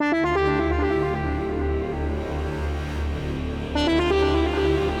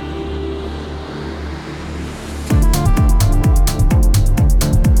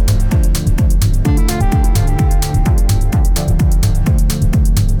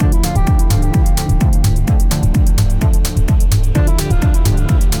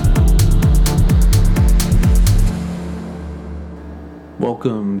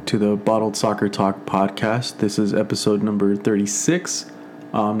to the Bottled Soccer Talk podcast. This is episode number 36.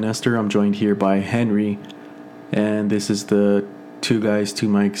 I'm Nestor. I'm joined here by Henry, and this is the Two Guys, Two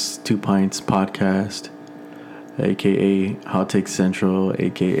Mics, Two Pints podcast, aka Hot Take Central,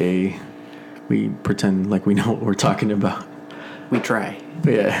 aka we pretend like we know what we're talking about. We try.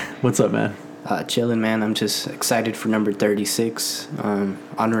 But yeah, what's up, man? Chilling, man. I'm just excited for number 36,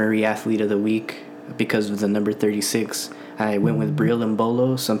 honorary athlete of the week. Because of the number 36, I went with Breel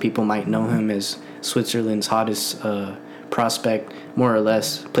Embolo. Some people might know him as Switzerland's hottest prospect, more or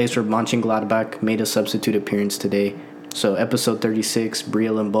less. Plays for Mönchengladbach, made a substitute appearance today. So episode 36,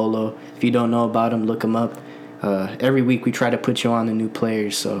 Breel Embolo. If you don't know about him, look him up. Every week we try to put you on the new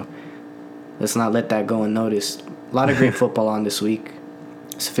players, so let's not let that go unnoticed. A lot of great football on this week.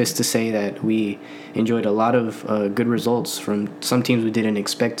 Suffice to say that we enjoyed a lot of good results from some teams we didn't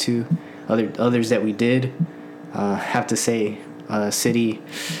expect to. Others that we did, have to say, City,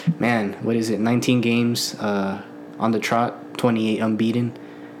 man, what is it? 19 games on the trot, 28 unbeaten.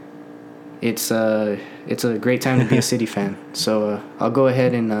 It's a great time to be a City fan. So I'll go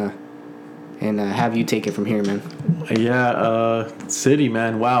ahead and have you take it from here, man. Yeah, City,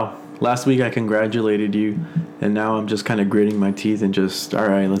 man. Wow. Last week I congratulated you, and now I'm just kind of gritting my teeth and just, all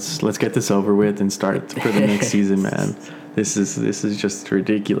right, let's get this over with and start for the next season, man. This is just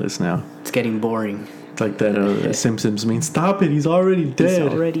ridiculous now. It's getting boring. It's like that Simpsons meme. Stop it! He's already dead.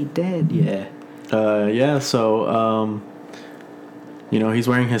 He's already dead. Yeah. Yeah. So, he's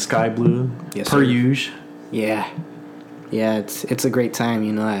wearing his sky blue per usual. Yeah. Yeah. It's a great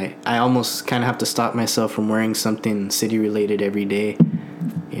time. I almost kind of have to stop myself from wearing something City related every day.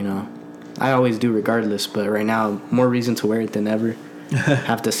 I always do regardless, but right now more reason to wear it than ever.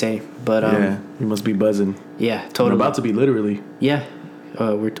 Have to say, but yeah, you must be buzzing. Yeah, totally. We're about to be literally. Yeah,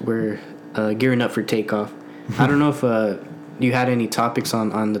 we're gearing up for takeoff. I don't know if you had any topics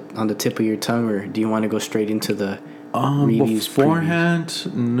on the tip of your tongue, or do you want to go straight into the reviews? Beforehand,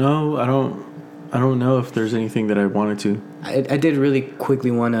 previews? No, I don't know if there's anything that I wanted to. I did really quickly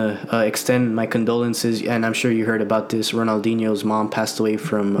want to extend my condolences, and I'm sure you heard about this. Ronaldinho's mom passed away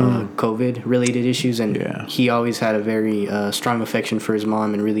from COVID-related issues, and he always had a very strong affection for his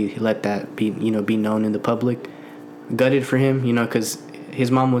mom, and really let that be known in the public. Gutted for him, because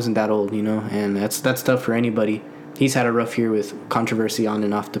his mom wasn't that old, and that's tough for anybody. He's had a rough year with controversy on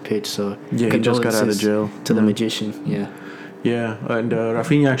and off the pitch, so yeah, he just got out of jail. To the magician, yeah. Yeah, and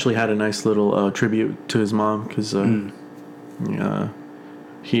Rafinha actually had a nice little tribute to his mom because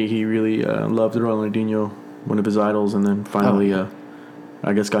he really loved Ronaldinho, one of his idols, and then finally,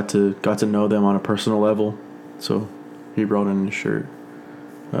 I guess got to know them on a personal level. So he brought in his shirt,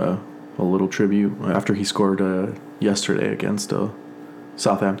 a little tribute after he scored yesterday against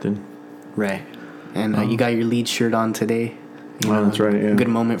Southampton. Right, and you got your Leeds shirt on today. That's right. Yeah, good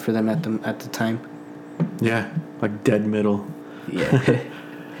moment for them at the time. Yeah, like dead middle. Yeah.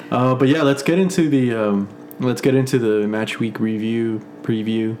 But yeah, let's get into the match week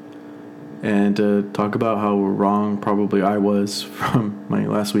preview, and talk about how wrong probably I was from my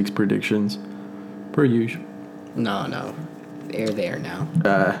last week's predictions, per usual. No, they're there now.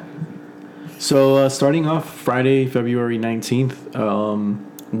 So starting off Friday, February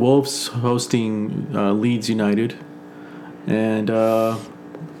 19th, Wolves hosting Leeds United, and I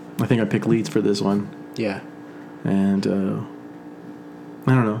think I picked Leeds for this one. Yeah. And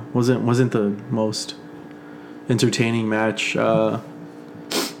I don't know, wasn't the most entertaining match. What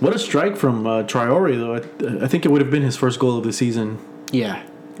a strike from Traore, though. I think it would have been his first goal of the season. Yeah.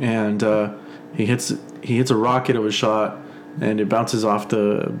 And he hits a rocket of a shot, and it bounces off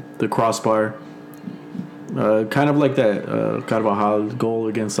the crossbar. Kind of like that Carvajal goal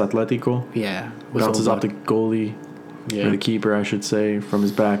against Atletico. Yeah. Bounces off the goalie, or the keeper, I should say, from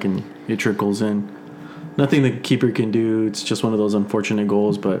his back, and it trickles in. Nothing the keeper can do. It's just one of those unfortunate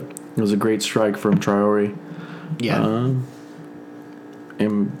goals, but it was a great strike from Traore. Yeah.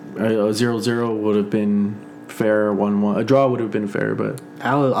 And a 0-0 would have been fair. 1-1, a draw would have been fair, but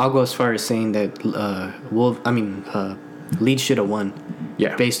I'll go as far as saying that Leeds should have won.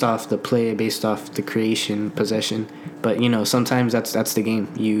 Yeah. Based off the play, based off the creation, possession. But sometimes that's the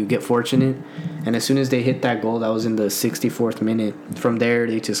game. You get fortunate, and as soon as they hit that goal, that was in the 64th minute. From there,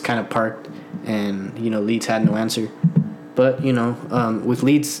 they just kind of parked, and Leeds had no answer. But with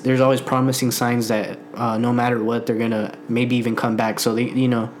Leeds, there's always promising signs that no matter what, they're gonna maybe even come back. So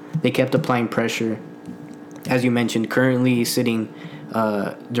they kept applying pressure. As you mentioned, currently sitting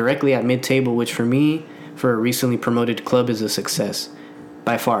directly at mid-table, which for me, for a recently promoted club, is a success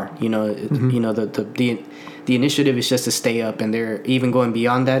by far. The initiative is just to stay up, and they're even going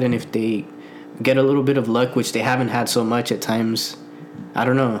beyond that. And if they get a little bit of luck, which they haven't had so much at times, I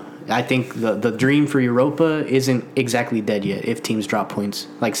don't know. I think the dream for Europa isn't exactly dead yet if teams drop points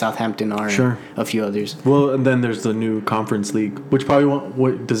like Southampton are Sure. and a few others. Well, and then there's the new Conference League, which probably won't.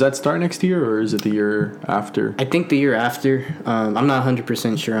 What, does that start next year, or is it the year after? I think the year after. I'm not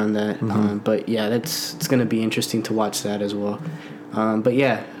 100% sure on that. But yeah, it's going to be interesting to watch that as well. But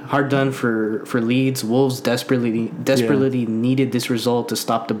yeah, hard done for Leeds. Wolves desperately needed this result to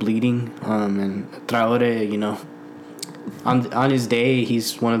stop the bleeding. And Traore, on his day,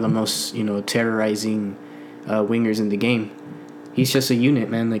 he's one of the most terrorizing wingers in the game. He's just a unit,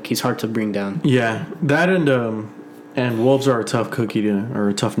 man. Like, he's hard to bring down. Yeah, that and Wolves are a tough cookie or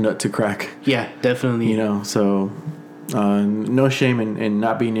a tough nut to crack. Yeah, definitely. So no shame in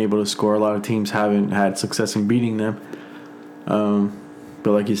not being able to score. A lot of teams haven't had success in beating them.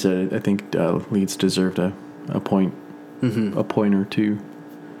 But like you said, I think Leeds deserved a point, a point or two,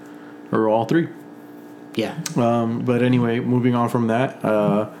 or all three. Yeah. But anyway, moving on from that,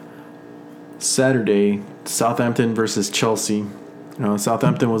 Saturday, Southampton versus Chelsea.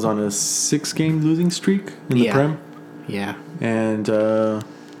 Southampton was on a 6-game losing streak in the Prem. Yeah. And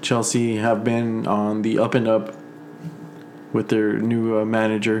Chelsea have been on the up and up with their new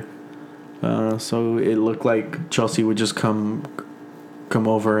manager. So it looked like Chelsea would just come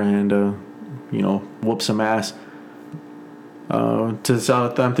over and whoop some ass. To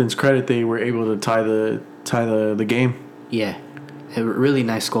Southampton's credit, they were able to tie the game. Yeah, a really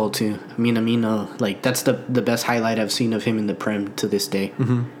nice goal too. Minamino, like, that's the best highlight I've seen of him in the Prem to this day.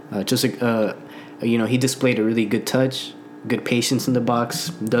 He displayed a really good touch, good patience in the box,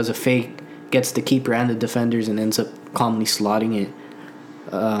 does a fake, gets the keeper and the defenders, and ends up calmly slotting it.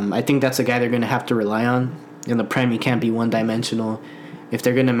 I think that's a guy they're going to have to rely on. In the Prem, he can't be one-dimensional. If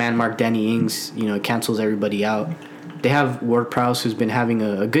they're going to man-mark Danny Ings, it cancels everybody out. They have Ward-Prowse, who's been having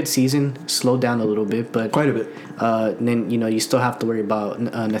a good season, slowed down a little bit, but quite a bit. Then you still have to worry about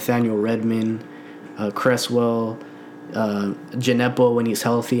Nathaniel Redmond, Cresswell, Gineppo when he's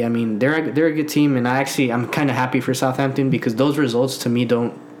healthy. I mean, they're a good team, and I'm kind of happy for Southampton because those results to me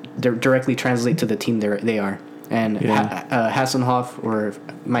don't directly translate to the team they are. And Hassenhoff, or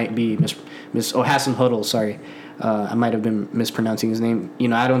might be Hasenhuttl, sorry. I might have been mispronouncing his name.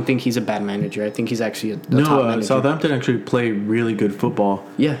 I don't think he's a bad manager. I think he's actually a top manager. Southampton actually play really good football.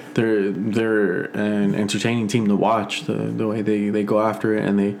 Yeah. They're an entertaining team to watch, the way they go after it,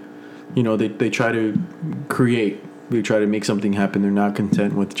 and they try to create. They try to make something happen. They're not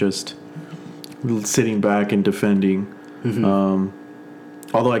content with just sitting back and defending.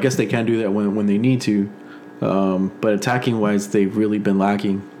 Although I guess they can do that when they need to. But attacking wise, they've really been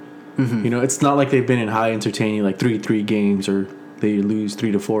lacking. It's not like they've been in high entertaining like 3-3 games or they lose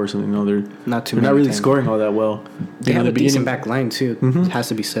 3-4 or something. No, they're not really scoring all that well. They have a decent back line too. It has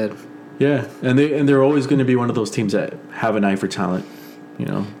to be said. Yeah, and they're always going to be one of those teams that have an eye for talent.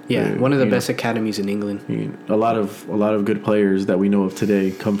 Yeah, one of the best academies in England. A lot of good players that we know of today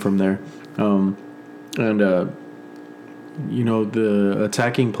come from there, the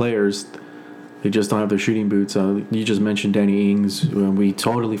attacking players. They just don't have their shooting boots. You just mentioned Danny Ings. We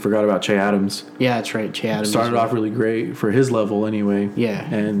totally forgot about Che Adams. Yeah, that's right. Che Adams started off really great for his level anyway.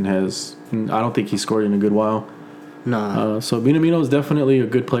 Yeah. And I don't think he scored in a good while. No. So Minamino is definitely a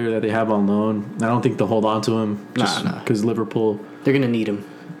good player that they have on loan. I don't think they'll hold on to him because Liverpool. They're going to need him.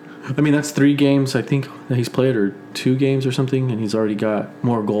 I mean, that's 3 games, I think, that he's played, or 2 games or something, and he's already got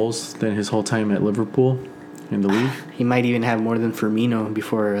more goals than his whole time at Liverpool. In the league, he might even have more than Firmino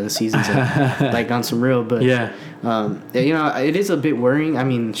before the season's up, like on some real. But yeah, it is a bit worrying. I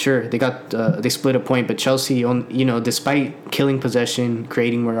mean, sure, they split a point, but Chelsea, despite killing possession,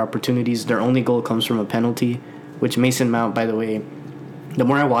 creating more opportunities, their only goal comes from a penalty, which Mason Mount, by the way, the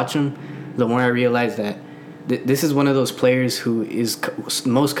more I watch him, the more I realize that this is one of those players who is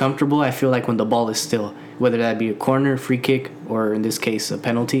most comfortable, I feel like, when the ball is still, whether that be a corner, free kick, or in this case, a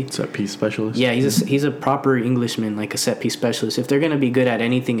penalty. Set piece specialist. Yeah, he's a proper Englishman, like a set piece specialist. If they're going to be good at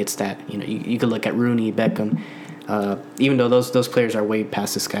anything, it's that. You could look at Rooney, Beckham, even though those players are way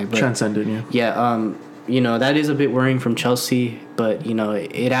past this guy. But, transcendent, yeah. Yeah, that is a bit worrying from Chelsea, but,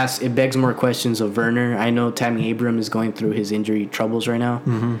 it begs more questions of Werner. I know Tammy Abraham is going through his injury troubles right now.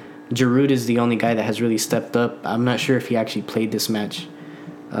 Giroud is the only guy that has really stepped up. I'm not sure if he actually played this match.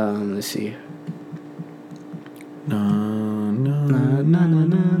 Let's see. No,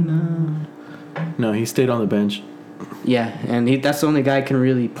 he stayed on the bench. Yeah, and that's the only guy I can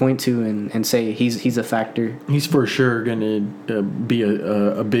really point to and say he's a factor. He's for sure going to be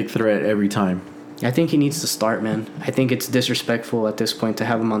a big threat every time. I think he needs to start, man. I think it's disrespectful at this point to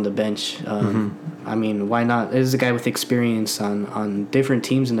have him on the bench. I mean, why not? This is a guy with experience on different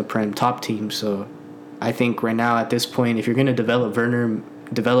teams in the Prem, top teams. So I think right now at this point, if you're going to develop Werner,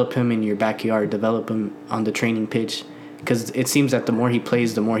 develop him in your backyard, develop him on the training pitch, because it seems that the more he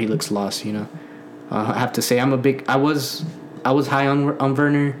plays, the more he looks lost. I have to say I was high on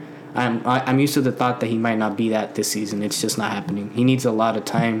Werner. I'm used to the thought that he might not be that this season. It's just not happening. He needs a lot of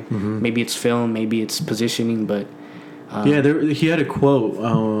time. Mm-hmm. Maybe it's film, maybe it's positioning, but he had a quote.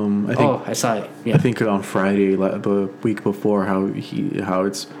 I think I saw it. Yeah, I think on Friday, the week before, how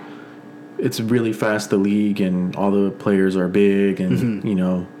it's really fast, the league, and all the players are big, and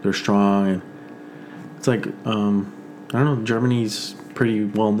they're strong, and it's like I don't know, Germany's pretty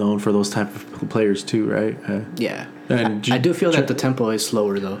well known for those type of players too, right? Yeah. And I do feel that the tempo is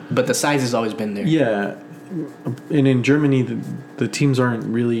slower though, but the size has always been there. Yeah, and in Germany, the teams aren't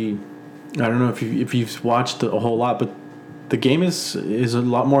really. I don't know if you've watched a whole lot, but the game is a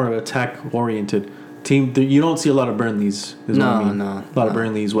lot more attack oriented. Team, you don't see a lot of Burnleys. No. A lot of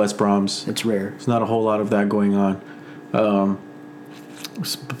Burnleys, West Broms. It's rare. There's not a whole lot of that going on.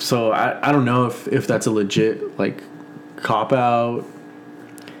 So I don't know if that's a legit like cop out.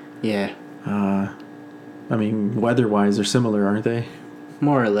 Yeah. I mean, weather-wise, they're similar, aren't they?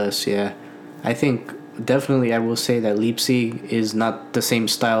 More or less, yeah. I think definitely I will say that Leipzig is not the same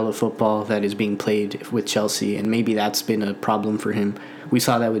style of football that is being played with Chelsea, and maybe that's been a problem for him. We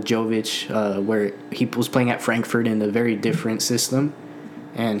saw that with Jovic, where he was playing at Frankfurt in a very different system,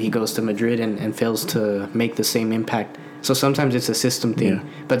 and he goes to Madrid and fails to make the same impact. So sometimes it's a system thing, yeah.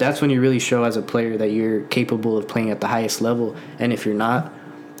 But that's when you really show as a player that you're capable of playing at the highest level, and if you're not,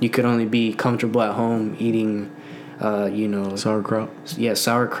 you could only be comfortable at home eating, sauerkraut. Yeah,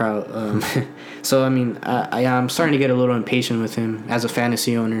 sauerkraut. So I mean, I'm starting to get a little impatient with him as a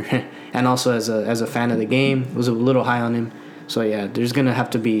fantasy owner, and also as a fan of the game. Was a little high on him. So yeah, there's gonna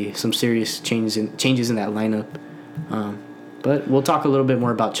have to be some serious changes in that lineup. But we'll talk a little bit more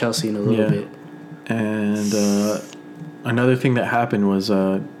about Chelsea in a little bit. And another thing that happened was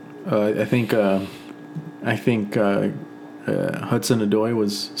I think Hudson-Odoi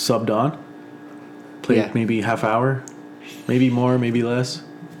was subbed on. Played maybe half hour, maybe more, maybe less,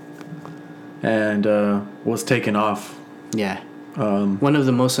 and was taken off. Yeah. One of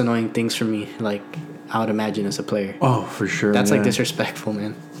the most annoying things for me, like I would imagine as a player. Oh, for sure. That's like disrespectful,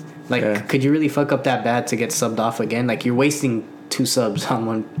 man. Like, could you really fuck up that bad to get subbed off again? Like, you're wasting 2 subs on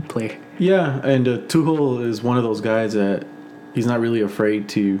one player. Yeah, and Tuchel is one of those guys that he's not really afraid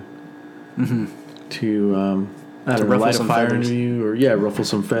to light a fire in you, or ruffle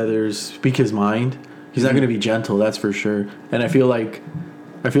some feathers, speak his mind. He's not going to be gentle, that's for sure. And I feel like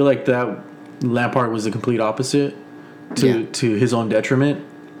that Lampard was the complete opposite to his own detriment.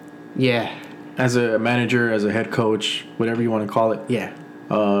 Yeah. As a manager, as a head coach, whatever you want to call it. Yeah.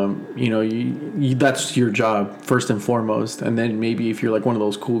 You that's your job first and foremost, and then maybe if you're like one of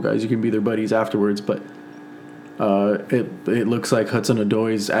those cool guys, you can be their buddies afterwards. But it looks like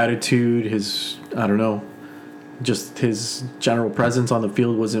Hudson-Odoi's attitude, just his general presence on the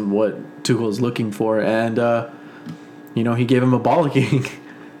field wasn't what Tuchel's looking for, and he gave him a bollocking.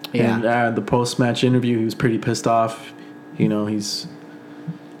 Yeah. And the post-match interview, he was pretty pissed off.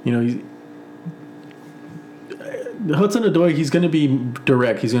 Hudson-Odoi, he's going to be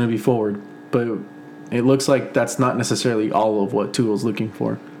direct, he's going to be forward, but it looks like that's not necessarily all of what Tuchel's looking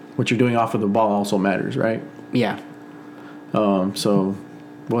for. What you're doing off of the ball also matters, right? Yeah. So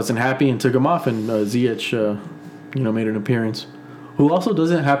wasn't happy and took him off, and Ziyech made an appearance, who also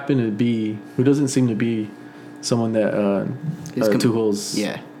doesn't seem to be someone that Tuchel's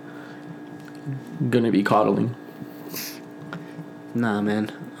gonna be coddling. Nah,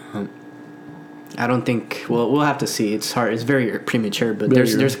 man. I don't think. Well, we'll have to see. It's hard. It's very premature, but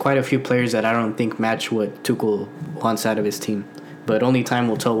there's quite a few players that I don't think match what Tuchel wants out of his team. But only time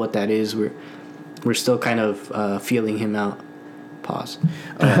will tell what that is. We're still kind of feeling him out. Pause.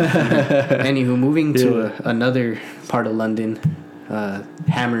 Anywho, moving to another part of London,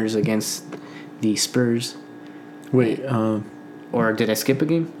 Hammers against the Spurs. Wait, or did I skip a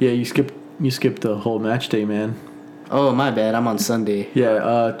game? Yeah, you skipped the whole match day, man. Oh, my bad. I'm on Sunday.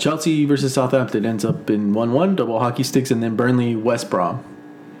 Yeah, Chelsea versus Southampton ends up in 1-1, double hockey sticks, and then Burnley West Brom.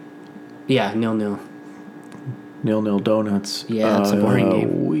 Yeah, 0-0. 0-0 donuts. Yeah, it's a boring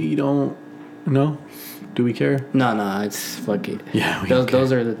game. We don't know. Do we care? No, it's fuck it. Yeah,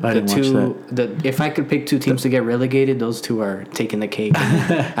 those are the two. If I could pick 2 teams to get relegated, those 2 are taking the cake.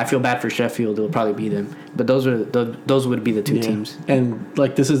 I feel bad for Sheffield; it'll probably be them. But those would be the 2 teams. And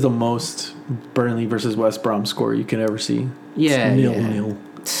like this is the most Burnley versus West Brom score you can ever see. Yeah, it's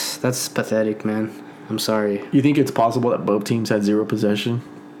 0-0. That's pathetic, man. I'm sorry. You think it's possible that both teams had 0 possession?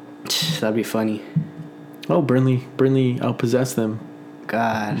 That'd be funny. Oh, Burnley outpossessed them.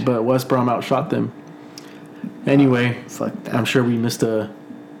 God. But West Brom outshot them. Anyway, Fuck that. I'm sure we missed a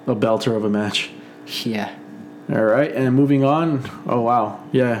belter of a match. Yeah. All right, and moving on. Oh wow,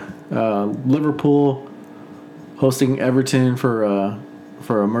 yeah. Liverpool hosting Everton for a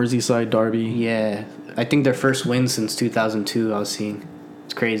Merseyside derby. Yeah. I think their first win since 2002. I was seeing.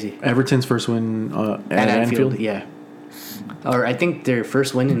 It's crazy. Everton's first win at Anfield. Yeah. Or I think their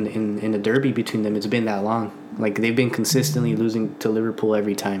first win in a derby between them. It's been that long. Like they've been consistently losing to Liverpool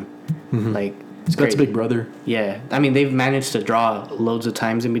every time. Mm-hmm. Like it's That's crazy. Big Brother. Yeah, I mean they've managed to draw loads of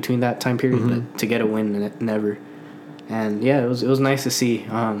times in between that time period, but to get a win, never. And yeah, it was nice to see.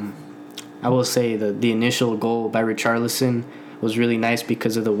 I will say the initial goal by Richarlison was really nice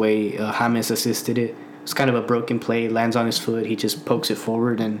because of the way James assisted it. It's kind of a broken play, lands on his foot, he just pokes it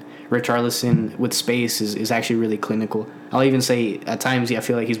forward, and Richarlison with space is actually really clinical. I'll even say at times, I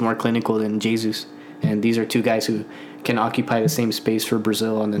feel like he's more clinical than Jesus. And these are two guys who can occupy the same space for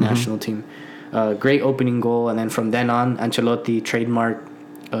Brazil on the national team. Great opening goal, and then from then on, Ancelotti trademark.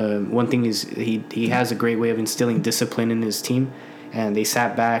 One thing is he has a great way of instilling discipline in his team, and they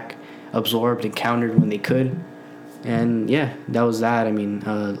sat back, absorbed, and countered when they could. And yeah, that was that. I mean,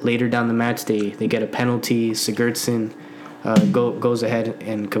 later down the match, they get a penalty. Sigurdsson goes ahead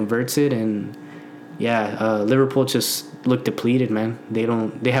and converts it, and yeah, Liverpool just look depleted, man.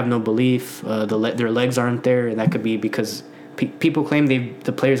 They have no belief. Their legs aren't there, and that could be because people claim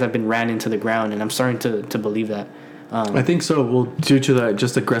the players have been ran into the ground, and I'm starting to believe that. I think so. Well, due to that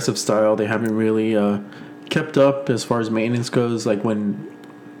just aggressive style, they haven't really kept up as far as maintenance goes. Like when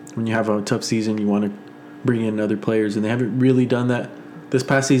you have a tough season, you want to bring in other players, and they haven't really done that. This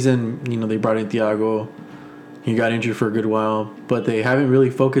past season, they brought in Thiago. He got injured for a good while, but they haven't really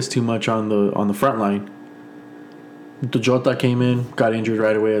focused too much on the front line. Jota came in, got injured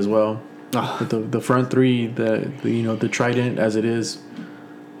right away as well. But the front three, the trident as it is,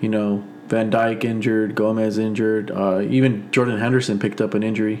 Van Dijk injured, Gomez injured, even Jordan Henderson picked up an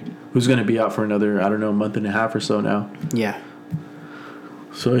injury. Who's going to be out for another, month and a half or so now. Yeah.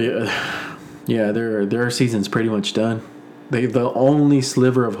 So yeah, their season's pretty much done. The only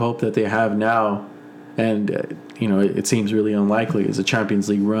sliver of hope that they have now, and it seems really unlikely, is a Champions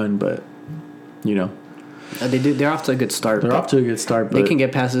League run. But they're off to a good start. They're off to a good start. But they can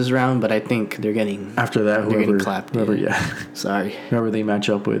get past this round, but I think they're getting after that. Getting clapped. Sorry. Whoever they match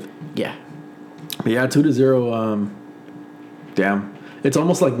up with. Yeah. But yeah, 2-0. Damn, it's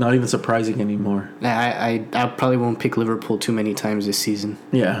almost like not even surprising anymore. I probably won't pick Liverpool too many times this season.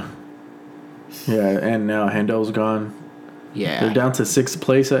 Yeah, and now Hendo's gone. Yeah, they're down to 6th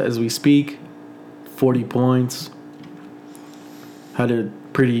place as we speak. 40 points. Had a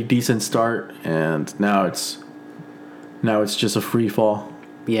pretty decent start, and now it's just a free fall.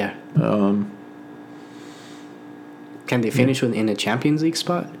 Yeah. Can they finish in a Champions League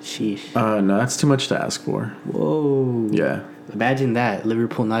spot? Sheesh. No, that's too much to ask for. Whoa. Yeah. Imagine that.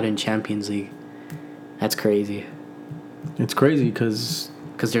 Liverpool not in Champions League. That's crazy. It's crazy because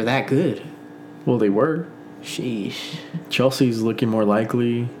they're that good. Well, they were. Sheesh. Chelsea's looking more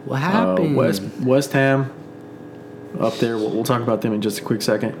likely. What happened? West Ham up there. We'll talk about them in just a quick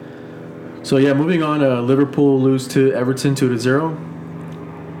second. So yeah, moving on. Liverpool lose to Everton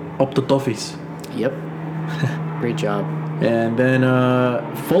 2-0. Up the Toffees. Yep. Great job. And then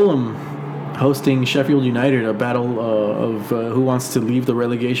Fulham hosting Sheffield United, a battle of who wants to leave the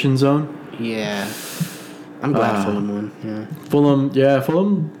relegation zone. Yeah. I'm glad Fulham won. Yeah.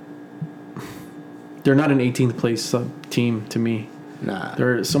 Fulham. They're not an 18th place team to me. Nah.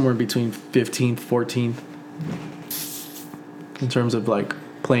 They're somewhere between 15th, 14th in terms of like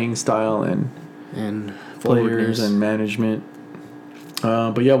playing style and players and management.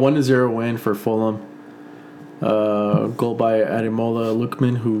 But yeah, 1-0 win for Fulham. Goal by Ademola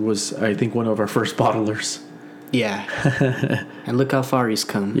Lookman, who was, I think, one of our first bottlers. Yeah. And look how far he's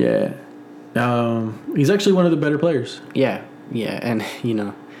come. Yeah. He's actually one of the better players. Yeah. And,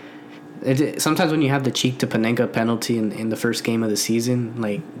 sometimes when you have the cheek to Panenka penalty in the first game of the season,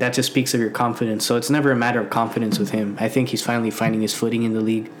 like, that just speaks of your confidence. So it's never a matter of confidence with him. I think he's finally finding his footing in the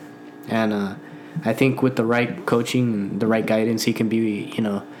league. And I think with the right coaching and the right guidance, he can be,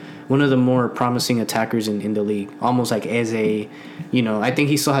 one of the more promising attackers in the league, almost like Eze. I think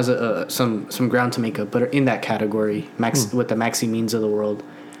he still has some ground to make up, but in that category, with the Maxi Means of the world.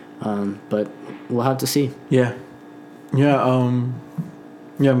 But we'll have to see. Yeah.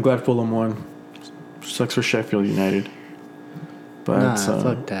 I'm glad Fulham won. Sucks for Sheffield United. But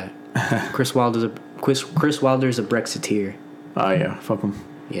fuck that. Chris Wilder's a Brexiteer. Oh yeah, fuck him.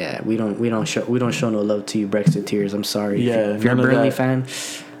 Yeah, we don't show no love to you Brexiteers. I'm sorry. Yeah, if you're a Burnley fan,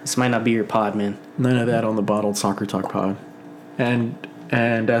 this might not be your pod, man. None of that on the Bottled Soccer Talk pod. And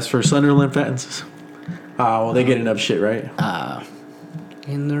as for Sunderland fans, well, they getting up shit, right?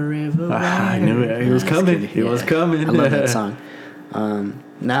 In the river. I knew it. He was coming. He was coming. I love that song.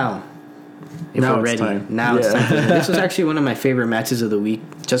 Now, if Now we're it's ready, time. now it's time. This was actually one of my favorite matches of the week,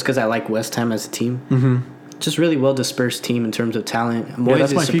 just because I like West Ham as a team. Mm-hmm. Just really well dispersed team in terms of talent. Yeah,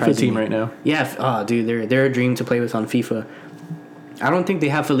 that's my FIFA team right now. Yeah, dude, they're a dream to play with on FIFA. I don't think they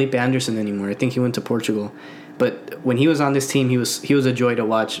have Felipe Anderson anymore. I think he went to Portugal. But when he was on this team, he was a joy to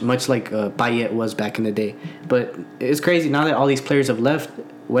watch, much like Payet was back in the day. But it's crazy now that all these players have left.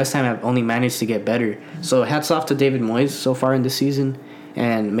 West Ham have only managed to get better. So hats off to David Moyes so far in this season,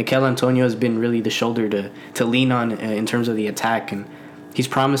 and Mikel Antonio has been really the shoulder to lean on in terms of the attack, and he's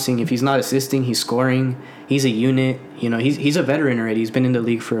promising. If he's not assisting, he's scoring. He's a unit. You know, he's a veteran already. He's been in the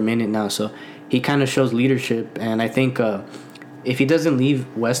league for a minute now, so he kind of shows leadership. And I think if he doesn't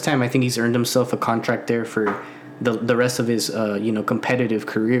leave West Ham, I think he's earned himself a contract there for the rest of his competitive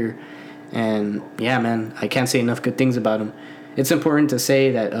career. And yeah, man, I can't say enough good things about him. It's important to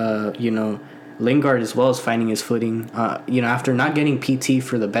say that Lingard as well is finding his footing. After not getting PT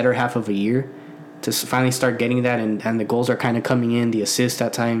for the better half of a year, to finally start getting that, and the goals are kind of coming in, the assists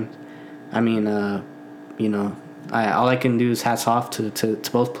at times. I mean, all I can do is hats off to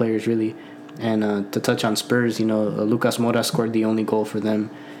both players, really. And to touch on Spurs, Lucas Moura scored the only goal for them.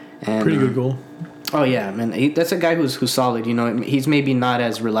 And, pretty good goal. Oh, yeah, man. That's a guy who's solid. He's maybe not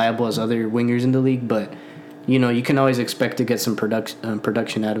as reliable as other wingers in the league, but, you can always expect to get some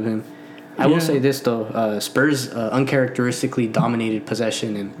production out of him. I will say this, though. Spurs uncharacteristically dominated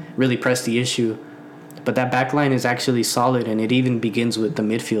possession and really pressed the issue. But that back line is actually solid, and it even begins with the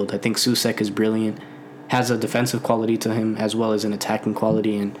midfield. I think Soucek is brilliant, has a defensive quality to him as well as an attacking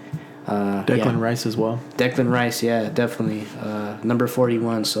quality. And Declan Rice as well. Declan Rice, yeah, definitely. Number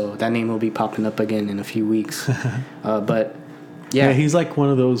 41, so that name will be popping up again in a few weeks. But, yeah. He's like one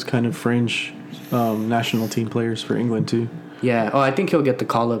of those kind of fringe national team players for England, too. Yeah, I think he'll get the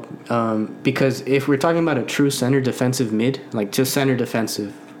call-up. Because if we're talking about a true center defensive mid, like just center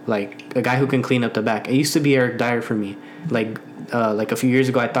defensive, like a guy who can clean up the back. It used to be Eric Dyer for me. Like a few years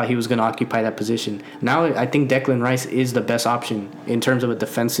ago, I thought he was going to occupy that position. Now I think Declan Rice is the best option in terms of a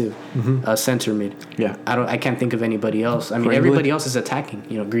defensive center mid. Yeah, I can't think of anybody else. I mean, everybody else is attacking.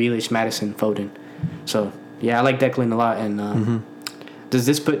 Grealish, Maddison, Foden. So yeah, I like Declan a lot. And does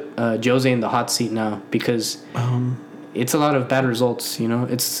this put Jose in the hot seat now? Because it's a lot of bad results.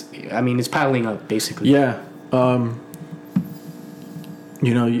 It's piling up basically. Yeah.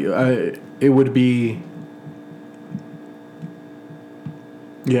 It would be.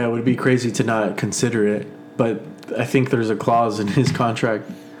 Yeah, it would be crazy to not consider it, but I think there's a clause in his contract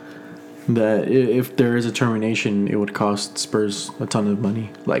that if there is a termination, it would cost Spurs a ton of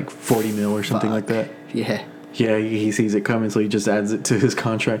money, like 40 mil or something like that. Yeah. Yeah, he sees it coming, so he just adds it to his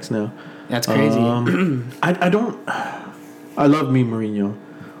contracts now. That's crazy. I love me Mourinho,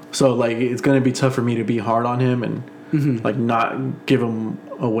 so like it's gonna be tough for me to be hard on him and like not give him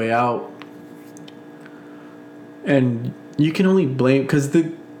a way out. And you can only blame because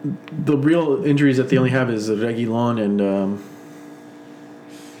the real injuries that they only have is Reguilon and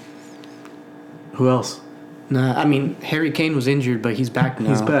who else? Nah, Harry Kane was injured, but he's back now.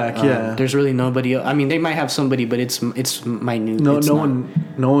 He's back, yeah. There's really nobody else. They might have somebody, but it's minute.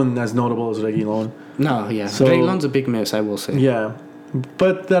 No one as notable as Reguilon. No, yeah. So, Reguilon's a big miss, I will say. Yeah,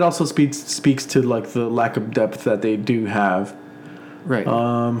 but that also speaks to like the lack of depth that they do have. Right.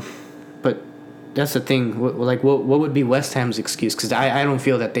 But that's the thing. What would be West Ham's excuse? Because I don't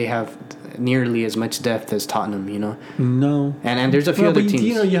feel that they have nearly as much depth as Tottenham. No. And there's a few other teams.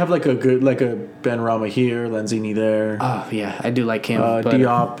 You have like a good Ben Rama here, Lanzini there. Oh yeah, I do like him.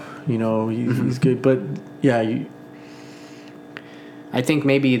 Diop, he's good, but yeah. I think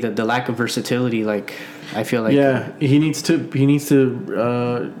maybe the lack of versatility. Like I feel like he needs to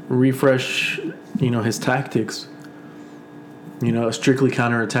refresh his tactics. A strictly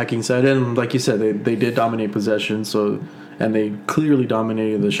counter-attacking side, and like you said, they did dominate possession. And they clearly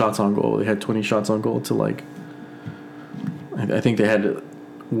dominated the shots on goal. They had 20 shots on goal to I think they had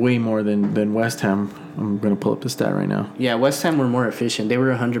way more than West Ham. I'm gonna pull up the stat right now. Yeah, West Ham were more efficient. They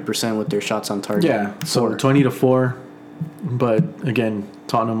were 100% with their shots on target. Yeah, so 20-4. But again,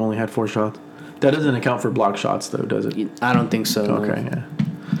 Tottenham only had 4 shots. That doesn't account for block shots, though, does it? I don't think so. Okay, yeah.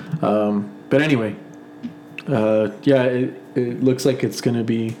 But anyway, it looks like it's going to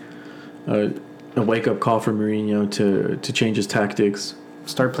be a wake-up call for Mourinho to change his tactics.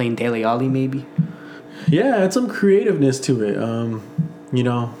 Start playing Dele Alli, maybe? Yeah, add some creativeness to it.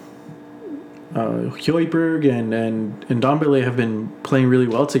 Højbjerg and Ndombele have been playing really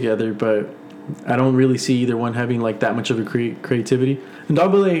well together, but I don't really see either one having like that much of a creativity.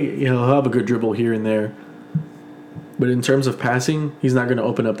 Ndombele, he'll have a good dribble here and there, But in terms of passing, he's not going to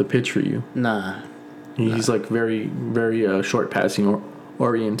open up the pitch for you. Nah. He's like very, very short passing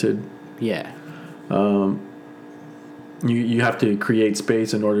oriented. Yeah. You have to create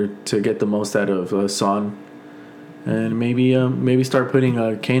space in order to get the most out of Son, and maybe start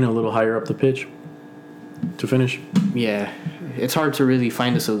putting Kane a little higher up the pitch to finish. Yeah, it's hard to really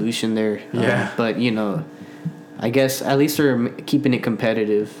find a solution there. Yeah. But I guess at least they're keeping it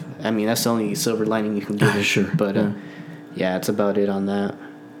competitive. I mean, that's the only silver lining you can give it. Sure. But yeah, that's about it on that.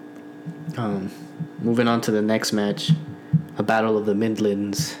 Moving on to the next match, a battle of the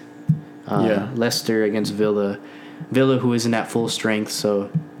Midlands. Leicester against Villa. Villa, who isn't at full strength, so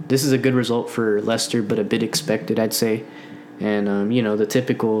this is a good result for Leicester, but a bit expected, I'd say. And the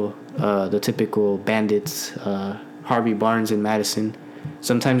typical bandits, Harvey Barnes and Maddison.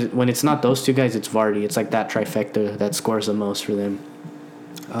 Sometimes when it's not those two guys, it's Vardy. It's like that trifecta that scores the most for them.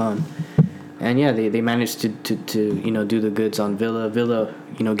 And yeah, they managed to do the goods on Villa. Villa,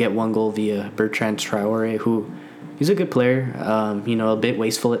 get one goal via Bertrand Traore, who he's a good player. A bit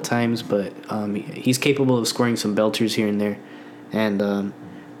wasteful at times, but he's capable of scoring some belters here and there. And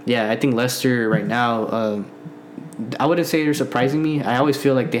I think Leicester right now, I wouldn't say they're surprising me. I always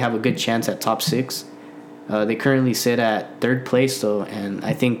feel like they have a good chance at top 6. They currently sit at 3rd place, though, and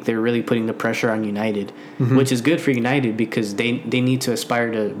I think they're really putting the pressure on United, which is good for United because they need to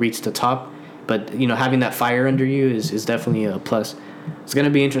aspire to reach the top. But, having that fire under you is definitely a plus. It's going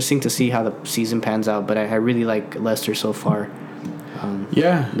to be interesting to see how the season pans out, but I really like Leicester so far.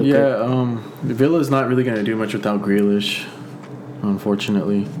 Villa's not really going to do much without Grealish,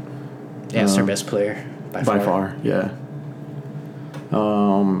 unfortunately. Yeah, it's their best player. By far, yeah.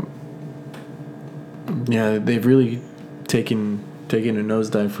 They've really taken a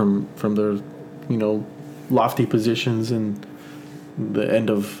nosedive from their, lofty positions in the end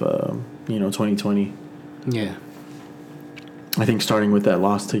of 2020. Yeah. I think starting with that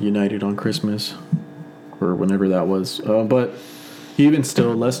loss to United on Christmas, or whenever that was. But even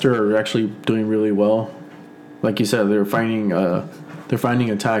still, Leicester are actually doing really well. Like you said, they're finding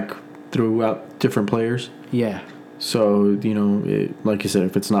attack throughout different players. Yeah. So like you said,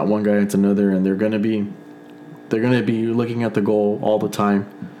 if it's not one guy, it's another, and they're gonna be looking at the goal all the time.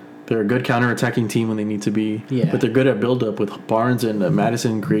 They're a good counter-attacking team when they need to be, but they're good at build-up with Barnes and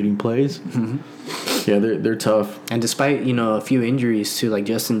Maddison creating plays. Yeah, they're tough. And despite a few injuries too, like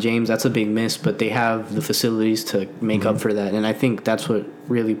Justin James, that's a big miss, but they have the facilities to make up for that, and I think that's what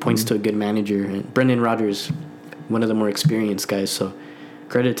really points to a good manager. And Brendan Rodgers, one of the more experienced guys, so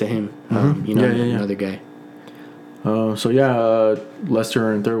credit to him. Another guy. Leicester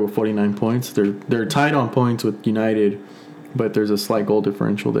are in 3rd with 49 points. They're tied on points with United, but there's a slight goal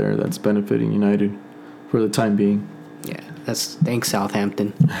differential there that's benefiting United for the time being. Yeah, thanks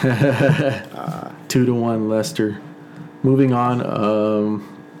Southampton. 2-1 Leicester. Moving on,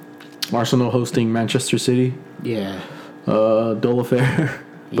 Arsenal hosting Manchester City. Yeah. Dull affair,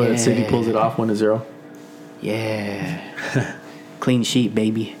 but City pulls it off 1-0. Yeah. Clean sheet,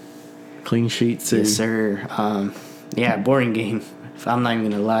 baby. Clean sheet, City. Yes, sir. Boring game. I'm not even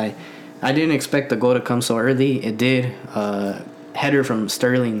gonna lie. I didn't expect the goal to come so early. It did. Header from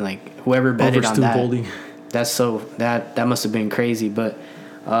Sterling, like whoever betted on that. Holding. That must have been crazy. But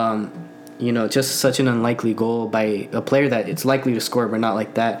just such an unlikely goal by a player that it's likely to score, but not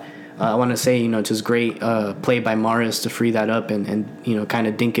like that. I want to say, just great play by Mahrez to free that up and kind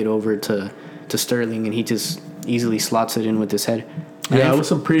of dink it over to Sterling, and he just easily slots it in with his head. Yeah, it was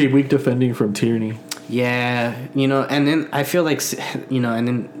some pretty weak defending from Tierney. Yeah, and then I feel like, and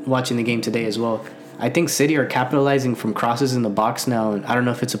then watching the game today as well, I think City are capitalizing from crosses in the box now, and I don't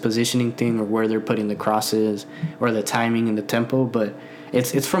know if it's a positioning thing or where they're putting the crosses or the timing and the tempo, but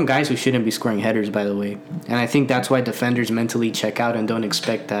it's from guys who shouldn't be scoring headers, by the way. And I think that's why defenders mentally check out and don't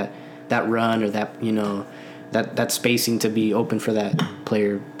expect that run or that that spacing to be open for that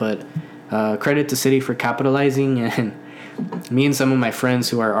player. But credit to City for capitalizing, and me and some of my friends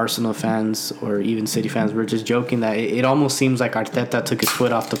who are Arsenal fans or even City fans were just joking that it almost seems like Arteta took his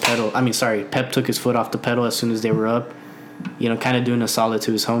foot off the pedal. Pep took his foot off the pedal as soon as they were up, kind of doing a solid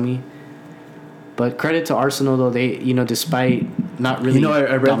to his homie. But credit to Arsenal, though, they, despite not really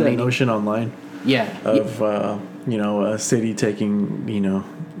I read that notion online. Yeah. Of, City taking,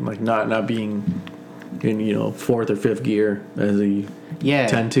 not being in, fourth or fifth gear as he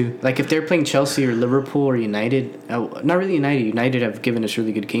tend to. Like if they're playing Chelsea or Liverpool or United, not really United. United have given us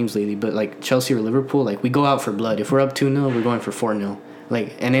really good games lately, but like Chelsea or Liverpool, like we go out for blood. If we're up 2-0, we're going for 4-0.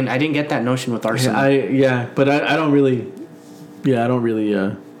 Like, and then I didn't get that notion with Arsenal. But I don't really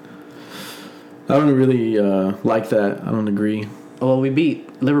like that. I don't agree. we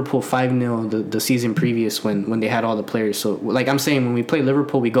beat Liverpool 5-0 the season previous when they had all the players. So, like I'm saying, when we play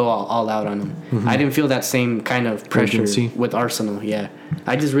Liverpool, we go all out on them. Mm-hmm. I didn't feel that same kind of pressure urgency with Arsenal. Yeah,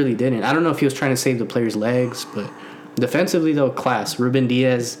 I just really didn't. I don't know if he was trying to save the players' legs, but defensively, though, class. Ruben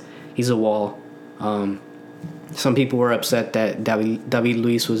Diaz, he's a wall. Some people were upset that David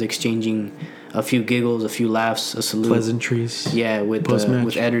Luiz was exchanging a few giggles, a few laughs, a salute. Pleasantries. Yeah, with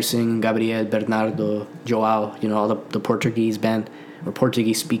Ederson, Gabriel, Bernardo, Joao, all the Portuguese band or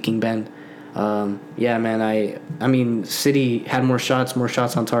Portuguese-speaking band. Yeah, man, I mean, City had more shots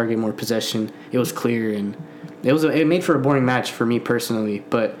on target, more possession. It was clear, and it made for a boring match for me personally,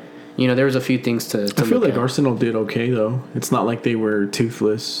 but there was a few things to I feel like Arsenal did okay, though. It's not like they were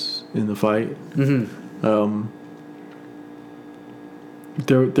toothless in the fight. Mm-hmm.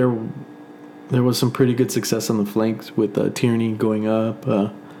 There was some pretty good success on the flanks with Tierney going up.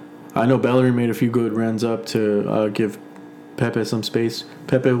 I know Bellerin made a few good runs up to give Pepe some space.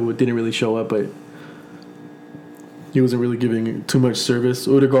 Pepe didn't really show up, but he wasn't really giving too much service.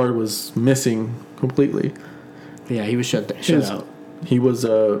 Odegaard was missing completely. Yeah, he was shut out. He was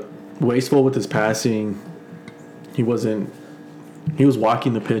wasteful with his passing. He was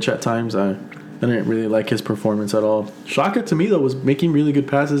walking the pitch at times. I didn't really like his performance at all. Xhaka, to me, though, was making really good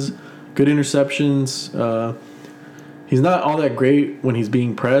passes, good interceptions. He's not all that great when he's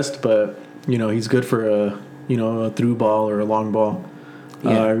being pressed, but he's good for a through ball or a long ball.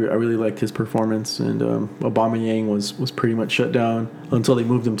 Yeah. I really liked his performance, and Aubameyang was pretty much shut down until they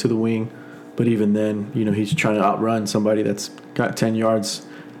moved him to the wing. But even then, he's trying to outrun somebody that's got 10 yards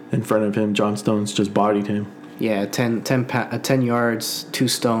in front of him. John Stones just bodied him. Yeah, 10 yards, 2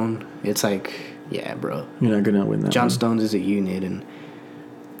 stone. It's like, yeah, bro. You're not gonna win that. John Stones is a unit, and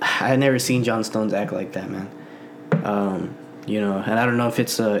I've never seen John Stones act like that, man. And I don't know if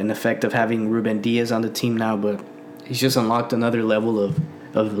it's an effect of having Ruben Diaz on the team now, but he's just unlocked another level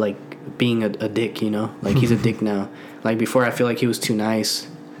of like being a dick, Like he's a dick now. Like before, I feel like he was too nice,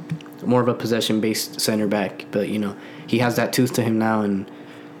 more of a possession-based center back, but he has that tooth to him now, and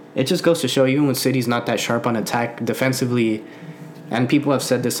it just goes to show, even when City's not that sharp on attack defensively, and people have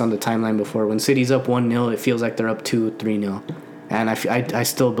said this on the timeline before, when City's up 1-0, it feels like they're up 2-3-0, and I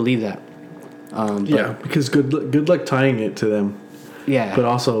still believe that. Yeah, because good luck tying it to them. Yeah. But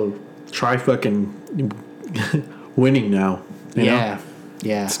also try fucking winning now. You know?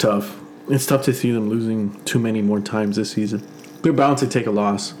 Yeah. It's tough. It's tough to see them losing too many more times this season. They're bound to take a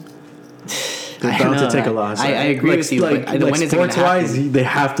loss. They're bound to take a loss. I agree with you. Like sports-wise, they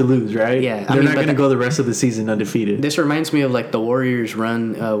have to lose, right? Yeah. They're not going to go the rest of the season undefeated. This reminds me of like the Warriors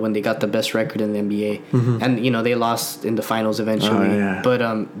run when they got the best record in the NBA. Mm-hmm. And, they lost in the finals eventually. Oh, yeah.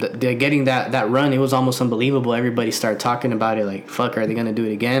 But they're getting that run, it was almost unbelievable. Everybody started talking about it like, fuck, are they going to do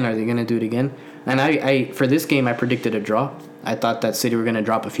it again? Are they going to do it again? And I for this game, I predicted a draw. I thought that City were going to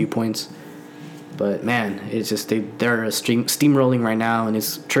drop a few points. But, man, it's just they're steamrolling right now, and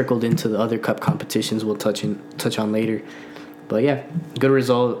it's trickled into the other cup competitions we'll touch on later. But, yeah, good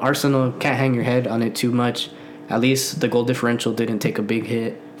result. Arsenal, can't hang your head on it too much. At least the goal differential didn't take a big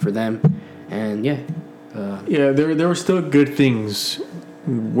hit for them. And, yeah. There were still good things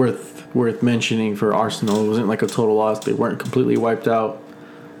worth mentioning for Arsenal. It wasn't like a total loss. They weren't completely wiped out.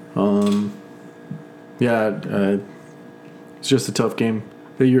 It's just a tough game.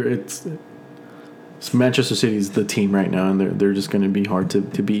 Manchester City's the team right now, and they're just going to be hard to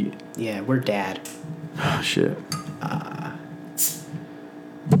beat. Yeah, we're dad. Oh, shit.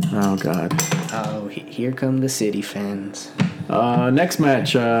 Oh, God. Oh, here come the City fans. Next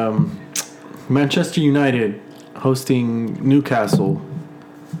match, Manchester United hosting Newcastle.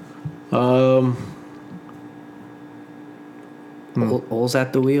 Ole's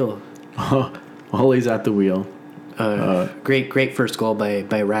at the wheel. Ole's at the wheel. Great first goal by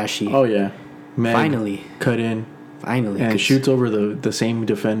Rashi. Oh, yeah. Meg finally cut in. Finally. And shoots over the same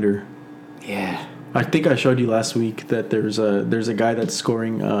defender. Yeah. I think I showed you last week that there's a guy that's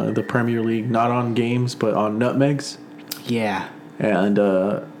scoring the Premier League, not on games, but on nutmegs. Yeah. And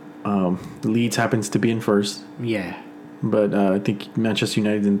Leeds happens to be in first. Yeah. But I think Manchester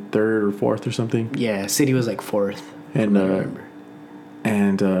United's in third or fourth or something. Yeah, City was like fourth. And I remember.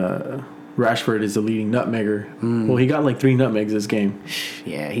 And Rashford is the leading nutmegger. Well, he got like 3 nutmegs this game.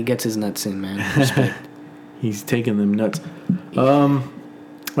 Yeah, he gets his nuts in, man. Respect. He's taking them nuts. I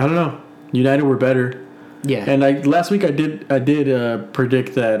don't know. United were better. Yeah. And last week I did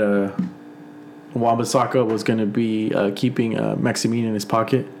predict that Wan-Bissaka was going to be keeping Maximine in his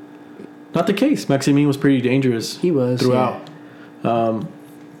pocket. Not the case. Maximine was pretty dangerous. He was throughout. Yeah.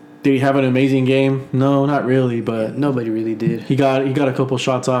 Did he have an amazing game? No, not really. But nobody really did. He got a couple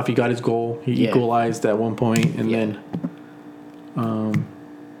shots off. He got his goal. He equalized at one point, and then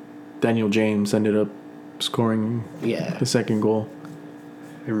Daniel James ended up scoring the second goal.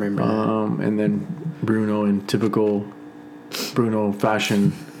 I remember that. And then Bruno, in typical Bruno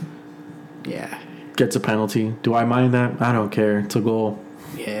fashion, gets a penalty. Do I mind that? I don't care. It's a goal.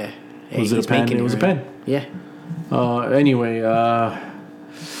 Yeah. Was it a pen? It was a pen. Yeah. Anyway,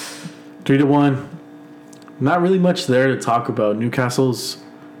 3-1. Not really much there to talk about. Newcastle's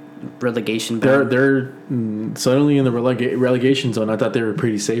relegation. They're suddenly in the relegation zone. I thought they were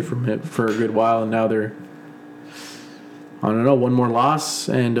pretty safe from it for a good while, and now they're, I don't know, one more loss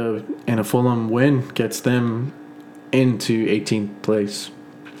and a Fulham win gets them into 18th place.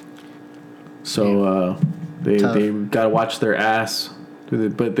 So they got to watch their ass,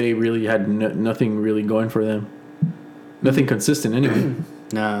 but they really had nothing really going for them. Nothing consistent anyway.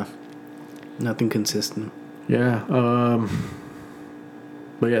 Nah, nothing consistent. Yeah.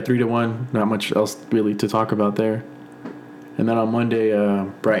 But yeah, 3-1. Not much else really to talk about there. And then on Monday,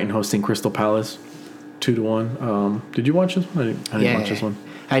 Brighton hosting Crystal Palace, 2-1. Did you watch this one? I didn't watch this one.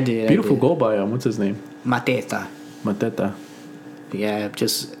 I did. Beautiful goal by what's his name? Mateta. Yeah,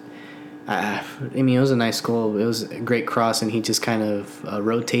 just. I mean, it was a nice goal. It was a great cross, and he just kind of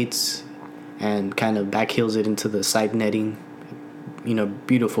rotates and kind of backheels it into the side netting.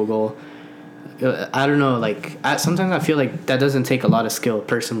 Beautiful goal. I don't know, sometimes I feel like that doesn't take a lot of skill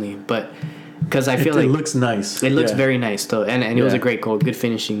personally, but because I feel like it looks nice. It looks very nice though, and it was a great goal, good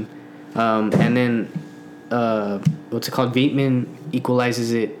finishing. And then what's it called? Bateman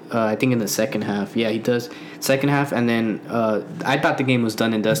equalizes it. I think in the second half. Yeah, he does. Second half, and then I thought the game was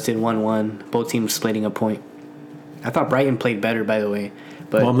done and dusted. 1-1. Both teams splitting a point. I thought Brighton played better, by the way.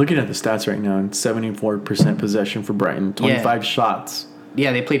 But I'm looking at the stats right now, and 74% possession for Brighton, 25 shots.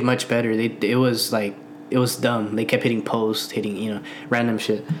 Yeah, they played much better. It was dumb. They kept hitting posts, hitting random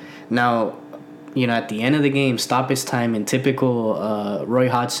shit. Now, at the end of the game, stoppage time in typical Roy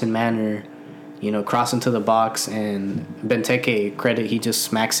Hodgson manner, cross into the box, and Benteke, credit, he just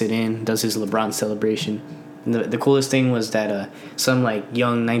smacks it in, does his LeBron celebration. And the coolest thing was that some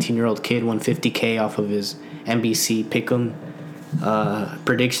young 19-year-old kid won $50K off of his NBC Pick'em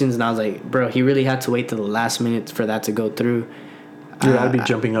predictions, and I was like, bro, he really had to wait till the last minute for that to go through. Dude, I'd be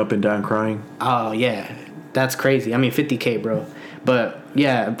jumping up and down crying. Oh, yeah. That's crazy. I mean, $50K, bro. But,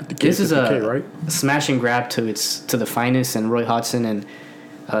 yeah, this is a right? smash and grab to the finest, and Roy Hodgson, and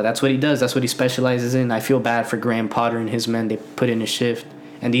that's what he does. That's what he specializes in. I feel bad for Graham Potter and his men. They put in a shift.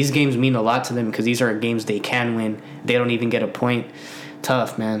 And these games mean a lot to them because these are games they can win. They don't even get a point.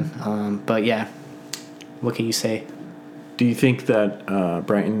 Tough, man. But, yeah, what can you say? Do you think that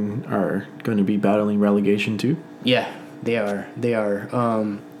Brighton are going to be battling relegation too? Yeah. They are.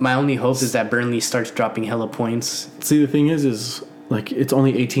 My only hope is that Burnley starts dropping hella points. See, the thing is it's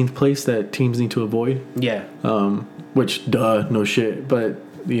only 18th place that teams need to avoid. Yeah. Which, no shit. But,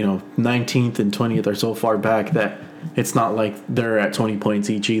 19th and 20th are so far back that it's not like they're at 20 points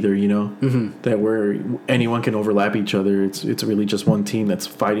each either, Mm-hmm. That where anyone can overlap each other. It's really just one team that's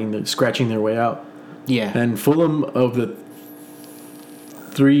scratching their way out. Yeah. And Fulham, of the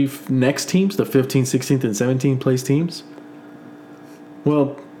three next teams, the 15th, 16th, and 17th place teams,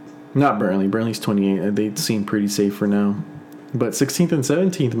 well, not Burnley. Burnley's 28. They seem pretty safe for now. But 16th and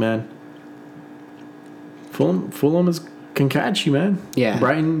 17th, man. Fulham can catch you, man. Yeah.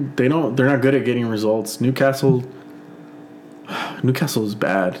 Brighton, they're not good at getting results. Newcastle is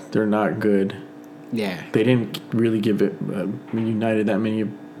bad. They're not good. Yeah. They didn't really give it United that many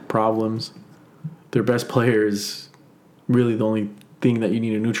problems. Their best player is really the only thing that you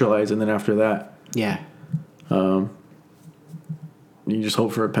need to neutralize, and then after that, you just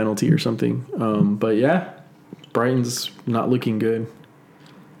hope for a penalty or something. But yeah, Brighton's not looking good.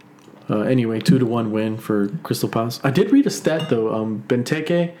 Anyway, 2-1 win for Crystal Palace. I did read a stat though.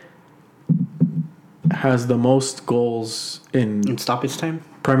 Benteke has the most goals in stoppage time,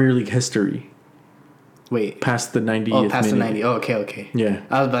 Premier League history. Wait, past the 90th. Oh, past minute. the 90. Oh, okay. Yeah,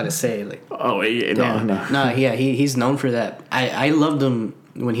 I was about to say Oh, yeah, no. Yeah, he's known for that. I loved him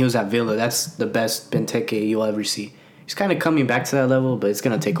when he was at Villa. That's the best Benteke you'll ever see. He's kind of coming back to that level, but it's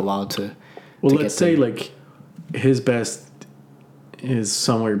gonna take a while to. Well, let's say his best is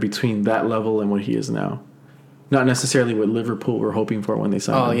somewhere between that level and what he is now. Not necessarily what Liverpool were hoping for when they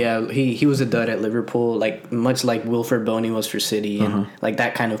signed him. Oh, yeah. He was a dud at Liverpool, much like Wilfred Boney was for City, and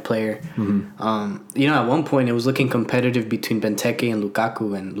that kind of player. Mm-hmm. At one point, it was looking competitive between Benteke and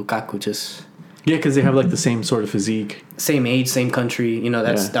Lukaku just... Yeah, because they have, the same sort of physique. Same age, same country.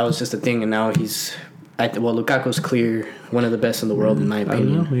 That was just a thing, and now he's... Lukaku's clear one of the best in the world, in my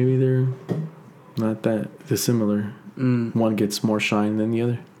opinion. I don't know. Maybe they're not that dissimilar. One gets more shine than the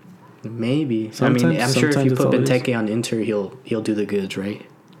other. Maybe. Sometimes- I mean, I'm sure if you sometimes put it's all it Benteke on Inter, he'll do the goods, right?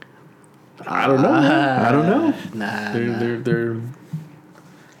 I don't know. Man. I don't know. Nah. They're.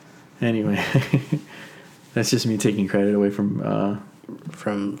 Anyway, that's just me taking credit away from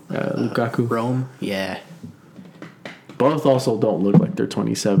Lukaku. Rome. Yeah. Both also don't look like they're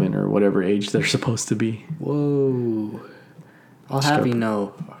 27 or whatever age they're supposed to be. Whoa. I'll have you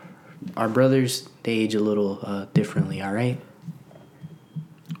know, our brothers, they age a little differently, all right?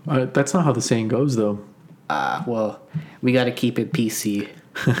 That's not how the saying goes, though. Well, we got to keep it PC.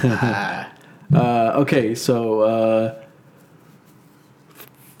 Okay, so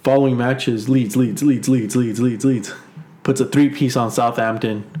following matches, Leeds. Puts a 3-piece on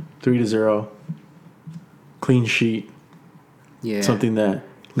Southampton, 3-0. Clean sheet. Yeah. Something that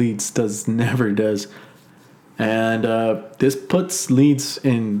Leeds never does. And this puts Leeds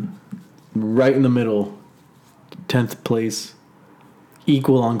right in the middle, 10th place,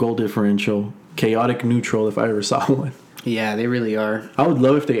 equal on goal differential, chaotic neutral if I ever saw one. Yeah, they really are. I would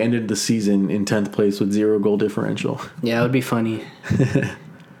love if they ended the season in 10th place with 0 goal differential. Yeah, it would be funny.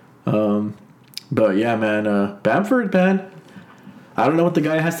 But yeah, man, Bamford, man, I don't know what the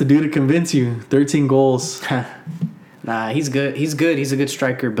guy has to do to convince you. 13 goals. Nah, he's good. He's good. He's a good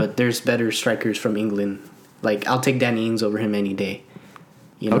striker, but there's better strikers from England. Like, I'll take Danny Ings over him any day.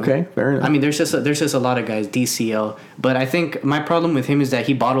 You know? Okay, fair enough. I mean, there's just a lot of guys, DCL. But I think my problem with him is that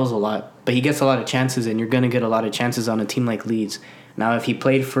he bottles a lot, but he gets a lot of chances, and you're going to get a lot of chances on a team like Leeds. Now, if he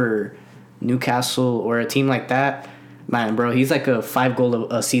played for Newcastle or a team like that, man, bro, he's like a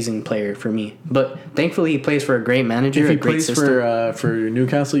 5-goal-a-season player for me. But thankfully, he plays for a great manager, if he a great plays system. for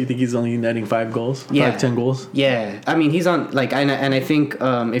Newcastle, you think he's only netting 5 goals? Yeah. 10 goals? Yeah, I mean he's on like and I think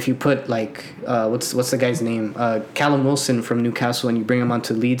if you put like what's the guy's name Callum Wilson from Newcastle and you bring him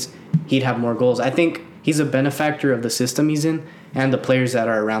onto Leeds, he'd have more goals. I think he's a benefactor of the system he's in and the players that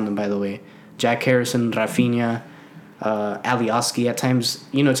are around him. By the way, Jack Harrison, Rafinha, Alioski at times.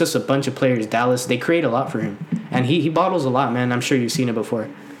 You know, it's just a bunch of players. Dallas, they create a lot for him, and he bottles a lot, man. I'm sure you've seen it before.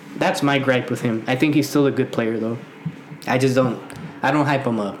 That's my gripe with him. I think he's still a good player though. I don't hype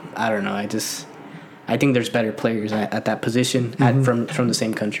him up. I don't know. I think there's better players at that position from the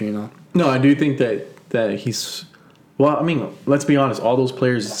same country and all. No, I do think that he's... Well, I mean, let's be honest. All those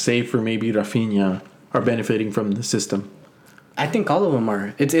players, save for maybe Rafinha, are benefiting from the system. I think all of them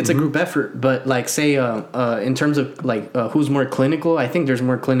are. It's a group effort. But, like, say, in terms of, like, who's more clinical, I think there's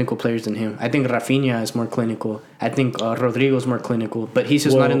more clinical players than him. I think Rafinha is more clinical. I think Rodrigo's more clinical. But he's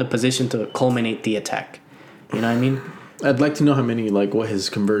just not in the position to culminate the attack. You know what I mean? I'd like to know what his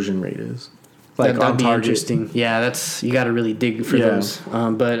conversion rate is. Like that'd on be target. Interesting. Yeah, you got to really dig for those.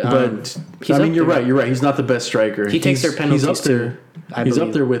 But I mean, you're right. You're right. He's not the best striker. He takes their penalties he's up there. too. He's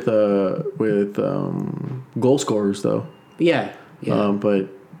up there with goal scorers though. Yeah. But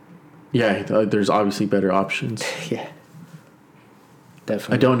yeah, there's obviously better options. Yeah.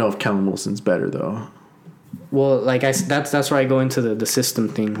 Definitely. I don't know if Callum Wilson's better though. Well, like that's where I go into the system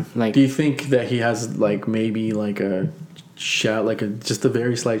thing. Like, do you think that he has like maybe like a shot, like just a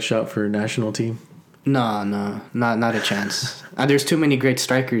very slight shot for a national team? No, not a chance. There's too many great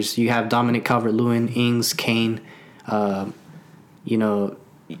strikers. You have Dominic Calvert-Lewin, Ings, Kane. You know,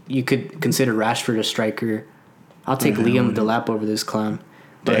 you could consider Rashford a striker. I'll take Liam Delap over this clown.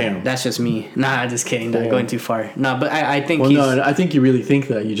 But Damn. That's just me. Nah, just kidding. Not going too far. No, but I think I think you really think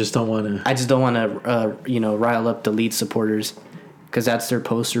that. You just don't want to. I just don't want to, rile up the Leeds supporters because that's their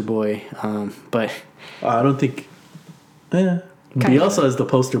poster boy. But I don't think. Bielsa is the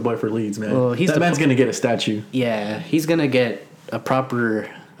poster boy for Leeds, man. Well, that man's gonna get a statue. Yeah, he's gonna get a proper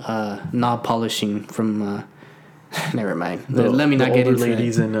knob polishing from. Never mind. Let me not get into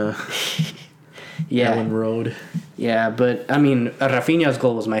ladies in yeah. Ellen Road. Yeah, but I mean, Rafinha's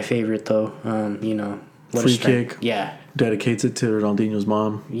goal was my favorite though. Free kick. Yeah. Dedicates it to Ronaldinho's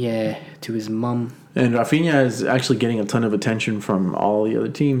mom. Yeah, to his mom. And Rafinha is actually getting a ton of attention from all the other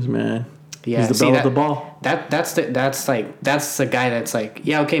teams, man. Yeah, he's the belle of the ball. That's the guy that's like,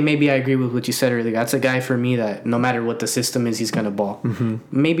 yeah, okay, maybe I agree with what you said earlier. That's a guy for me that no matter what the system is, he's gonna ball. Mm-hmm.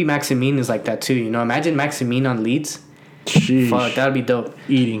 Maybe Maximine is like that too. You know, imagine Maximine on Leeds. Sheesh. Fuck, that'd be dope.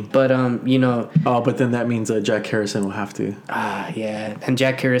 Eating. But Oh, but then that means Jack Harrison will have to. Yeah, and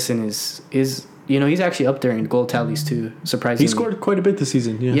Jack Harrison is he's actually up there in goal tallies too. Surprisingly, he scored quite a bit this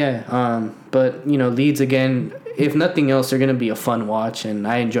season. Yeah. Yeah. But Leeds again. If nothing else, they're gonna be a fun watch, and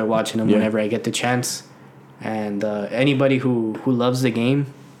I enjoy watching them whenever I get the chance. And anybody who loves the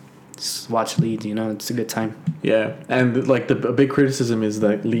game, just watch Leeds. It's a good time. Yeah, and like a big criticism is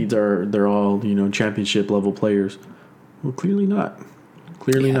that Leeds they're all championship level players. Well, clearly not.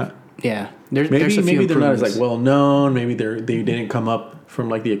 Clearly not. Yeah, Maybe they're not as like well known. Maybe they didn't come up from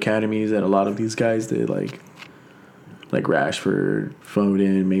like the academies that a lot of these guys did, like Rashford,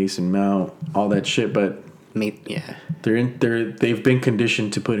 Foden, Mason Mount, all that shit. But yeah, they've been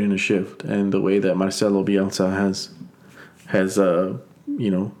conditioned to put in a shift, and the way that Marcelo Bielsa has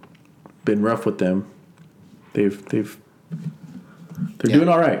been rough with them, they're doing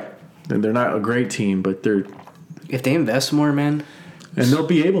all right. And they're not a great team, but if they invest more, man. And they'll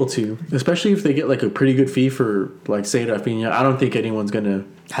be able to, especially if they get like a pretty good fee for, like, say, Rafinha. I don't think anyone's gonna.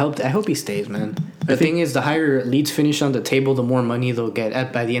 I hope he stays, man. The thing is, the higher Leeds finish on the table, the more money they'll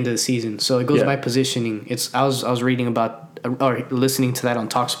get by the end of the season. So it goes by positioning. I was reading about or listening to that on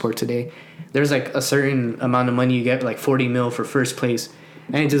TalkSport today. There's like a certain amount of money you get, like 40 mil for first place,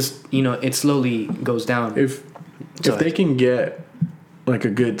 and it just it slowly goes down. If they can get like a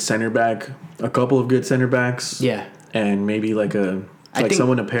good center back, a couple of good center backs, yeah, and maybe like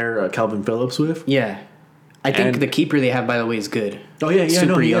someone to pair Calvin Phillips with. Yeah. I think the keeper they have, by the way, is good. Oh, yeah,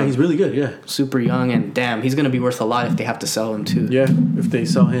 he's really good, yeah. Super young, and damn, he's going to be worth a lot if they have to sell him, too. Yeah, if they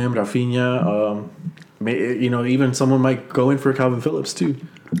sell him, Rafinha, even someone might go in for Calvin Phillips, too.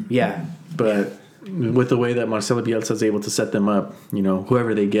 Yeah. But with the way that Marcelo Bielsa is able to set them up,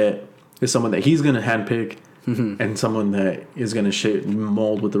 whoever they get is someone that he's going to handpick and someone that is going to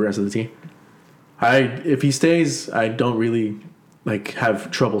mold with the rest of the team. If he stays, I don't really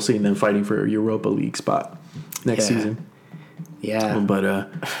have trouble seeing them fighting for a Europa League spot next season. Yeah. But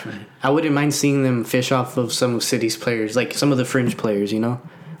I wouldn't mind seeing them fish off of some of City's players, like some of the fringe players,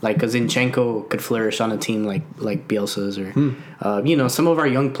 Like, because Zinchenko could flourish on a team like Bielsa's or, some of our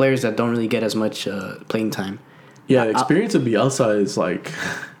young players that don't really get as much playing time. Yeah, the experience of Bielsa is like,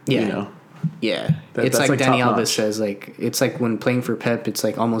 Yeah. It's like Danny Alves says, like, it's like when playing for Pep, it's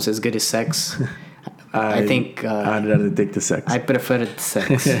like almost as good as sex. I think I'd addict to sex. I prefer it to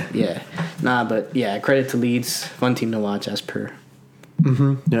sex. Yeah. Nah, but yeah, credit to Leeds. Fun team to watch as per.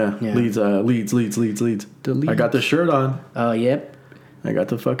 Mm-hmm. Yeah. Leeds. The Leeds. I got the shirt on. Oh, yep. I got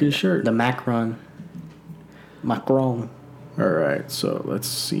the fucking shirt. The Macron. All right, so let's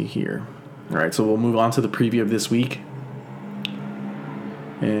see here. All right, so we'll move on to the preview of this week.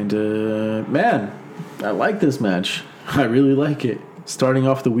 And, man, I like this match. I really like it. Starting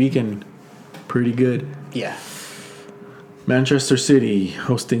off the weekend pretty good. Yeah. Manchester City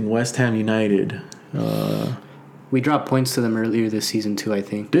hosting West Ham United. We dropped points to them earlier this season too, I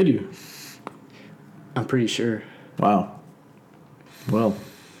think. Did you? I'm pretty sure. Wow. Well,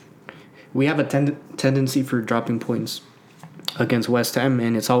 we have a tendency for dropping points against West Ham,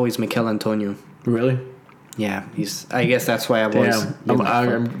 and it's always Mikel Antonio. Really? Yeah, I guess that's why I've always.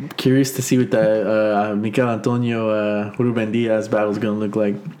 I'm curious to see what the Mikel Antonio Ruben Diaz battle is going to look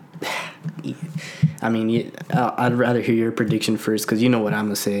like. I mean, I'd rather hear your prediction first because you know what I'm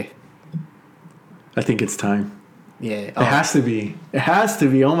going to say. I think it's time. Yeah. It has to be. It has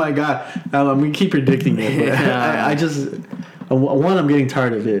to be. Oh, my God. I'm going to keep predicting it. But I just... I'm getting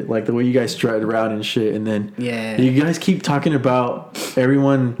tired of it. Like, the way you guys strut around and shit. And then you guys keep talking about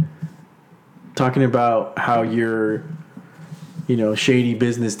everyone... talking about how you're... shady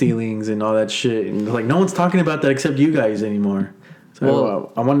business dealings and all that shit. And, like, no one's talking about that except you guys anymore.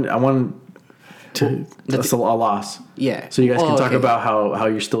 So I want to that's a loss. Yeah. So you guys can talk about how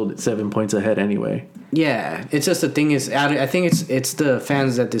you're still 7 points ahead anyway. Yeah, it's just the thing is, I think it's the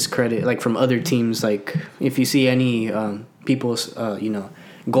fans that discredit, like, from other teams. Like, if you see any people's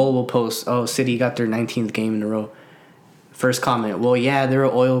goal will post, oh, City got their 19th game in a row. First comment, well, yeah, they're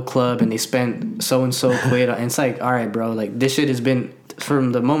an oil club and they spent so and so quid. And it's like, all right, bro, like, this shit has been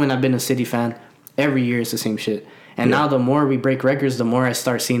from the moment I've been a City fan. Every year it's the same shit. And now the more we break records, the more I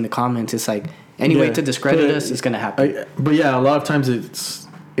start seeing the comments. It's like, any way to discredit us, it's going to happen. But yeah, a lot of times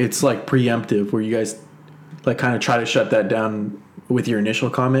it's like preemptive where you guys like kind of try to shut that down with your initial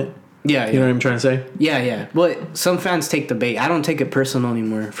comment. Yeah. You know what I'm trying to say? Yeah. But some fans take the bait. I don't take it personal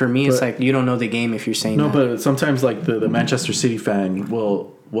anymore. For me, it's like, you don't know the game if you're saying that. No, but sometimes like the Manchester City fan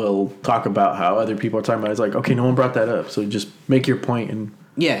will talk about how other people are talking about it. It's like, okay, no one brought that up. So just make your point and...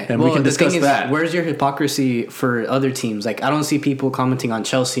 Yeah, and we can discuss that. Where's your hypocrisy for other teams? Like, I don't see people commenting on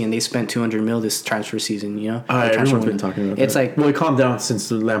Chelsea and they spent 200 mil this transfer season. Everyone's been talking about that. It's like, well, it calmed down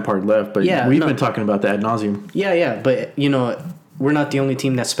since Lampard left, but we've been talking about that ad nauseum. Yeah, but we're not the only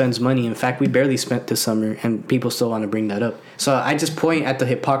team that spends money. In fact, we barely spent this summer, and people still want to bring that up. So I just point at the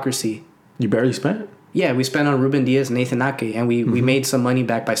hypocrisy. You barely spent? Yeah, we spent on Ruben Diaz, Nathan Ake, and we made some money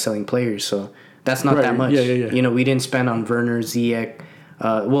back by selling players. So that's not that much. Yeah. We didn't spend on Werner, Ziyech.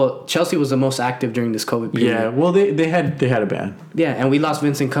 Well, Chelsea was the most active during this COVID period. Yeah, well, they had a ban. Yeah, and we lost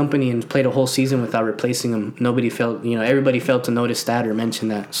Vincent Kompany and played a whole season without replacing him. Everybody failed to notice that or mention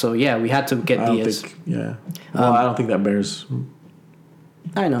that. So, yeah, we had to get Diaz. I don't think that bears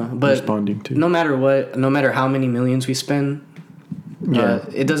I know, but responding to. no matter what, no matter how many millions we spend,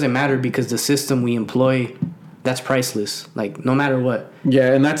 it doesn't matter because the system we employ, that's priceless. Like, no matter what.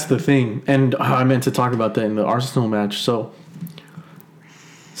 Yeah, and that's the thing. And I meant to talk about that in the Arsenal match. So,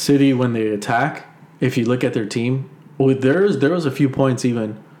 City, when they attack, if you look at their team, there was a few points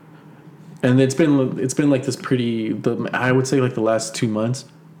even, and it's been like this I would say like the last 2 months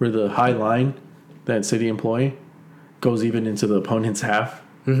where the high line that City employ goes even into the opponent's half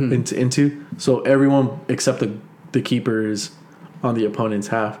into so everyone except the keeper is on the opponent's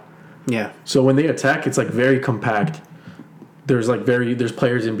half. Yeah. So when they attack, it's like very compact. There's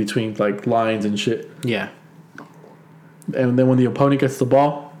players in between like lines and shit. Yeah. And then when the opponent gets the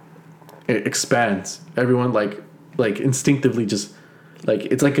ball, it expands. Everyone like instinctively just like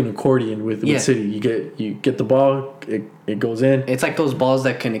it's like an accordion with City. You get the ball, it goes in. It's like those balls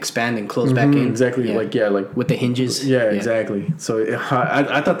that can expand and close back in. Exactly. Yeah. Like with the hinges. Yeah, exactly. So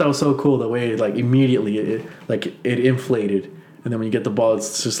I thought that was so cool the way like immediately it inflated, and then when you get the ball,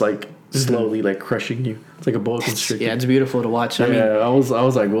 it's just like slowly like crushing you. It's like a boa constrictor. Yeah, it's beautiful to watch. I was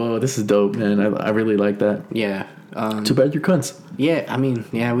like, whoa, this is dope, man. I really like that. Yeah. Too bad you're cunts. Yeah, I mean,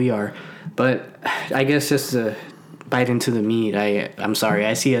 yeah, we are. But I guess just to bite into the meat, I'm sorry.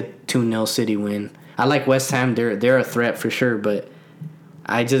 I see a 2-0 City win. I like West Ham. They're a threat for sure, but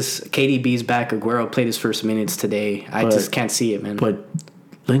KDB's back. Aguero played his first minutes today. I just can't see it, man. But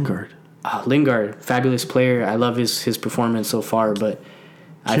Lingard, fabulous player. I love his performance so far, but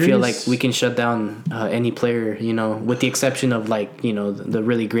I feel like we can shut down any player, with the exception of the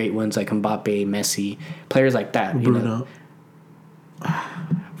really great ones like Mbappe, Messi, players like that. Bruno.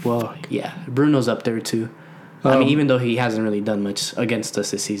 Well, yeah, Bruno's up there too. I mean, even though he hasn't really done much against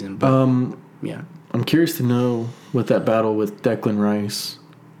us this season, but yeah. I'm curious to know what that battle with Declan Rice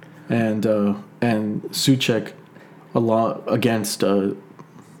and Souček against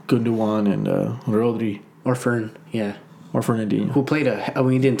Gundogan and Rodri or Fern, yeah. Or Fernandinho. Who played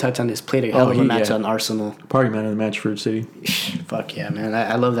we didn't touch on this, played a hell of a match on Arsenal. Probably man of the match for City. Fuck yeah, man.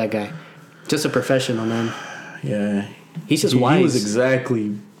 I love that guy. Just a professional, man. Yeah. He's just wise.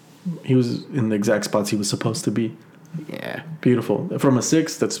 He was in the exact spots he was supposed to be. Yeah. Beautiful. From a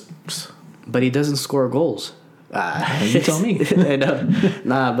 6, that's... But he doesn't score goals. You tell me.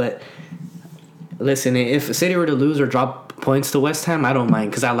 Nah, but... Listen, if City were to lose or drop points to West Ham, I don't mind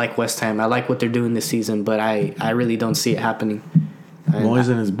because I like West Ham. I like what they're doing this season, but I really don't see it happening. Moyes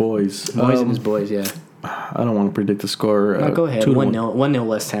and his boys. Moyes and his boys, yeah. I don't want to predict the score. No, go ahead. 1-0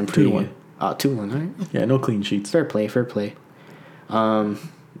 West Ham. 2-1. 2-1, all right. Yeah, no clean sheets. Fair play.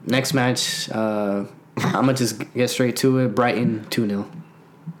 Next match, I'm going to just get straight to it. Brighton 2-0.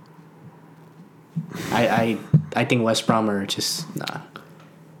 I think West Brom are just, nah.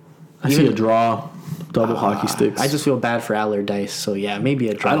 I see a draw, double hockey sticks. I just feel bad for Allardyce, so yeah, maybe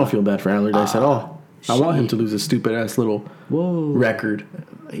a draw. I don't feel bad for Allardyce at all. I want him to lose a stupid-ass little record.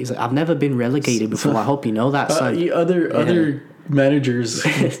 He's like, I've never been relegated before. I hope you know that, son. Other managers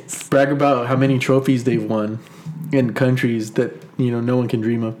brag about how many trophies they've won in countries that no one can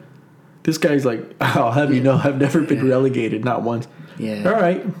dream of. This guy's like, I'll have you know, I've never been relegated, not once. Yeah. All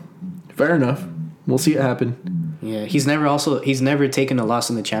right, fair enough. We'll see it happen. Yeah, he's never taken a loss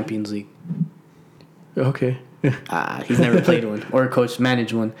in the Champions League. Okay. He's never played one or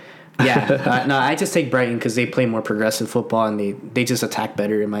managed one. Yeah, no, I just take Brighton because they play more progressive football and they just attack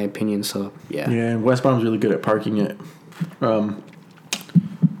better in my opinion. So yeah. Yeah, and West Brom's really good at parking it.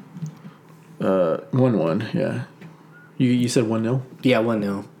 1-1. Yeah. You said 1-0? Yeah,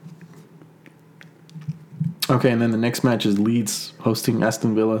 1-0. Okay, and then the next match is Leeds hosting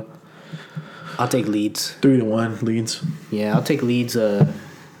Aston Villa. I'll take Leeds. 3-1 Leeds. Yeah, I'll take Leeds.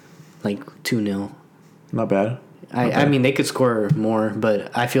 2-0. Not bad. I mean, they could score more,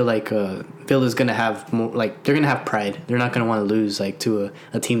 but I feel like Villa's gonna have more. Like they're gonna have pride. They're not gonna want to lose to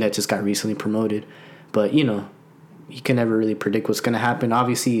a team that just got recently promoted. But you can never really predict what's gonna happen.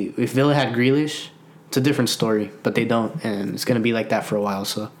 Obviously, if Villa had Grealish, it's a different story. But they don't, and it's gonna be like that for a while.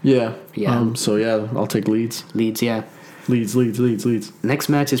 So yeah. So I'll take Leeds. Leeds, yeah. Leeds. Next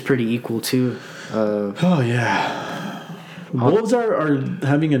match is pretty equal too. Oh yeah. Wolves are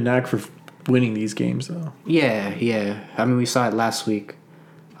having a knack for winning these games though. Yeah. I mean, we saw it last week.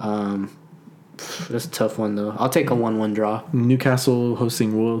 That's a tough one though. I'll take a 1-1 draw. Newcastle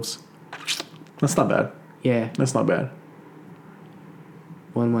hosting Wolves. That's not bad. Yeah. That's not bad.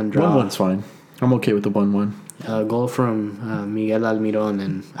 1-1 draw. 1-1's fine. I'm okay with the 1-1. A goal from Miguel Almiron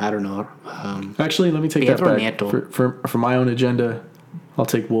and I don't know. Actually, let me take Pedro that back. Neto. For my own agenda, I'll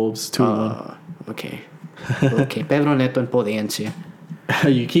take Wolves 2-1. Okay. Okay, Pedro Neto and Potencia.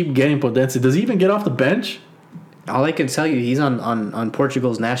 You keep getting Potencia. Does he even get off the bench? All I can tell you, he's on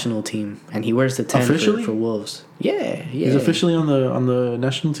Portugal's national team, and he wears the 10 Officially? for Wolves. Yeah. He's officially on the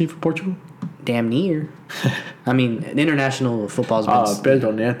national team for Portugal? Damn near. I mean, international football's been...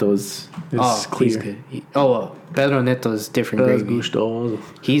 Pedro Neto is clear. He's good. Pedro Neto is different gravy.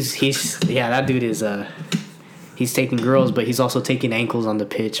 He's that dude is he's taking girls, but he's also taking ankles on the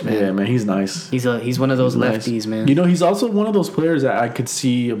pitch, man. Yeah, man, he's nice. He's one of those lefties, man. You know, he's also one of those players that I could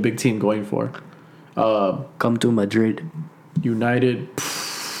see a big team going for. Come to Madrid. United.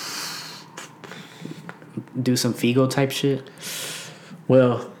 Do some Figo type shit.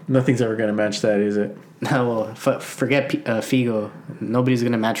 Well, nothing's ever gonna match that, is it? No, well, forget Figo. Nobody's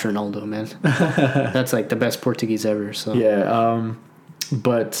gonna match Ronaldo, man. That's like the best Portuguese ever. So yeah,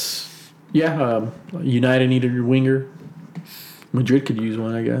 but yeah, United needed a winger. Madrid could use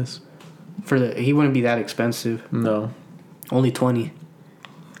one, I guess. He wouldn't be that expensive. No, only 20.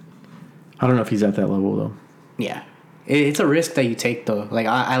 I don't know if he's at that level though. Yeah, it's a risk that you take though. Like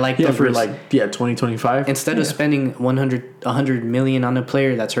I like for risks. 2025. Instead of spending 100 million on a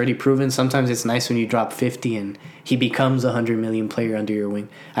player that's already proven, sometimes it's nice when you drop 50 and he becomes a 100 million player under your wing.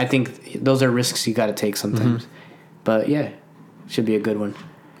 I think those are risks you got to take sometimes. Mm-hmm. But yeah, should be a good one.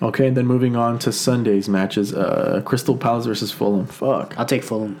 Okay, then moving on to Sunday's matches. Crystal Palace versus Fulham. Fuck. I'll take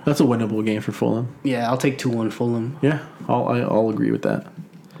Fulham. That's a winnable game for Fulham. Yeah, I'll take 2-1 Fulham. Yeah, I'll agree with that.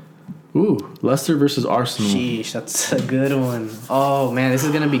 Ooh, Leicester versus Arsenal. Sheesh, that's a good one. Oh, man, this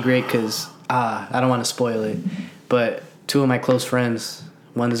is going to be great because, I don't want to spoil it. But two of my close friends,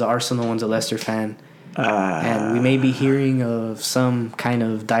 one is an Arsenal, one's a Leicester fan. And we may be hearing of some kind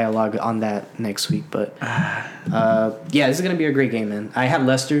of dialogue on that next week. But, yeah, this is going to be a great game, man. I have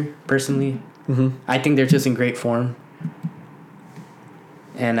Leicester, personally. Mm-hmm. I think they're just in great form.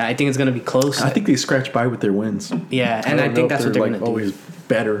 And I think it's going to be close. I think they scratch by with their wins. Yeah, and I think that's what they're going to do. Always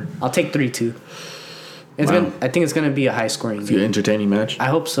better. I'll take 3-2. I think it's going to be a high-scoring game. It's an entertaining match. I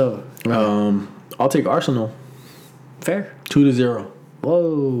hope so. I'll take Arsenal. Fair. 2-0. Whoa.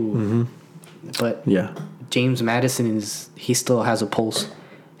 Mm-hmm. But yeah, James Maddison he still has a pulse,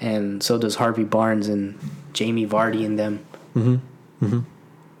 and so does Harvey Barnes and Jamie Vardy and them. Mm-hmm. Mm-hmm.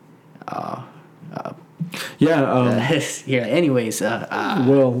 Yeah. Anyways,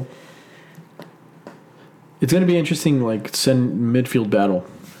 well, it's gonna be interesting. Like midfield battle.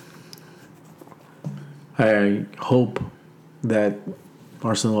 I hope that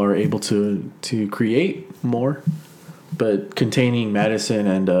Arsenal are able to create more, but containing Maddison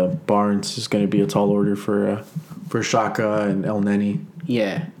and Barnes is going to be a tall order for Xhaka and El Neni.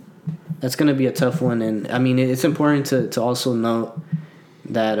 Yeah, that's going to be a tough one, and I mean it's important to also note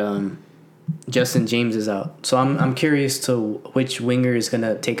that Justin James is out, so I'm curious to which winger is going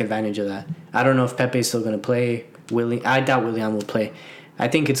to take advantage of that. I don't know if Pepe's still going to play. I doubt Willian will play. I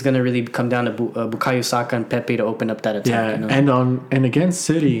think it's going to really come down to Bukayo Saka and Pepe to open up that attack. Yeah, you know? and against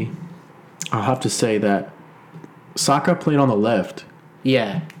City, I'll have to say that Saka played on the left.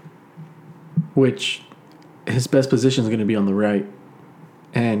 Yeah. Which his best position is going to be on the right.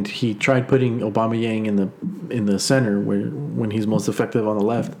 And he tried putting Aubameyang in the center when he's most effective on the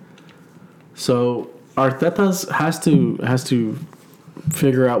left. So Arteta has to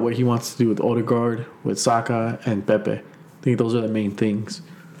figure out what he wants to do with Odegaard, with Saka and Pepe. I think those are the main things.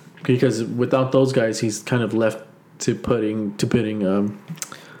 Because without those guys, he's kind of left to putting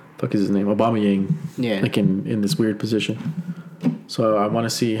fuck is his name? Aubameyang. Yeah. Like in this weird position. So I want to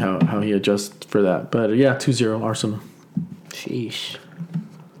see how he adjusts for that. But yeah, 2-0 Arsenal. Sheesh.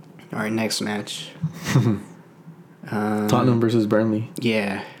 All right, next match. Tottenham versus Burnley.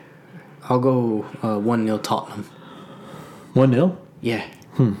 Yeah. I'll go 1-0 Tottenham. 1-0? Yeah.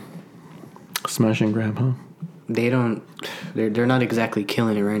 Smash and grab, huh? They're not exactly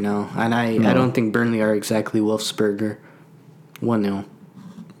killing it right now. And I don't think Burnley are exactly Wolfsburger. 1-0.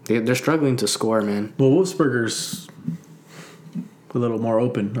 They're struggling to score, man. Well, Wolfsburger's a little more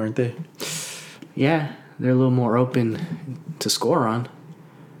open, aren't they? Yeah, they're a little more open to score on.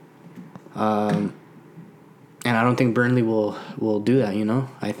 And I don't think Burnley will do that, you know?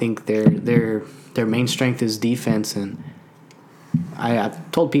 I think their main strength is defense, and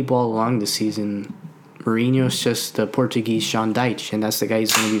I've told people all along this season, Mourinho's just the Portuguese Sean Dyche, and that's the guy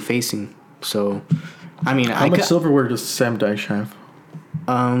he's going to be facing. So, I mean... How much silverware does Sam Dyche have?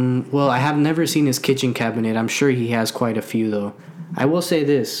 Well, I have never seen his kitchen cabinet. I'm sure he has quite a few, though. I will say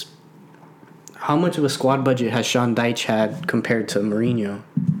this. How much of a squad budget has Sean Dyche had compared to Mourinho?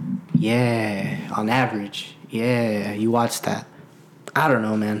 Yeah, on average. Yeah, you watched that. I don't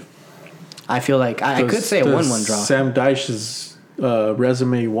know, man. I feel like I could say a 1-1 draw. Sam Dyche's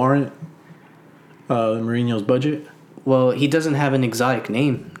resume warrant Mourinho's budget? Well, he doesn't have an exotic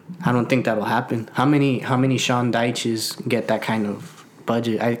name. I don't think that'll happen. How many Sean Dyches get that kind of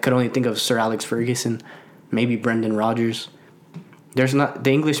budget? I could only think of Sir Alex Ferguson, maybe Brendan Rodgers. There's not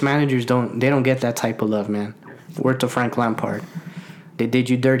the English managers don't get that type of love, man. Word to Frank Lampard. They did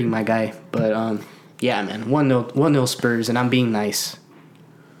you dirty, my guy. But yeah, man, 1-0 Spurs, and I'm being nice.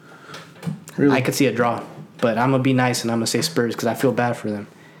 Really? I could see a draw, but I'm gonna be nice and I'm gonna say Spurs because I feel bad for them.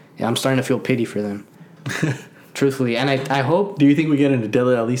 Yeah, I'm starting to feel pity for them. Truthfully, and I hope. Do you think we get into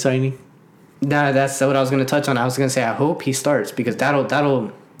Dele Alli signing? Nah, that's what I was gonna touch on. I was gonna say I hope he starts because that'll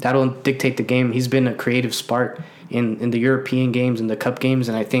dictate the game. He's been a creative spark in the European games and the cup games,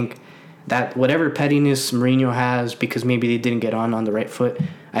 and I think that whatever pettiness Mourinho has because maybe they didn't get on the right foot,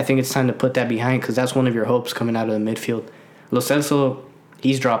 I think it's time to put that behind because that's one of your hopes coming out of the midfield. Lo Celso,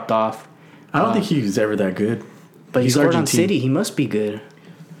 he's dropped off. I don't think he was ever that good. But he scored on City. He must be good.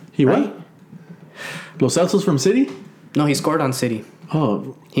 He right? What? Lo Celso's from City? No, he scored on City.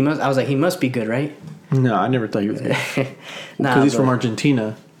 Oh. He must. I was like, he must be good, right? No, I never thought he was good. Because he's from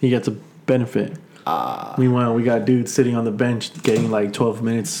Argentina. He gets a benefit. Meanwhile, we got dudes sitting on the bench getting like 12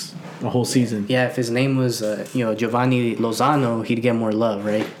 minutes a whole season. Yeah, if his name was Giovanni Lozano, he'd get more love,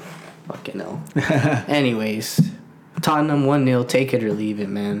 right? Fucking hell. Anyways, Tottenham 1-0, take it or leave it,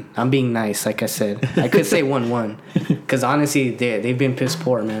 man. I'm being nice, like I said. I could say 1-1. Because honestly, they've been piss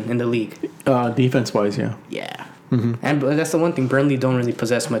poor, man, in the league. Defense-wise, yeah. Yeah. Mm-hmm. And that's the one thing. Burnley don't really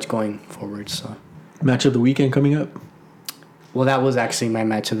possess much going forward, so. Match of the weekend coming up? Well, that was actually my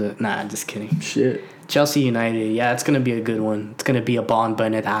match of the... Nah, just kidding. Shit. Chelsea United. Yeah, it's going to be a good one. It's going to be a Bon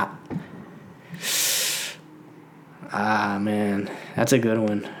Benet. Ah, man. That's a good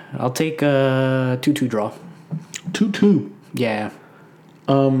one. I'll take a 2-2 draw. 2-2? Yeah.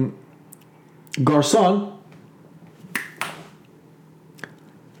 Garçon.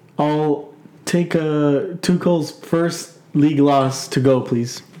 I'll take Tuchel's first league loss to go,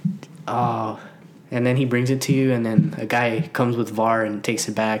 please. Oh, and then he brings it to you, and then a guy comes with VAR and takes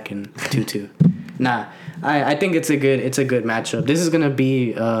it back, and 2-2. Nah, I think it's a good matchup. This is gonna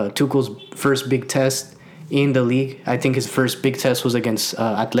be Tuchel's first big test in the league. I think his first big test was against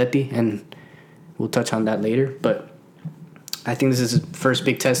Atleti, and we'll touch on that later. But I think this is his first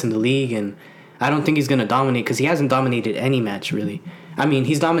big test in the league, and I don't think he's gonna dominate because he hasn't dominated any match really. I mean,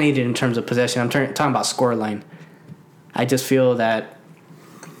 he's dominated in terms of possession. I'm talking about scoreline. I just feel that,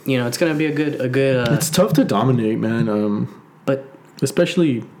 it's gonna be a good. It's tough to dominate, man. But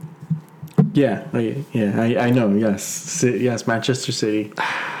especially, I know. Yes, Manchester City.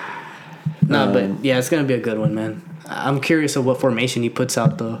 But yeah, it's gonna be a good one, man. I'm curious of what formation he puts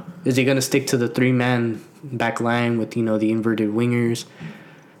out though. Is he gonna stick to the 3-man back line with the inverted wingers?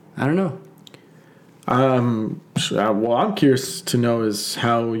 I don't know. What I'm curious to know is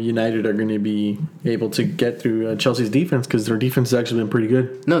how United are going to be able to get through Chelsea's defense because their defense has actually been pretty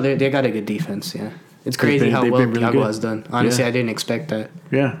good. No, they got a good defence. Yeah, it's crazy how well Thiago has done. Honestly, I didn't expect that.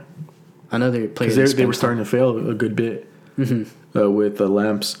 Yeah, another player because they were starting to fail a good bit with the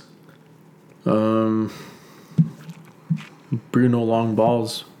Lamps. Bruno long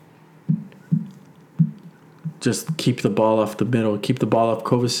balls. Just keep the ball off the middle. Keep the ball off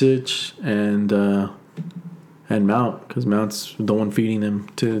Kovacic and Mount, because Mount's the one feeding them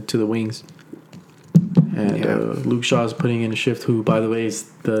to the wings. And Luke Shaw's putting in a shift, who, by the way,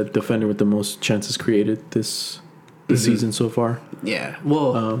 is the defender with the most chances created this season so far. Yeah.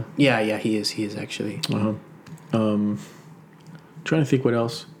 Well, yeah, he is. He is actually. Trying to think what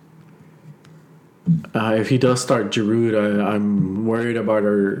else. If he does start Giroud, I'm worried about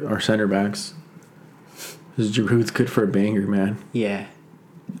our center backs. Because Giroud's good for a banger, man. Yeah.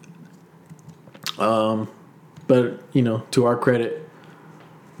 But, to our credit,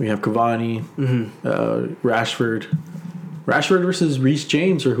 we have Cavani, Rashford. Rashford versus Reece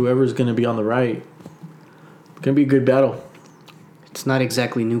James or whoever's going to be on the right. It's going to be a good battle. It's not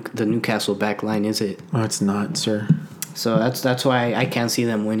exactly the Newcastle back line, is it? Oh, it's not, sir. So that's why I can't see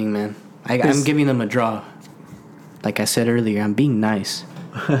them winning, man. I'm giving them a draw. Like I said earlier, I'm being nice.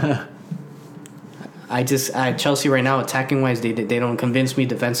 Chelsea right now, attacking wise, they don't convince me.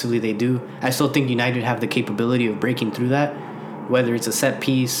 Defensively, they do. I still think United have the capability of breaking through that, whether it's a set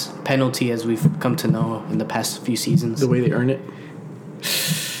piece, penalty, as we've come to know in the past few seasons. The way they earn it.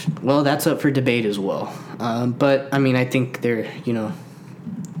 Well, that's up for debate as well. But I mean, I think they're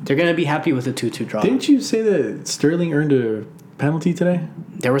gonna be happy with a 2-2 draw. Didn't you say that Sterling earned a penalty today?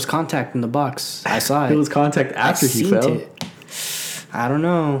 There was contact in the box. I saw it. It was contact after he fell. I don't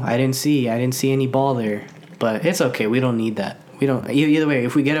know. I didn't see any ball there. but it's okay. We don't need that. We don't. Either way,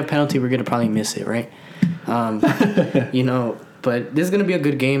 if we get a penalty, we're gonna probably miss it, right? You know. But this is gonna be a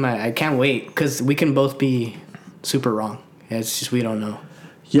good game. I can't wait because we can both be super wrong. It's just we don't know.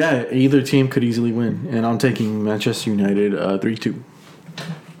 Yeah, either team could easily win, and I'm taking Manchester United 3-2.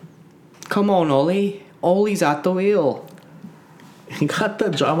 Come on, Oli. Oli's at the wheel. He got the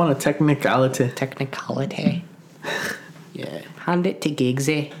job on a technicality. Technicality. Yeah. Hand it to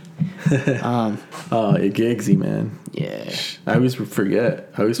Giggsy. Giggsy, man. Yeah. I always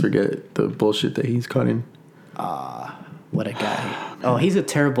forget the bullshit that he's caught in. What a guy. Oh, he's a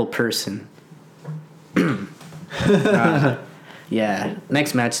terrible person. Yeah.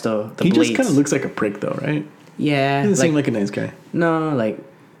 Next match, though. He just kind of looks like a prick, though, right? Yeah. He doesn't seem like a nice guy. No,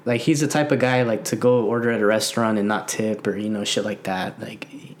 like he's the type of guy like to go order at a restaurant and not tip or, you know, shit like that. Like,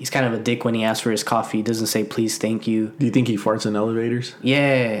 he's kind of a dick when he asks for his coffee. He doesn't say please, thank you. Do you think he farts in elevators?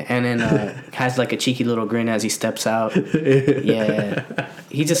 Yeah. And then has like a cheeky little grin as he steps out. Yeah.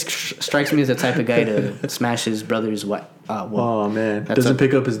 He just strikes me as the type of guy to smash his brother's oh, man. Doesn't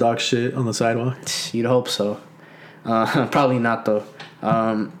pick up his dog shit on the sidewalk? You'd hope so. Probably not, though.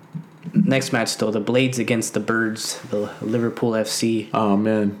 Next match, though, the Blades against the Birds, the Liverpool FC. Oh,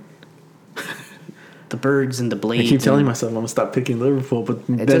 man. The Birds and the Blades. I keep telling myself I'm going to stop picking Liverpool, but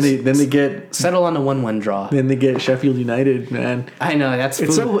then they get... Settle on a 1-1 draw. Then they get Sheffield United, man. I know, that's...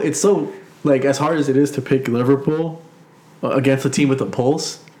 It's so like, as hard as it is to pick Liverpool against a team with a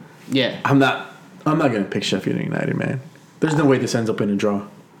pulse... Yeah. I'm not going to pick Sheffield United, man. There's no way this ends up in a draw.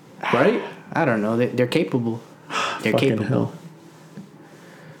 Right? I don't know. They're capable. They're Fucking capable. hell.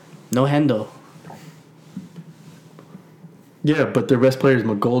 No Hendo. Yeah, but their best player is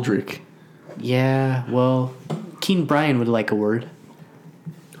McGoldrick. Yeah, well, Keane Bryan would like a word.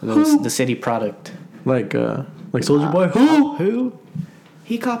 The city product. Like Soldier Boy? Who?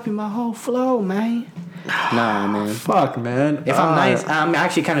 He copied my whole flow, man. Nah, man. Fuck, man. If I'm nice, I'm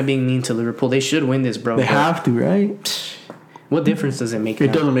actually kind of being mean to Liverpool. They should win this, bro. They have to, right? What difference does it make?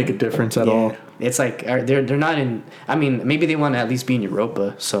 It doesn't make a difference at all. It's like they're not in. I mean, maybe they want to at least be in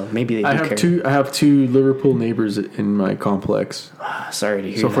Europa, so maybe they. I have two Liverpool neighbors in my complex. Sorry to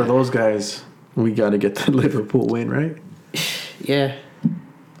hear. So that. for those guys, we got to get the Liverpool win, right? Yeah.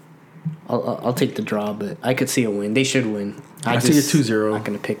 I'll take the draw, but I could see a win. They should win. I see a 2-0. I'm not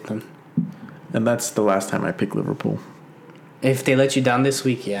gonna pick them. And that's the last time I pick Liverpool. If they let you down this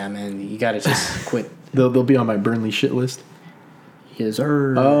week, yeah, man, you gotta just quit. They'll be on my Burnley shit list. Yes,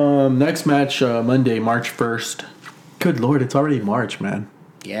 sir. Next match, Monday, March 1st. Good Lord, it's already March, man.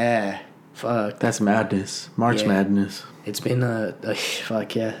 Yeah. Fuck. That's madness. March madness. It's been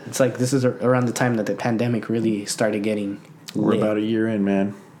fuck yeah. It's like this is around the time that the pandemic really started getting We're lit. about a year in,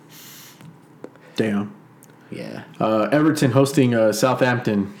 man. Damn. Yeah. Everton hosting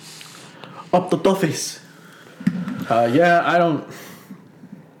Southampton. Up the Toffees. Yeah, I don't...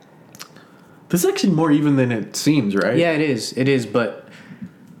 This is actually more even than it seems, right? Yeah, it is, but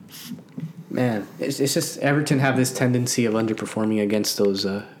man, it's just Everton have this tendency of underperforming against those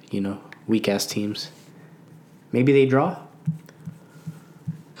weak ass teams. Maybe they draw.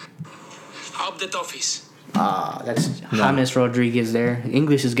 Up the Toffees. That's James Rodriguez there.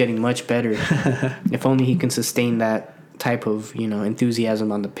 English is getting much better. If only he can sustain that type of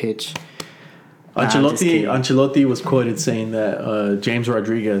enthusiasm on the pitch. Ancelotti was quoted saying that James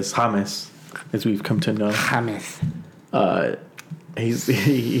Rodriguez, James, as we've come to know, James.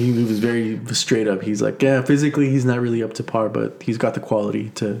 He was very straight up. He's like, yeah, physically he's not really up to par, but he's got the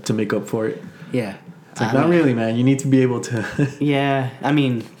quality to make up for it. Yeah. It's like, not really, man. You need to be able to... Yeah, I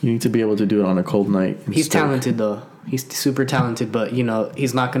mean... You need to be able to do it on a cold night. He's talented, though. He's super talented, but,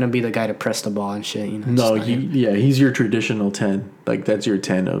 he's not going to be the guy to press the ball and shit, No, he's your traditional 10. Like, that's your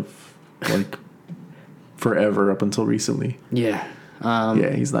 10 of, like, forever up until recently. Yeah.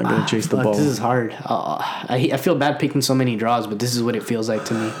 He's not going to chase the ball. This is hard. I feel bad picking so many draws, but this is what it feels like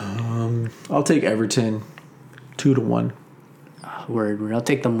to me. I'll take Everton 2-1. Word. I'll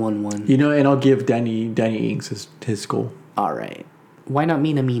take them 1-1. And I'll give Danny Ings his goal. All right. Why not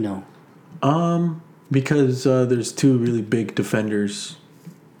Minamino? Because there's two really big defenders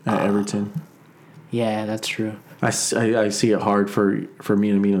at Everton. Yeah, that's true. I see it hard for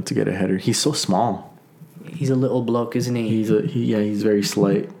Minamino to get a header. He's so small. He's a little bloke, isn't he? He's very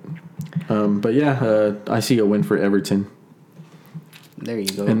slight. But yeah, I see a win for Everton. There you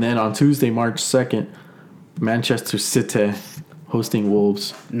go. And then on Tuesday, March 2nd, Manchester City hosting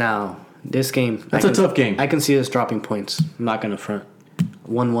Wolves. Now, this game... That's a tough game. I can see us dropping points. I'm not going to front.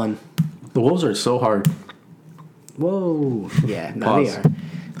 1-1. The Wolves are so hard. Whoa. Yeah, no, they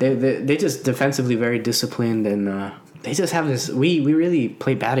are. They just defensively very disciplined, and They just have this. We really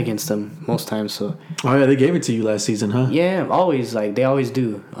play bad against them most times. So Oh yeah, they gave it to you last season, huh? yeah, always like they always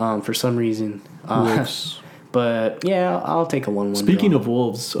do. For some reason. Wolves. But yeah, I'll take a 1-1. Speaking draw. of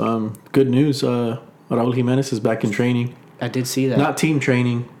Wolves, good news. Raul Jimenez is back in training. I did see that. Not team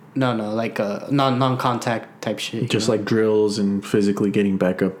training, No, like non-contact type shit. just like drills and physically getting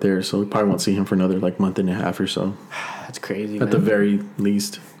back up there. So we probably won't see him for another like month and a half or so, That's crazy. at the very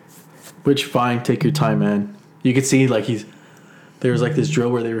least. Which fine, take your time, man. You could see like there was like this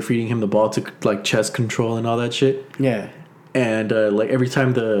drill where they were feeding him the ball to like chest control and all that shit. Yeah. And like every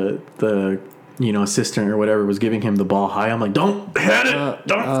time the assistant or whatever was giving him the ball high, I'm like, don't head it,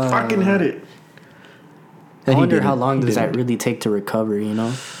 don't fucking head it. I And he wonder didn't. how long He does that didn't. really take to recover, you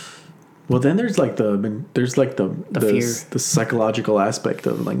know? Well, then there's like the fear. the psychological aspect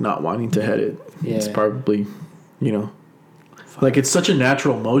of like not wanting to head it. Yeah. It's probably, like it's such a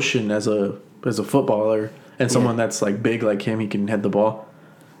natural motion as a footballer and someone that's like big like him, he can head the ball.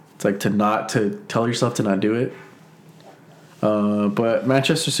 It's like to tell yourself to not do it. But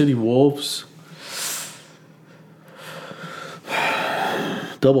Manchester City Wolves,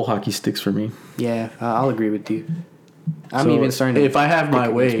 double hockey sticks for me. Yeah, I'll agree with you. I'm So, even starting to... if I have my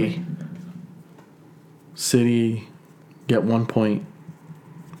pick against way, me. City get 1 point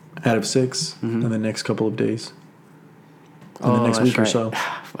out of 6 in the next couple of days. In the next that's week or right. so.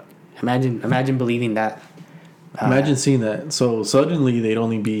 Imagine believing that. Imagine seeing that. So suddenly they'd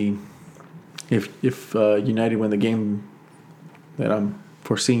only be, if United win the game that I'm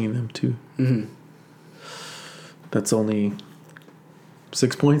foreseeing them to. Mm-hmm. That's only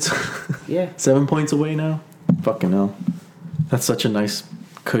 6 points. Yeah. 7 points away now. Fucking hell. That's such a nice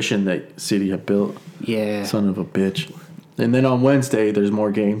cushion that City have built. Yeah. Son of a bitch. And then on Wednesday, there's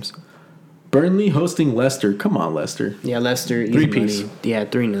more games. Burnley hosting Leicester. Come on, Leicester. Yeah, Leicester. easy 3-piece. money. Yeah,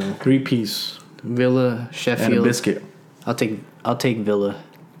 3-0. 3-piece Villa, Sheffield. and a biscuit. I'll take Villa.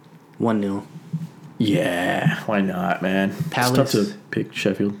 1-0. Yeah, why not, man? Palace. It's tough to pick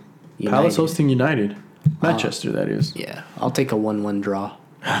Sheffield. United. Palace hosting United. Manchester, that is. Yeah, I'll take a 1-1 draw.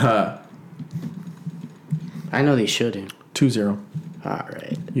 I know they shouldn't. 2-0 All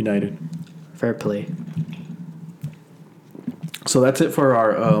right. United. Fair play. So that's it for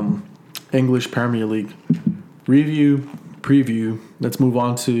our English Premier League preview. Let's move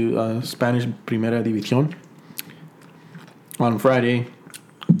on to Spanish Primera División. On Friday,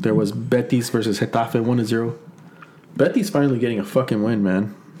 there was Betis versus Getafe 1-0. Betis finally getting a fucking win,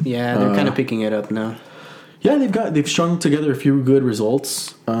 man. Yeah, they're kind of picking it up now. Yeah, they've strung together a few good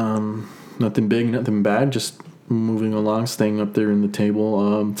results. Nothing big, nothing bad. Just moving along, staying up there in the table.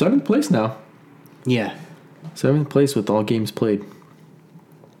 7th place now. Yeah. 7th place with all games played.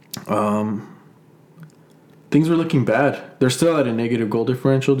 Things were looking bad. They're still at a negative goal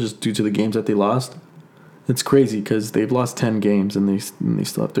differential just due to the games that they lost. It's crazy because they've lost 10 games and they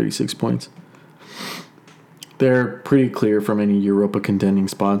still have 36 points. They're pretty clear from any Europa contending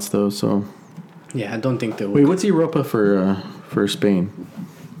spots though. So Yeah, I don't think they'll... wait, what's Europa for Spain?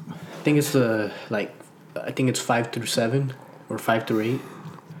 I think it's I think it's 5 through 7 or 5 through 8.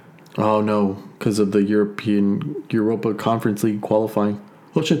 Oh no, because of the Europa Conference League qualifying.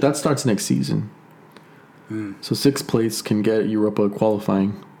 Oh shit, that starts next season. So 6th place can get Europa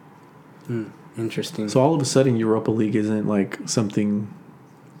qualifying. Interesting. So all of a sudden, Europa League isn't like something.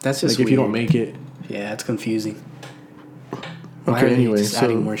 That's just Like if you don't weird. make it. Yeah, it's confusing. Why are Okay, they anyway, just so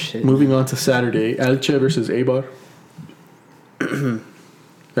adding more shit? moving on to Saturday, Elche versus Eibar.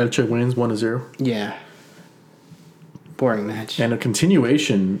 Elche wins 1-0, Yeah. Boring match. and a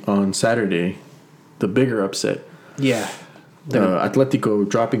continuation on Saturday, the bigger upset. Yeah. Atletico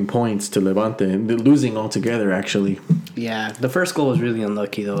dropping points to Levante, and they're losing altogether. Actually, Yeah. The first goal was really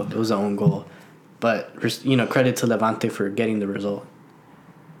unlucky, though. It was an own goal. But, credit to Levante for getting the result.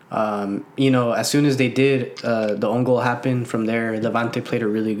 As soon as they did, the own goal happened. From there, Levante played a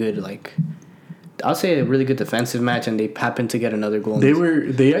really good, I'll say a really good defensive match, and they happened to get another goal.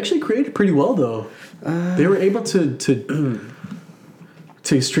 they actually created pretty well though. They were able to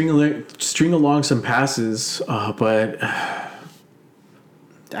string along some passes, but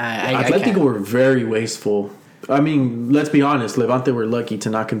Atletico were very wasteful. I mean, let's be honest. Levante were lucky to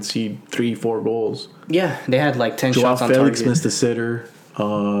not concede 3-4 goals. Yeah, they had 10 Joao shots on Felix target. missed a sitter.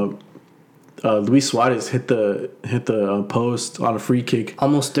 Luis Suarez hit the post on a free kick.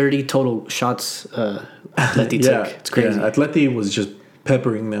 Almost 30 total shots Atleti Yeah, took. It's crazy. Yeah, Atleti was just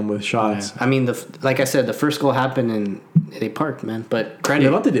peppering them with shots. I mean, like I said, the first goal happened and they parked, man. But credit,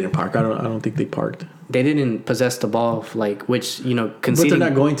 Levante didn't park. I don't think they parked. they didn't possess the ball, which But they're conceding.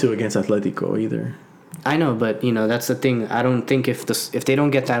 not going to against Atletico either. I know, but that's the thing. I don't think if they don't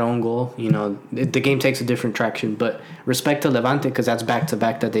get that own goal, the game takes a different traction. But respect to Levante because that's back to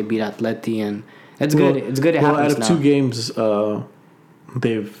back that they beat Atleti, and it's good. It's good. It happens out of now. 2 games,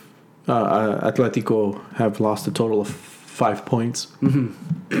 they've Atletico have lost a total of 5 points.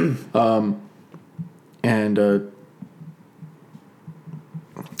 Mm-hmm. And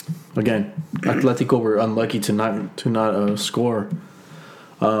again, Atletico were unlucky to not score.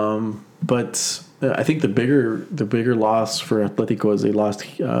 But I think the bigger loss for Atletico is they lost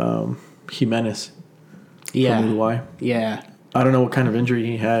Jimenez from Uruguay. Yeah. I don't know what kind of injury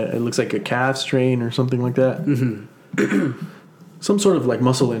he had. It looks like a calf strain or something like that. Mm-hmm. Some sort of like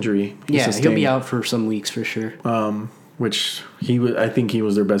muscle injury. He'll be out for some weeks for sure. Which I think he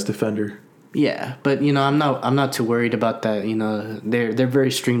was their best defender. Yeah, but I'm not too worried about that. They're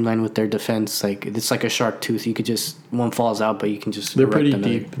very streamlined with their defense. Like it's like a shark tooth. You could just one falls out, but you can just. They're pretty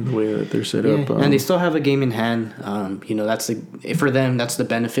deep in the way that they're set up, and they still have a game in hand. That's for them. That's the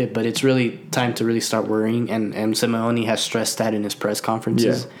benefit. But it's really time to really start worrying. And Simeone has stressed that in his press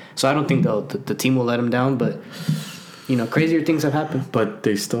conferences. Yeah. So I don't think the team will let him down. But crazier things have happened. But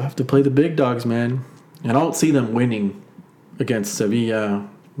they still have to play the big dogs, man. And I don't see them winning against Sevilla,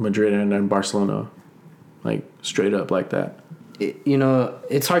 Madrid, and Barcelona, like straight up like that.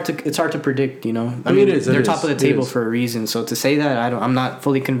 It's hard to predict. I mean, it is. They're top of the table for a reason. So to say that, I'm not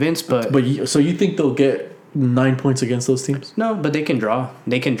fully convinced. But so you think they'll get 9 points against those teams? No, but they can draw.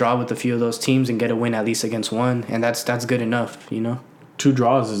 They can draw with a few of those teams and get a win at least against one, and that's good enough. 2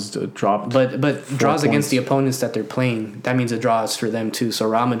 draws is a drop. But draws against the opponents that they're playing, that means a draw is for them too. So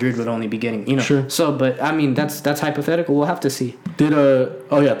Real Madrid would only be getting, Sure. So, but I mean, that's hypothetical. We'll have to see.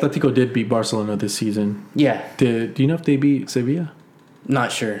 Atletico did beat Barcelona this season. Yeah. Do you know if they beat Sevilla?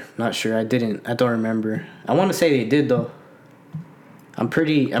 Not sure. I don't remember. I want to say they did though. I'm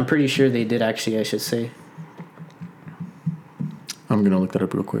pretty sure they did actually, I should say. I'm gonna look that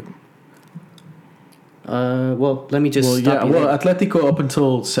up real quick. Well, let me just. Stop you there. Atletico up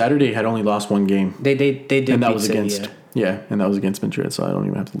until Saturday had only lost 1 game. They did, and that was Sevilla. and that was against Madrid. So I don't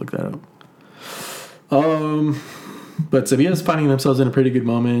even have to look that up. But Sevilla's finding themselves in a pretty good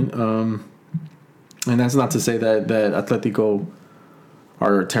moment. And that's not to say that Atletico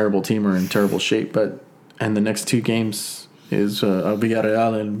are a terrible team or in terrible shape, and the next 2 games is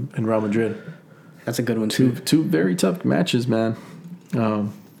Villarreal and Real Madrid. That's a good one too. Two very tough matches, man.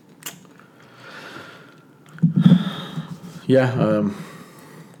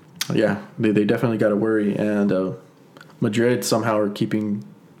 They definitely got to worry, and Madrid somehow are keeping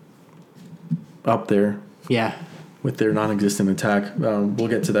up there. Yeah, with their non-existent attack. We'll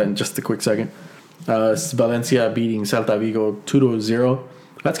get to that in just a quick second. Valencia beating Celta Vigo 2-0.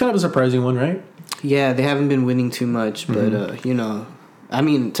 That's kind of a surprising one, right? Yeah, they haven't been winning too much, but I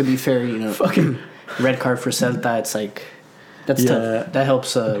mean, to be fair, fucking red card for Celta. It's like that's tough. That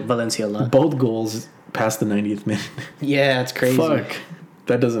helps Valencia a lot. Both goals past the 90th minute. Yeah, it's crazy. Fuck,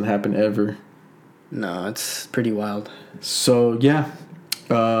 that doesn't happen ever. No, it's pretty wild. So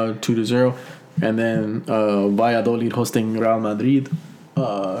 2-0, and then Valladolid hosting Real Madrid.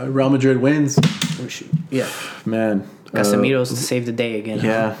 Real Madrid wins. Oh, shoot. Yeah, man. Casemiro's to save the day again.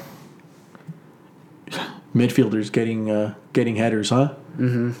 Yeah. Huh? Midfielders getting headers, huh?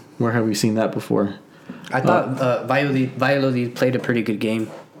 Mm-hmm. Where have we seen that before? I thought Valladolid played a pretty good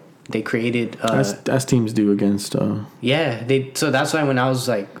game. They created as teams do against. So that's why when I was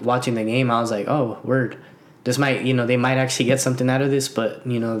like watching the game, I was like, oh, word. This might, they might actually get something out of this, but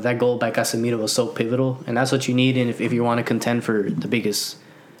that goal by Casemiro was so pivotal, and that's what you need. And if you want to contend for the biggest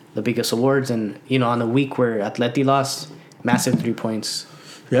awards, and on a week where Atleti lost, massive 3 points.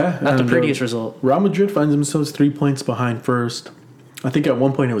 Yeah, not the prettiest result. Real Madrid finds themselves 3 points behind first. I think at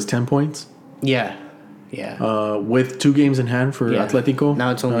one point it was 10 points. Yeah. With 2 games in hand for Atletico. Now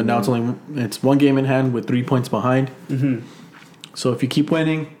it's only it's 1 game in hand with 3 points behind. Mm-hmm. So if you keep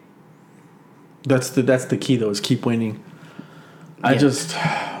winning. That's the key though, is keep winning. I just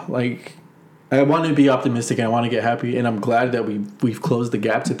I want to be optimistic and I want to get happy, and I'm glad that we've closed the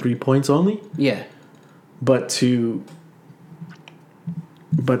gap to 3 points only. Yeah. But to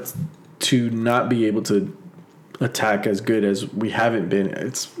not be able to attack as good as we haven't been,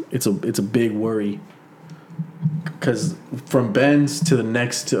 it's a big worry. Because from Benz to the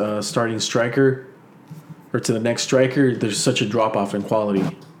next starting striker, or to the next striker, there's such a drop off in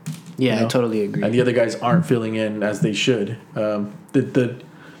quality. Yeah, I totally agree. And the other guys aren't filling in as they should. Who's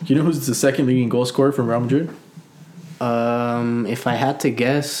the second leading goal scorer from Real Madrid? If I had to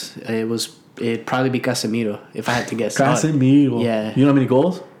guess, it'd probably be Casemiro. If I had to guess, Casemiro. Yeah. You know how many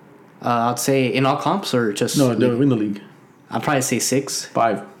goals? I'd say in all comps or just no, in the league. I'll probably say 6.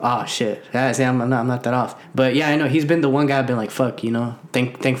 5. Oh shit! Yeah, see, I'm not that off. But yeah, I know he's been the one guy I've been like, fuck, you know,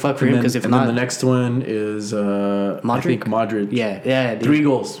 thank fuck for him, because if not, then the next one is I think Modric. yeah, dude. 3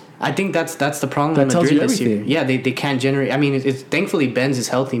 goals. I think that's the problem That with tells Madrid you this year. everything. Yeah, they can't generate. I mean, it's thankfully Benz is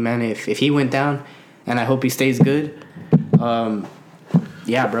healthy, man. If he went down, and I hope he stays good.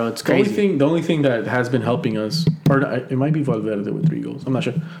 Yeah, bro, it's crazy. The only thing that has been helping us, or it might be Valverde with 3 goals. I'm not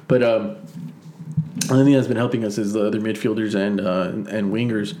sure, but the only thing that's been helping us is the other midfielders and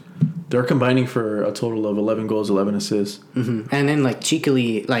wingers. They're combining for a total of 11 goals, 11 assists. Mm-hmm. And then, like,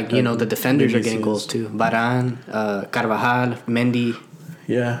 cheekily, like, you know, the defenders are getting assists. goals too. Varane, Carvajal, Mendy.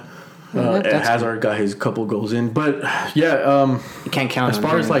 Yeah. That's Hazard got his couple goals in, but yeah. You can't count as on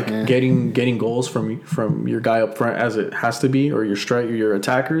far as him, like yeah. getting goals from your guy up front as it has to be, or your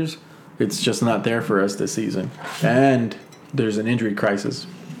attackers, it's just not there for us this season. And there's an injury crisis.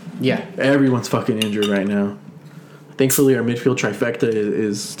 Yeah. Everyone's fucking injured right now. Thankfully, our midfield trifecta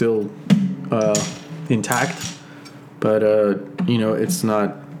is still intact, but you know, it's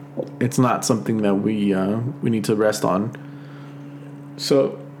not something that we need to rest on.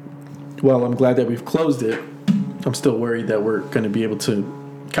 So, while I'm glad that we've closed it, I'm still worried that we're going to be able to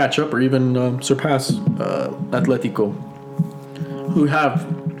catch up or even surpass Atletico, who have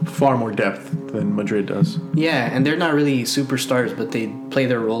far more depth than Madrid does. Yeah, and they're not really superstars, but they play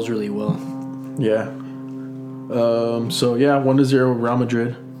their roles really well. Yeah. So yeah, 1-0 Real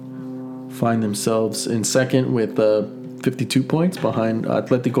Madrid find themselves in second with 52 points behind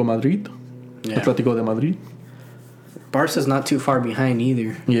Atletico Madrid. Yeah. Atletico de Madrid. Barca's not too far behind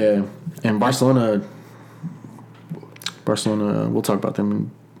either. Yeah, and Barcelona, we'll talk about them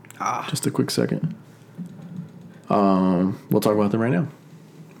in just a quick second. We'll talk about them right now.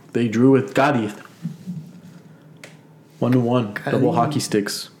 They drew with Cádiz. 1-1. Double hockey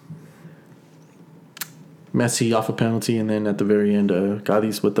sticks. Messi off a penalty, and then at the very end,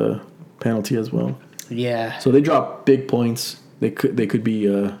 Cádiz with a penalty as well. Yeah. So they dropped big points. They could be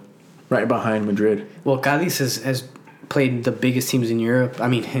right behind Madrid. Well, Cádiz has played the biggest teams in Europe. I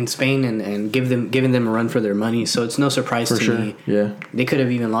mean, in Spain, and given them a run for their money. So it's no surprise to me. Yeah. They could have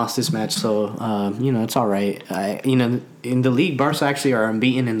even lost this match. So you know, it's all right. You know, in the league, Barca actually are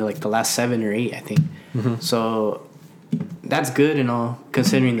unbeaten in the last 7 or 8, I think. Mm-hmm. So that's good and all,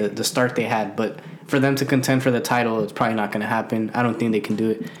 considering the start they had. But for them to contend for the title, it's probably not going to happen. I don't think they can do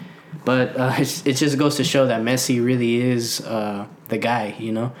it. But it just goes to show that Messi really is the guy,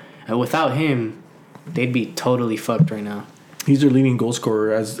 you know. And without him, they'd be totally fucked right now. He's their leading goal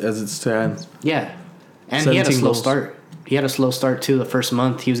scorer as it stands. Yeah. And he had a slow goals. start. He had a slow start, too. The first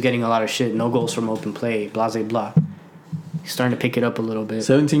month, he was getting a lot of shit. No goals from open play. Blase blah. He's starting to pick it up a little bit.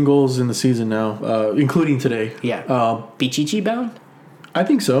 17 goals in the season now, including today. Yeah. Pichichi bound? I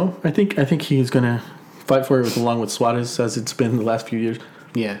think so. I think he's gonna fight for it along with Suarez, as it's been the last few years.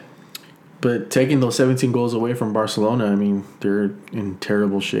 Yeah. But taking those 17 goals away from Barcelona, I mean, they're in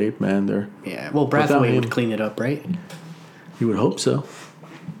terrible shape, man. Yeah. Well, Brathwaite would clean it up, right? You would hope so.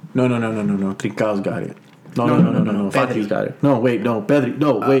 No. Trincao's got it. No. Fati's got it. No, wait, no. Pedri.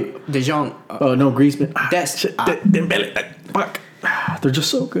 No, wait. De Jong. No, Griezmann. Dest. Dembele. Fuck. They're just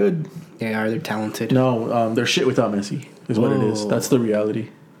so good. They are. They're talented. No, they're shit without Messi, is what it is. That's the reality.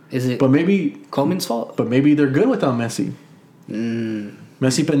 Is it But maybe Coleman's fault? But maybe they're good without Messi.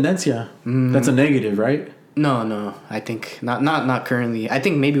 Messi pendencia. That's a negative, right? No. I think not currently. I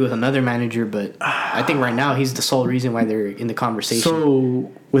think maybe with another manager, but I think right now he's the sole reason why they're in the conversation.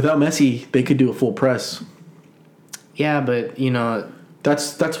 So without Messi, they could do a full press. Yeah, but you know,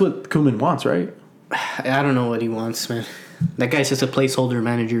 That's what Koeman wants, right? I don't know what he wants, man. That guy's just a placeholder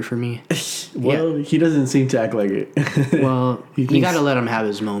manager for me. Well, he doesn't seem to act like it. Well, you got to let him have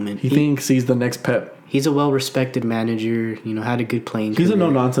his moment. He thinks he's the next Pep. He's a well-respected manager. You know, had a good playing He's career. a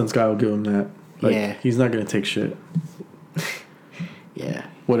no-nonsense guy. I'll give him that. Like, Yeah. He's not going to take shit. Yeah.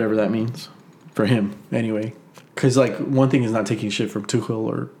 Whatever that means. For him, anyway. Because, like, one thing is not taking shit from Tuchel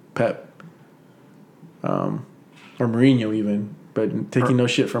or Pep. Or Mourinho, even. But taking no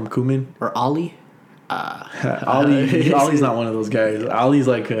shit from Koeman. Or Ollie. Ollie's not one of those guys. Ollie's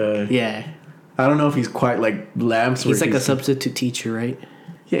like Yeah. I don't know if he's quite like Lamps. He's like a substitute teacher, right?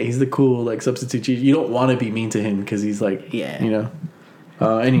 Yeah, he's the cool like substitute teacher. You don't want to be mean to him because he's like, Yeah. you know.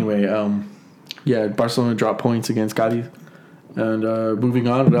 Anyway, yeah, Barcelona dropped points against Cádiz, and moving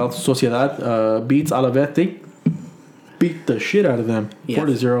on, Real Sociedad beats Alaves. They beat the shit out of them,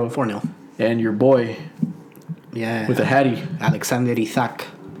 4-0. 4-0. And your boy, Yeah. with a hattie, Alexander Isaac.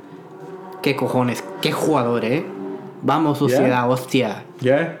 Qué cojones, qué jugador, Vamos, Sociedad, hostia.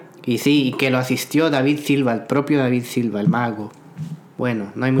 yeah. Y sí, y que lo asistió David Silva, el propio David Silva, el mago.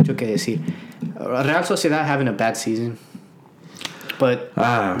 Bueno, no hay mucho que decir. Real Sociedad having a bad season. but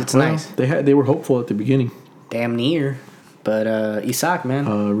it's nice. They were hopeful at the beginning. Damn near. But Isaac, man.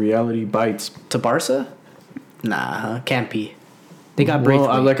 Reality bites. To Barca? Nah, can't be. They got Braithwaite.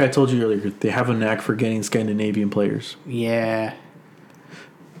 Well, like I told you earlier, they have a knack for getting Scandinavian players. Yeah.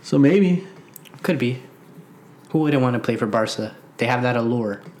 So maybe. Could be. Who wouldn't want to play for Barca? They have that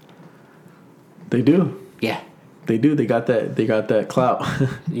allure. They do. Yeah. They do. They got that clout.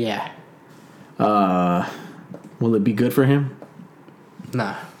 Yeah. Will it be good for him?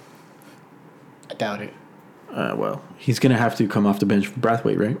 Nah. I doubt it. Well, he's gonna have to come off the bench for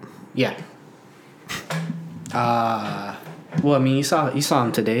Braithwaite, right? Yeah. Well, I mean, you saw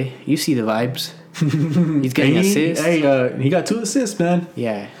him today. You see the vibes. He's getting assists. He got 2 assists, man.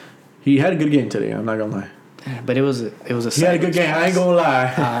 Yeah. He had a good game today. I'm not gonna lie. But it was a. He had a good game. I ain't gonna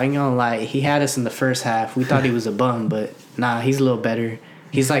lie. I ain't gonna lie. He had us in the first half. We thought he was a bum, but nah, he's a little better.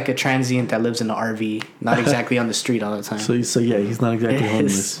 He's like a transient that lives in an RV, not exactly on the street all the time. So yeah, he's not exactly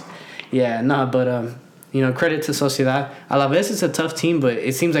homeless. Yeah, nah, but credit to Sociedad. Alaves is a tough team, but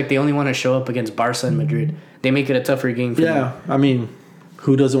it seems like they only want to show up against Barca and Madrid. They make it a tougher game for them. Yeah, I mean,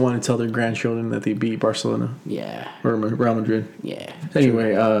 who doesn't want to tell their grandchildren that they beat Barcelona? Yeah. Or Real Madrid? Yeah.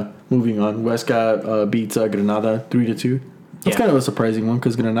 Anyway, moving on. Huesca beats Granada 3-2. That's kind of a surprising one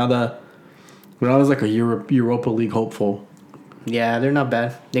because Granada's like a Europa League hopeful. Yeah, they're not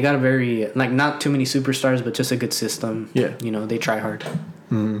bad. They got a very, not too many superstars, but just a good system. Yeah. They try hard.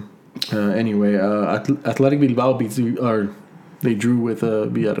 Mm-hmm. Anyway, Athletic Bilbao they drew with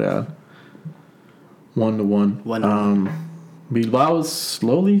Villarreal 1-1. Bilbao is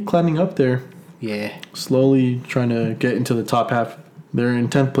slowly climbing up there. Yeah. Slowly trying to get into the top half. They're in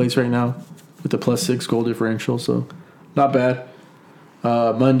 10th place right now with a +6 goal differential, so not bad.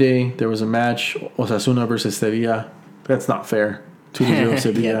 Monday, there was a match, Osasuna versus Sevilla. That's not fair. 2-0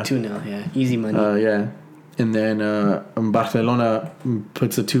 Sevilla. Yeah, 2-0, yeah. Easy money. Yeah. And then Barcelona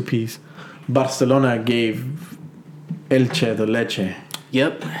puts a 2-piece. Barcelona gave Elche the leche.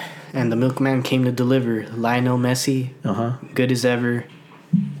 Yep. And the milkman came to deliver. Lionel Messi. Good as ever.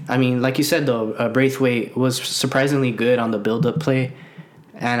 I mean, like you said, though, Braithwaite was surprisingly good on the build-up play.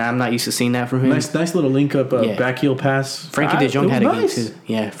 And I'm not used to seeing that from him. Nice little link-up back heel pass. Frankie de Jong had a game, too.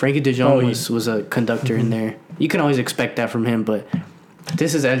 Yeah, Frankie de Jong was a conductor in there. You can always expect that from him, but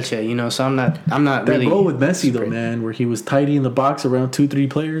this is Elche, so I'm not that really... That goal with Messi, though, man, where he was tidying the box around 2-3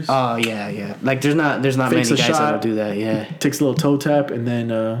 players. Oh, yeah. Like, there's not many guys that'll do that, yeah. Takes a little toe tap, and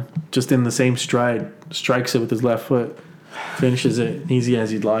then just in the same stride, strikes it with his left foot. Finishes it easy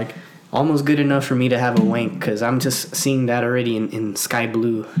as you'd like. Almost good enough for me to have a wank, because I'm just seeing that already in sky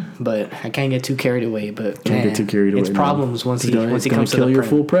blue. But I can't get too carried away. But can't get too carried away. It's problems once he comes to the kill your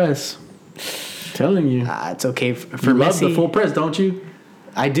full press. Telling you. It's okay for you Messi. Love the full press, don't you?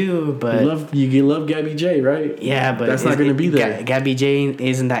 I do, but you love Gabby J, right? Yeah, but that's not going to be there. Gabby J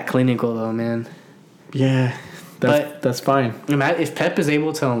isn't that clinical though, man. Yeah. That's fine. If Pep is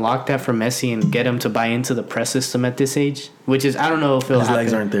able to unlock that for Messi and get him to buy into the press system at this age, which is, I don't know if it'll happen.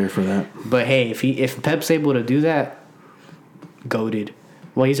 His legs aren't there for that. But hey, if Pep's able to do that, goated.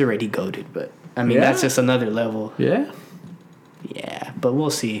 Well, he's already goated, but I mean that's just another level. Yeah. Yeah, but we'll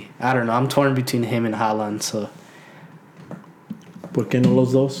see. I don't know. I'm torn between him and Haaland, so. ¿Por qué no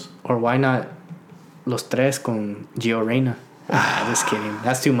los dos? Or why not los tres con Gio Reyna? Just kidding.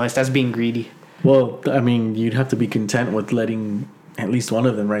 That's too much. That's being greedy. Well, I mean, you'd have to be content with letting at least one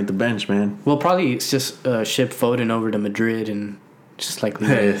of them ride the bench, man. Well, probably it's just ship Foden over to Madrid and just like...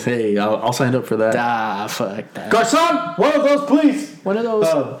 Hey, I'll sign up for that. Fuck that. Garçon, one of those, please. One of those.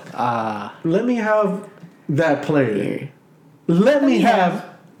 Let me have that player. Let me have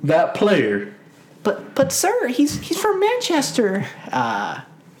that player. But sir, he's from Manchester.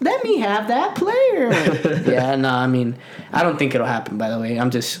 Let me have that player. Yeah, no, I mean, I don't think it'll happen. By the way,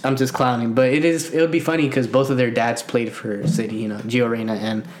 I'm just clowning. But it'll be funny because both of their dads played for City. Gio Reyna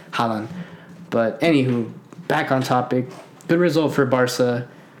and Haaland. But anywho, back on topic. Good result for Barca.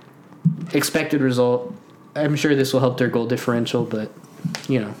 Expected result. I'm sure this will help their goal differential, but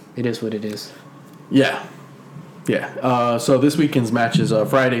it is what it is. Yeah. So this weekend's match is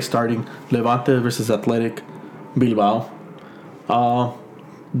Friday starting. Levante versus Athletic Bilbao.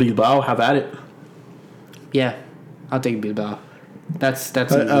 Bilbao, have at it. Yeah, I'll take Bilbao. That's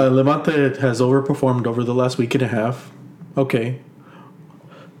Levante has overperformed over the last week and a half. Okay.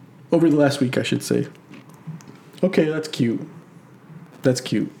 Over the last week, I should say. Okay, that's cute.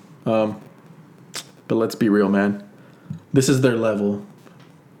 But let's be real, man. This is their level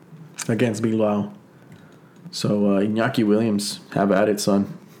against Bilbao. So Iñaki Williams, have at it,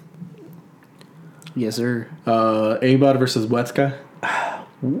 son. Yes, sir. Eibar versus Huesca.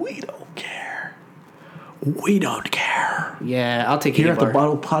 We don't care. Yeah, I'll take Here at the Eibar.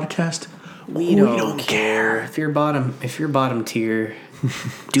 Bottle Podcast, We don't care. If you're bottom tier,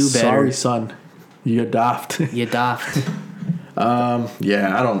 do better. Sorry, son. You daft. You daft.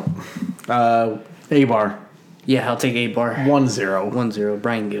 Yeah, I don't. Eibar, Yeah, I'll take Eibar. 1-0. 1-0.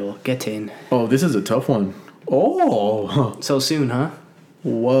 Brian Gill. Get in. Oh, this is a tough one. Oh. So soon, huh?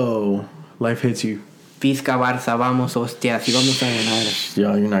 Whoa. Life hits you. Pizca, Barça, vamos, hostia. Si vamos a ganar.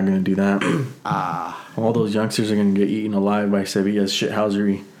 Yeah, you're not going to do that. All those youngsters are going to get eaten alive by Sevilla's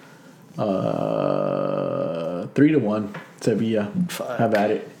shithousery. 3-1. Sevilla. Fuck. Have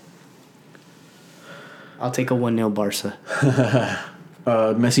at it. I'll take a 1-0 Barca.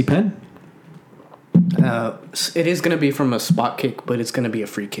 Messi pen? It is going to be from a spot kick, but it's going to be a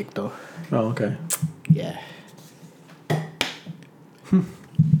free kick, though. Oh, okay. Yeah.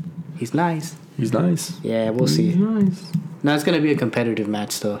 He's nice. He's nice. Yeah, we'll see. He's nice. Now it's going to be a competitive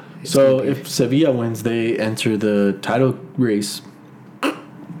match, though. It's So gonna be- if Sevilla wins, they enter the title race.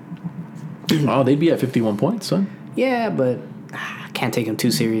 Oh, they'd be at 51 points, son. Yeah, but can't take them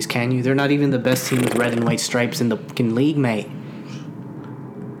too serious, can you? They're not even the best team with red and white stripes in the fucking league, mate.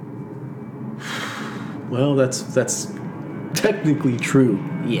 Well, that's technically true.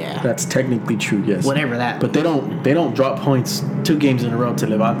 Yeah. That's technically true, yes. Whatever that. But they don't drop points 2 games in a row to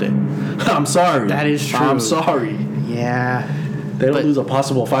Levante. I'm sorry. That is true. I'm sorry. Yeah. They don't But- lose a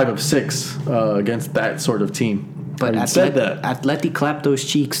possible 5 of 6 against that sort of team. But Having said that, Atleti clap those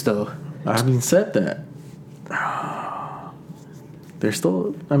cheeks, though. having said that, they're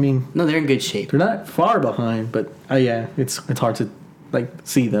still. I mean, No, they're in good shape. they're not far behind, but yeah, it's hard to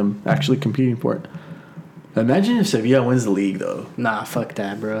see them actually competing for it. Imagine if Sevilla wins the league, though. Nah, fuck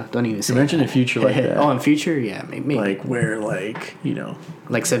that, bro. Don't even say Imagine that. a future like that. Oh, in future? Yeah, maybe. Like where, Like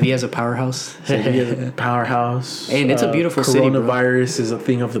Sevilla's a powerhouse. Sevilla's a powerhouse. And it's a beautiful city, bro. Coronavirus is a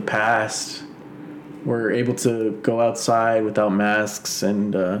thing of the past. We're able to go outside without masks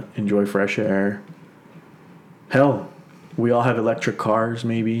and enjoy fresh air. Hell, we all have electric cars,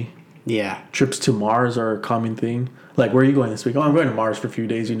 maybe. Yeah. Trips to Mars are a common thing. Like, where are you going this week? Oh, I'm going to Mars for a few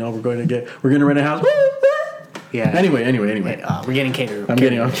days. We're going to rent a house. Yeah. Anyway. We're getting catered.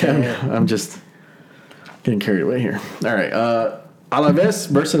 I'm just getting carried away here. All right. Alaves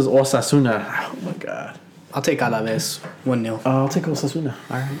versus Osasuna. Oh my God. I'll take Alaves 1-0. I'll take Osasuna.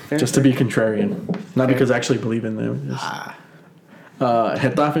 All right. Fair, Just to be contrarian. Not because I actually believe in them. Just,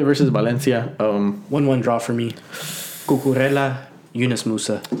 Getafe versus Valencia. 1-1 draw for me. Cucurella, Yunus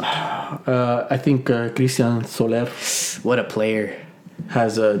Musa. I think Christian Soler What a player.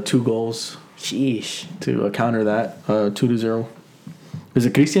 has 2 goals Sheesh. to counter that. 2-0. Is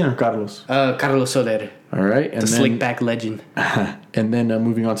it Christian or Carlos? Carlos Soler, All right. And the then, slick back legend. And then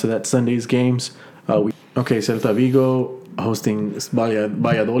moving on to that Sunday's games. Celta Vigo hosting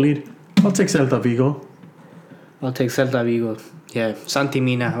Valladolid. I'll take Celta Vigo. I'll take Celta Vigo. Yeah, Santi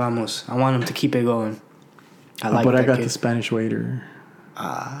Mina, vamos. I want him to keep it going. I like But I that got kid. the Spanish waiter.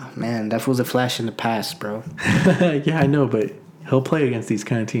 Man, that was a flash in the past, bro. Yeah, I know, but he'll play against these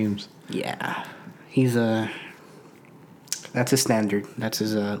kind of teams. Yeah, he's that's his standard. That's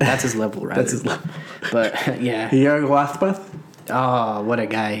his level, right? That's his level. But yeah. Iago Aspas? Oh, what a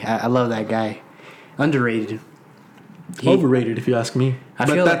guy! I love that guy. Underrated. Overrated, if you ask me. I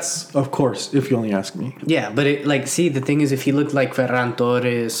But feel like- that's, of course, if you only ask me. Yeah, but see, the thing is, if he looked like Ferran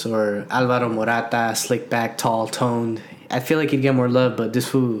Torres or Alvaro Morata, slick back, tall, toned, I feel like he'd get more love. But this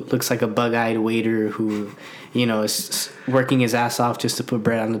fool looks like a bug-eyed waiter who, is working his ass off just to put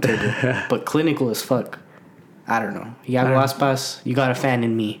bread on the table. But clinical as fuck. I don't know. Iago Aspas, you got a fan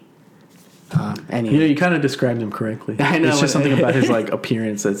in me. Anyway. You kind of described him correctly. I know. It's just something about his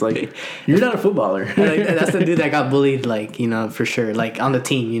appearance that's you're not a footballer. That's the dude that got bullied, for sure, on the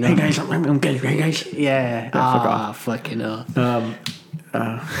team, Hey guys, I'm good, right guys? Yeah. fuck off. Fucking hell.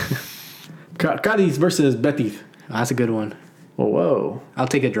 Cadiz versus Betis. That's a good one. Oh, whoa. I'll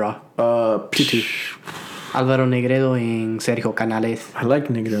take a draw. 2-2. Álvaro Negredo and Sergio Canales. I like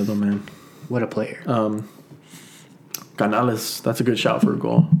Negredo, man. What a player. Canales, that's a good shot for a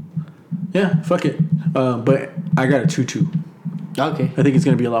goal. Yeah, fuck it. But I got a 2-2. Okay. I think it's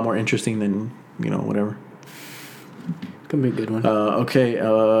going to be a lot more interesting than, whatever. Could be a good one. Okay,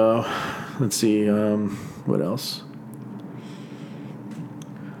 let's see. What else?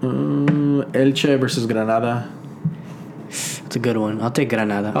 Elche versus Granada. It's a good one. I'll take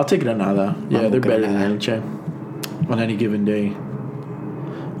Granada. I'll take Granada. Yeah, they're better than Granada. Elche on any given day.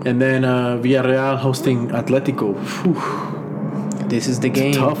 And then Villarreal hosting Atletico. Whew. This is the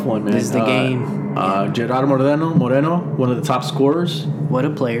game. Tough one, man. This is the game. Gerard Moreno, one of the top scorers. What a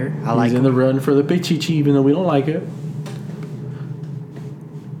player. I like He's in him. the run for the Pichichi, even though we don't like it.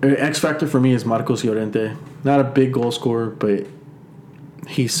 X factor for me is Marcos Llorente. Not a big goal scorer, but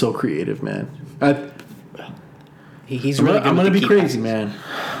he's so creative, man. He's really good. I'm with gonna the be key crazy, passes. man.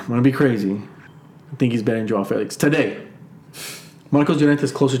 I'm gonna be crazy. I think he's better than Joao Felix today. Marcos Llorente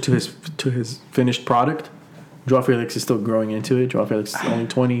is closer to his finished product. Joao Felix is still growing into it. Joao Felix is only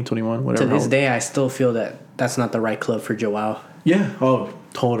 20, 21, whatever. To this day, I still feel that that's not the right club for Joao. Yeah. Oh,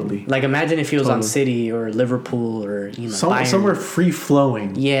 totally. Like, imagine if he was on Totally. City or Liverpool or, Bayern. Somewhere free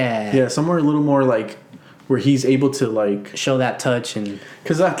flowing. Yeah. Yeah, somewhere a little more like where he's able to like. Show that touch and...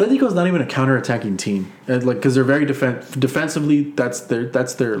 Because Atletico's not even a counter-attacking team. Because they're very defensively. That's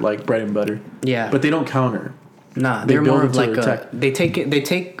their like bread and butter. Yeah. But they don't counter. Nah, They they're build more of into like attack. they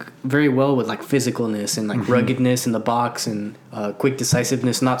take very well with like physicalness and like Mm-hmm. ruggedness in the box and quick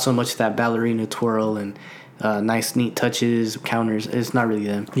decisiveness. Not so much that ballerina twirl and nice neat touches, counters. It's not really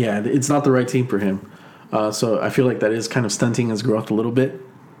them. Yeah, it's not the right team for him. So I feel like that is kind of stunting his growth a little bit.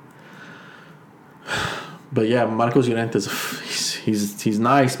 But yeah, Marcos Llorente he's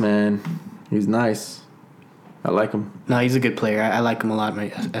nice, man. He's nice. I like him. No, he's a good player. I like him a lot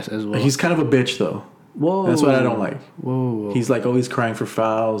as well. He's kind of a bitch though. Whoa. That's what I don't like. Whoa. He's like always crying for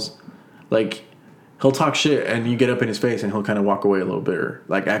fouls. Like he'll talk shit and you get up in his face and he'll kind of walk away a little bit or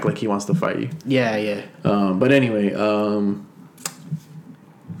like act like he wants to fight you. Yeah. But anyway,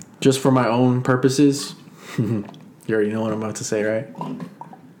 just for my own purposes, you already know what I'm about to say, right?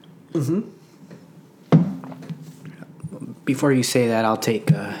 Before you say that, I'll take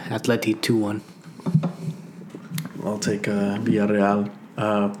Atleti 2-1. I'll take Villarreal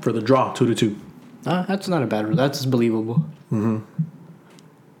for the draw, 2-2. That's not a bad result. That's believable. And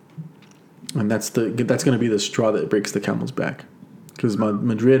that's going to be the straw that breaks the camel's back. Because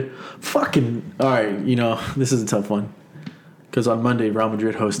Madrid, fucking all right. This is a tough one. Because on Monday, Real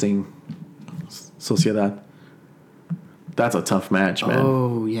Madrid hosting Sociedad. That's a tough match, man.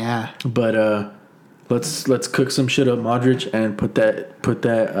 Oh yeah. But let's cook some shit up, Modric, and put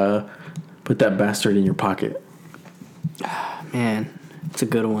that bastard in your pocket. Man, it's a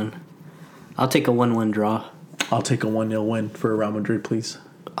good one. I'll take a 1-1 draw. I'll take a 1-0 win for Real Madrid, please.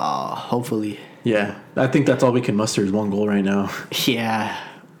 Hopefully. Yeah, I think that's all we can muster is one goal right now. Yeah.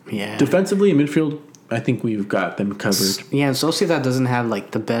 Defensively in midfield, I think we've got them covered. Yeah, and Sociedad doesn't have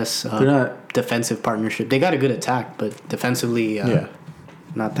like the best They're not. defensive partnership. They got a good attack, but defensively, Yeah.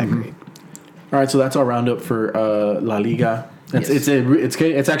 not that great. All right, so that's our roundup for La Liga. Yes.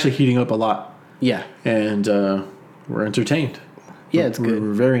 It's actually heating up a lot, Yeah. and we're entertained. Yeah, it's good.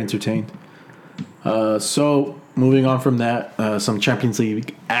 We're very entertained. So moving on from that, some Champions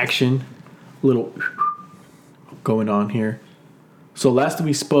League action, little going on here. So last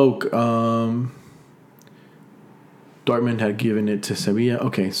we spoke, Dortmund had given it to Sevilla.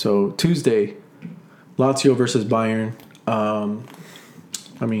 Okay, so Tuesday, Lazio versus Bayern.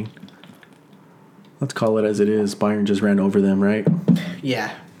 Let's call it as it is. Bayern just ran over them, right?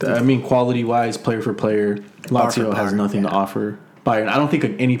 Yeah. Quality-wise, player for player, Lazio for has power, nothing to offer Bayern. I don't think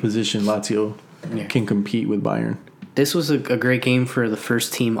in any position Lazio Yeah. can compete with Bayern. This was a great game for the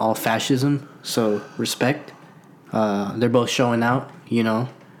first team, all fascism. So respect. They're both showing out.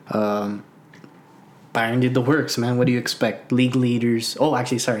 Bayern did the works, man. What do you expect? League leaders. Oh,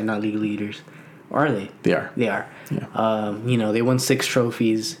 actually, sorry, not league leaders. Are they? They are. They are. Yeah. They won 6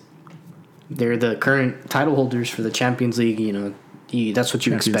 trophies. They're the current title holders for the Champions League. That's what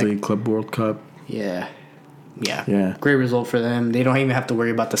you Champions expect. League, Club World Cup. Yeah. Yeah. Great result for them. They don't even have to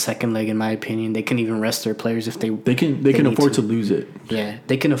worry about the second leg, in my opinion. They can even rest their players if they. They can need afford to lose it, Yeah,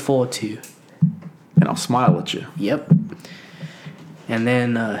 they can afford to. and I'll smile at you. Yep. And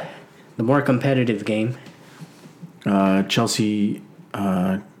then the more competitive game. Chelsea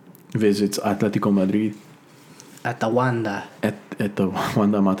visits Atletico Madrid At the Wanda. at the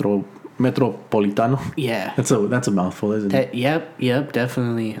Wanda Metropolitano. Yeah. That's a mouthful, isn't it? Yep,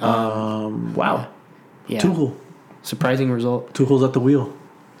 definitely. Wow. Yeah. Tuchel. Surprising result. Tuchel's at the wheel.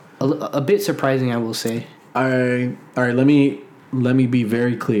 A bit surprising, I will say. All right. Let me be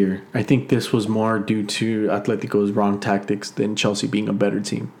very clear. I think this was more due to Atletico's wrong tactics than Chelsea being a better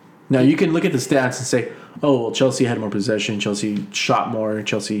team. Now, you can look at the stats and say, oh, well, Chelsea had more possession, Chelsea shot more,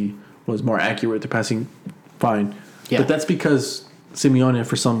 Chelsea was more accurate with the passing. Fine. Yeah. But that's because Simeone,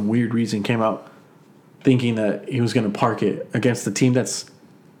 for some weird reason, came out thinking that he was going to park it against the team that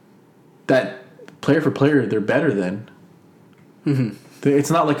player for player, they're better than. Mm-hmm. It's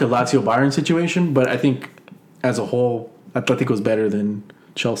not like a Lazio Bayern situation, but I think as a whole, Atletico's better than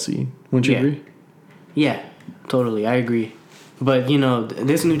Chelsea. Wouldn't you agree? Yeah, totally. I agree. But,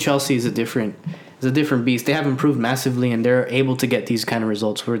 this new Chelsea is a different It's a different beast. They have improved massively, and they're able to get these kind of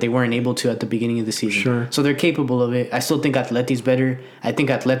results where they weren't able to at the beginning of the season. Sure. So they're capable of it. I still think Atleti's better. I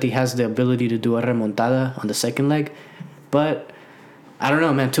think Atleti has the ability to do a remontada on the second leg. But I don't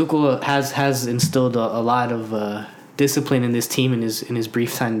know, man. Tuchel has instilled a lot of discipline in this team in his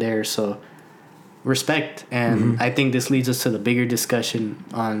brief time there. So respect. And I think this leads us to the bigger discussion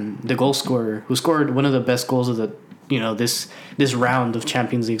on the goal scorer who scored one of the best goals of the this round of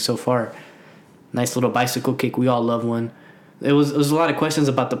Champions League so far. Nice little bicycle kick. We all love one. There was a lot of questions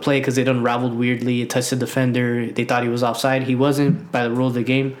about the play because it unraveled weirdly. It touched the defender. They thought he was offside. He wasn't by the rule of the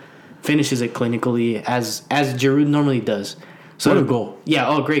game. Finishes it clinically as Giroud normally does. So, what a goal.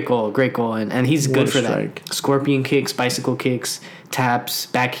 Yeah, great goal. And he's good for strike. that. Scorpion kicks, bicycle kicks, taps,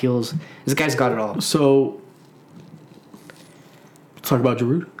 back heels. This guy's got it all. So, let's talk about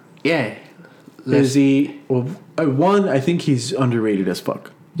Giroud. Yeah. Is he... Well, one, I think he's underrated as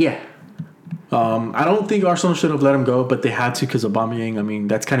fuck. Yeah. I don't think Arsenal should have let him go, but they had to because of Aubameyang. I mean,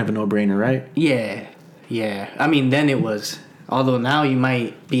 that's kind of a no-brainer, right? Yeah. I mean, then it was. Although now you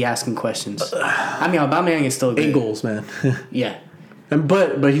might be asking questions. I mean, Aubameyang is still good. 8 goals, man. Yeah.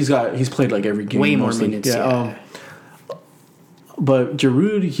 But he's played like every game. Way more mostly. minutes. Yeah. But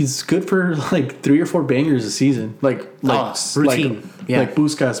Giroud, he's good for like 3 or 4 bangers a season. Routine. Like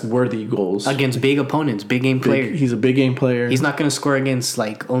Busquets worthy goals Against big opponents, big game players. He's a big game player. He's not going to score against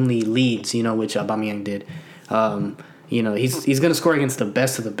like only Leeds, which Aubameyang did. He's going to score against the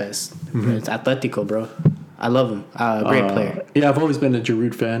best of the best. It's Atletico, bro. I love him. Great player. Yeah, I've always been a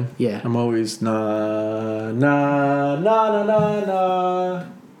Giroud fan. Yeah. I'm always nah.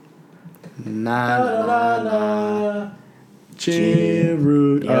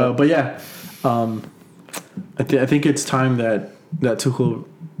 Giroud. Yeah. But yeah, I think it's time that Tuchel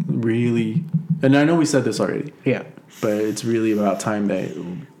really, and I know we said this already. Yeah. But it's really about time they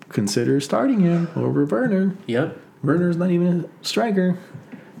consider starting him over Werner. Yep. Werner's not even a striker.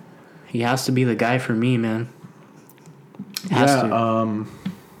 He has to be the guy for me, man. I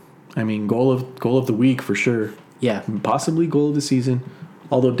mean, goal of the week for sure. Yeah. Possibly goal of the season.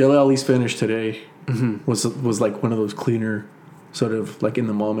 Although Dele Alli's finish today was like one of those cleaner, sort of like in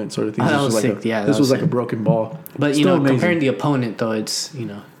the moment sort of things. That was like sick. this was like a broken ball. But Still amazing. comparing the opponent though, it's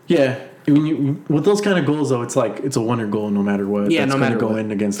Yeah. With those kind of goals though, it's like it's a winner goal no matter what. Yeah, That's no matter go what.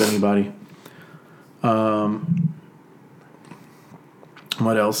 in against anybody.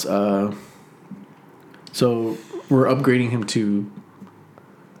 What else? So we're upgrading him to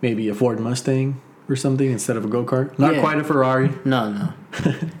maybe a Ford Mustang or something instead of a go-kart. Not quite a Ferrari. No.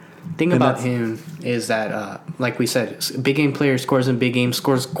 Thing about him is that, like we said, big game player, scores in big games,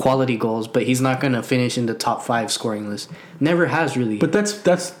 scores quality goals, but he's not going to finish in the top 5 scoring list. Never has really. But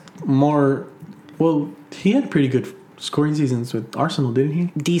that's more... Well, he had pretty good scoring seasons with Arsenal, didn't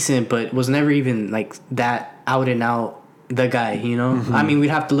he? Decent, but was never even like that out and out the guy, I mean,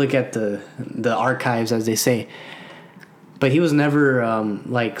 we'd have to look at the archives, as they say. But he was never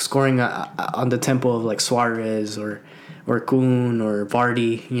like scoring on the tempo of like Suarez or Kun or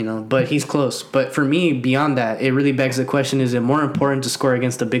Vardy, but he's close. But for me, beyond that, it really begs the question, is it more important to score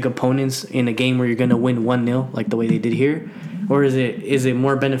against the big opponents in a game where you're going to win 1-0 like the way they did here? Or is it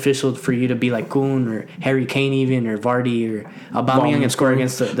more beneficial for you to be like Kun or Harry Kane even or Vardy or Aubameyang and score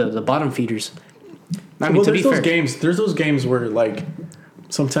against the bottom feeders? I mean, to be fair, there's those games where like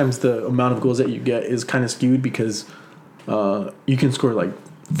sometimes the amount of goals that you get is kind of skewed because you can score like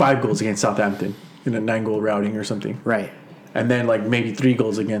 5 goals against Southampton in a 9-goal routing or something. Right. And then like maybe 3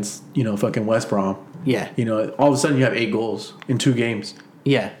 goals against, fucking West Brom. Yeah. All of a sudden you have 8 goals in 2 games.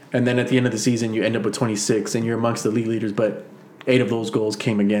 Yeah. And then at the end of the season you end up with 26 and you're amongst the league leaders, but 8 of those goals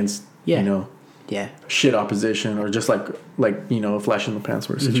came against, Yeah. shit opposition or just like a flash in the pants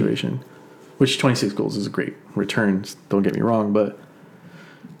sort of situation. Which 26 goals is a great return, don't get me wrong, but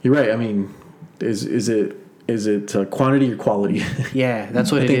you're right. I mean, is it quantity or quality? Yeah,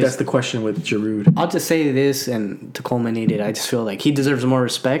 that's what I it think is. that's the question with Giroud. I'll just say this, and to culminate it, I just feel like he deserves more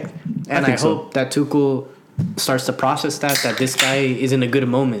respect, and I hope that Tuchel starts to process that this guy is in a good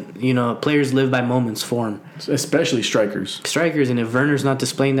moment. Players live by moments for him. Especially strikers. And if Werner's not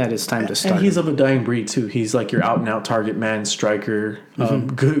displaying that, it's time to start. And he's of a dying breed, too. He's like your out-and-out target man, striker.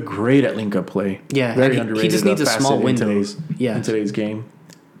 Great at link-up play. Yeah, very and underrated. He just needs a small window. In today's game.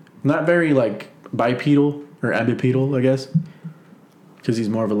 Not very, like, bipedal or ambipedal, I guess. Because he's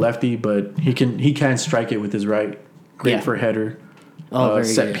more of a lefty, but he can strike it with his right. Great for a header. Oh,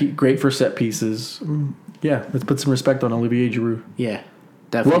 very good. Great for set pieces. Yeah, let's put some respect on Olivier Giroud. Yeah,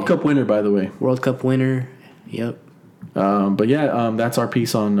 definitely. World Cup winner, by the way. World Cup winner. Yep. But yeah, that's our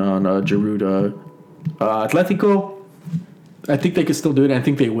piece on Giroud. Atletico, I think they could still do it. I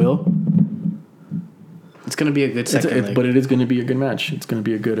think they will. gonna be a good second leg. But it is going to be a good match. It's going to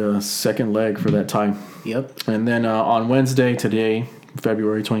be a good second leg for that tie. Yep. And then on Wednesday, today,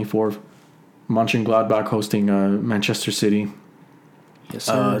 February 24th, Mönchengladbach hosting Manchester City. Yes,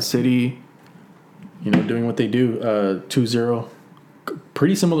 sir. City, doing what they do. 2-0.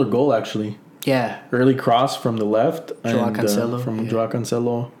 Pretty similar goal, actually. Yeah. Early cross from the left. Joao Cancelo. From Joao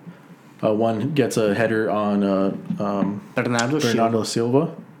Cancelo. One gets a header on Bernardo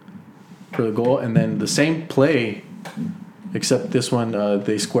Silva for the goal. And then the same play, except this one,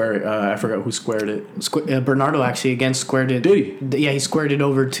 they square it. I forgot who squared it. Bernardo actually again squared it. Did he? Yeah, he squared it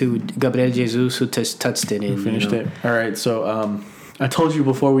over to Gabriel Jesus, who touched it in. Finished it. All right, so I told you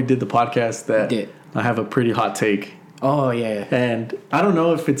before we did the podcast that I have a pretty hot take. Oh yeah. And I don't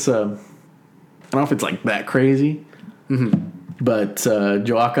know if it's like that crazy. Mm-hmm. But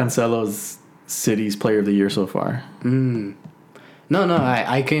Joao Cancelo's City's Player of the Year so far. No,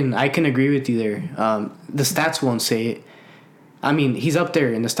 I can agree with you there. The stats won't say it. I mean, he's up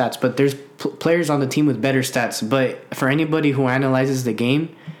there in the stats, but there's players on the team with better stats. But for anybody who analyzes the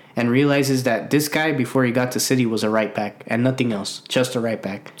game and realizes that this guy, before he got to City, was a right back and nothing else, just a right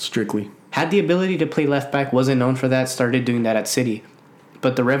back. Strictly. Had the ability to play left back, wasn't known for that, started doing that at City.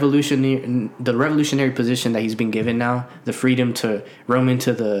 But the revolutionary position that he's been given now, the freedom to roam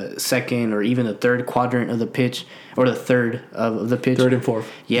into the second or even the third quadrant of the pitch, or the third of the pitch. Third and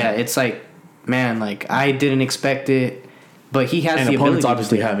fourth. Yeah, it's like, man, like I didn't expect it, but he has the ability. And opponents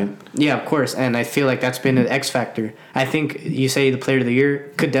obviously haven't. Yeah, of course, and I feel like that's been an X factor. I think you say the Player of the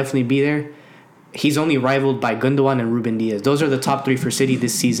Year could definitely be there. He's only rivaled by Gundogan and Ruben Diaz. Those are the top three for City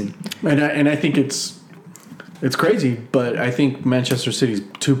this season. And I think it's crazy, but I think Manchester City's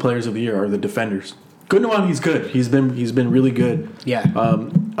two Players of the Year are the defenders. Gundogan, he's good. He's been really good. Yeah.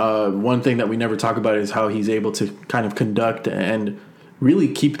 One thing that we never talk about is how he's able to kind of conduct and really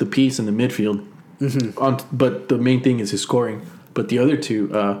keep the peace in the midfield. Mm-hmm. But the main thing is his scoring. But the other two,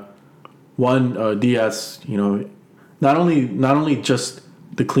 Diaz, not only just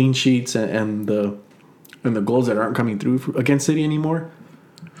the clean sheets and the goals that aren't coming through against City anymore,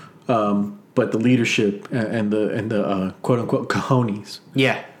 but the leadership and the quote unquote cojones.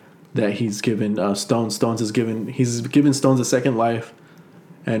 Yeah. That he's given Stones. He's given Stones a second life,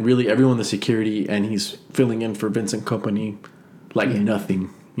 and really everyone the security, and he's filling in for Vincent Kompany like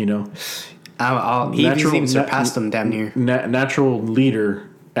nothing. He even surpassed him damn near. Natural leader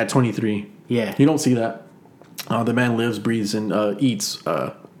at 23. Yeah. You don't see that. The man lives, breathes, and eats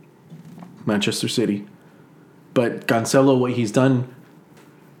Manchester City. But Cancelo, what he's done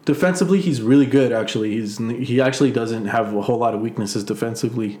defensively, he's really good. Actually, he actually doesn't have a whole lot of weaknesses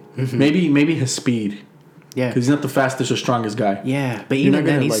defensively. Mm-hmm. Maybe his speed. Yeah, because he's not the fastest or strongest guy. Yeah, but even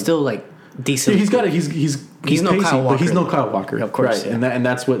then, he's still like decent. He's got it. He's no pacey, Kyle Walker. But he's no Kyle Walker, of course. Right, Yeah. and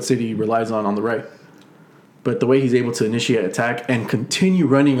that's what City relies on the right. But the way he's able to initiate attack and continue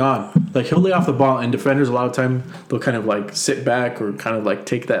running on, like he'll lay off the ball, and defenders a lot of time they'll kind of like sit back or kind of like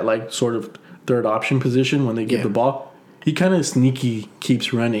take that like sort of third option position when they get the ball. He kind of sneaky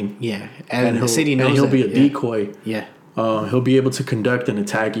keeps running. Yeah, and the City knows he'll be a decoy. Yeah, he'll be able to conduct an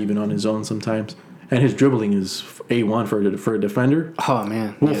attack even on his own sometimes. And his dribbling is A1 for a defender. Oh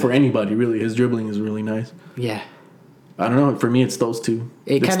man, well, for anybody really, his dribbling is really nice. Yeah. I don't know. For me, it's those two.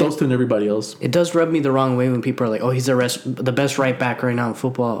 It's those two and everybody else. It does rub me the wrong way when people are like, "Oh, he's the best right back right now in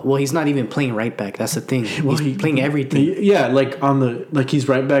football." Well, he's not even playing right back. That's the thing. He's playing everything. Yeah, like he's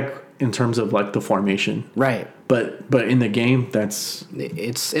right back in terms of like the formation. Right. But in the game,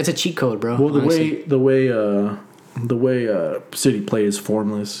 it's a cheat code, bro. Well, the way City play is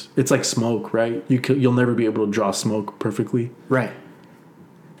formless. It's like smoke, right? You'll never be able to draw smoke perfectly. Right.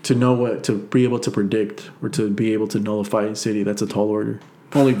 To be able to predict or to be able to nullify City, that's a tall order.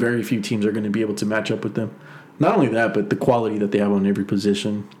 Only very few teams are going to be able to match up with them. Not only that, but the quality that they have on every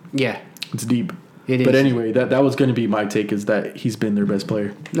position. Yeah. It's deep. It is. But anyway, that was going to be my take, is that he's been their best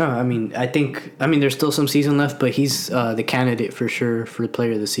player. No, I mean, there's still some season left, but he's the candidate for sure for the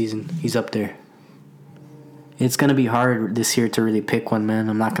player of the season. He's up there. It's going to be hard this year to really pick one, man.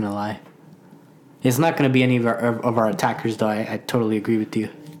 I'm not going to lie. It's not going to be any of our attackers, though. I totally agree with you.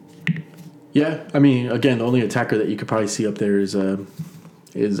 Yeah, I mean, again, the only attacker that you could probably see up there is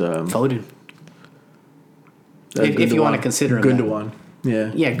Foden. If you want to consider him. Gundogan.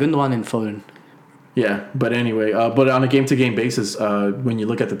 Yeah. Yeah, Gundogan and Foden. Yeah, but anyway, but on a game-to-game basis, when you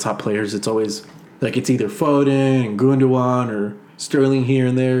look at the top players, it's always like it's either Foden and Gundogan or Sterling here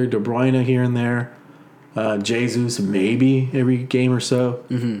and there, De Bruyne here and there, Jesus maybe every game or so,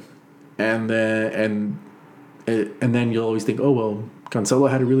 and then you'll always think, oh well, Cancelo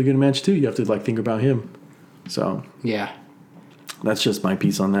had a really good match too. You have to like think about him. So yeah, that's just my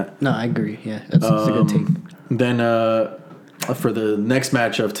piece on that. No, I agree. Yeah, that's a good take. Then for the next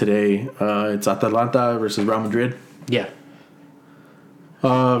match of today, it's Atalanta versus Real Madrid. Yeah.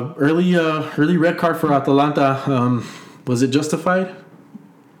 Early red card for Atalanta. Was it justified?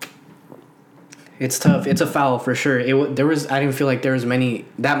 It's tough. It's a foul for sure. I didn't feel like there was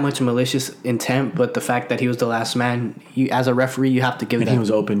that much malicious intent, but the fact that he was the last man, as a referee, you have to give And that. he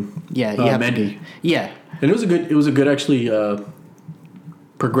was open. Yeah, you have Mendy. Yeah. And it was a good actually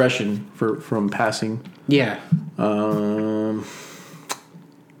progression from passing. Yeah.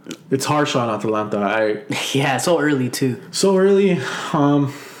 It's harsh on Atalanta. Yeah, so early too. So early. I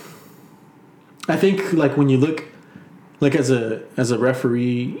think like when you look like as a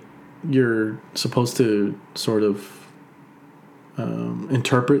referee, you're supposed to sort of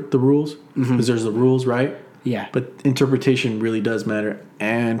interpret the rules because there's the rules, right? Yeah. But interpretation really does matter.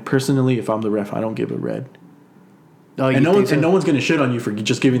 And personally, if I'm the ref, I don't give a red. Oh, And no one's gonna shit on you for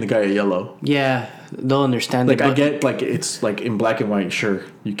just giving the guy a yellow. Yeah, they'll understand. Like I get like it's like in black and white. Sure,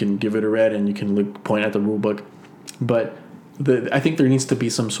 you can give it a red and you can point at the rule book, but I think there needs to be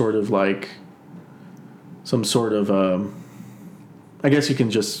some sort of I guess you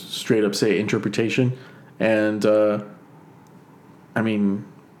can just straight up say interpretation. And I mean,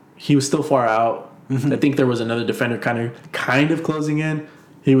 he was still far out. I think there was another defender kind of closing in.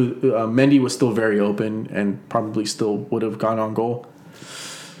 He was Mendy was still very open and probably still would have gone on goal.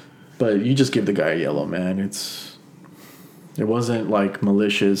 But you just give the guy a yellow, man. It wasn't like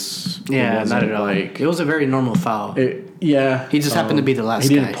malicious. Yeah, not at all. Like, it was a very normal foul. Yeah. He just happened to be the last guy.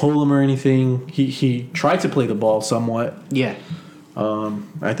 He guy. didn't pull him or anything. He tried to play the ball somewhat. Yeah.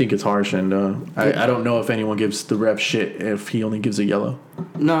 I think it's harsh, and I don't know if anyone gives the ref shit if he only gives a yellow.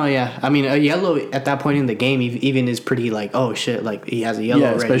 No, yeah. I mean, a yellow at that point in the game even is pretty like, oh shit, like he has a yellow.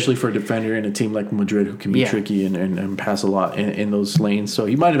 Yeah, especially for a defender in a team like Madrid who can be tricky and pass a lot in those lanes. So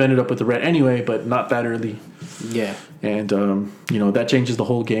he might have ended up with the red anyway, but not that early. Yeah. And that changes the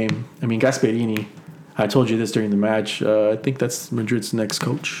whole game. I mean, Gasperini, I told you this during the match. I think that's Madrid's next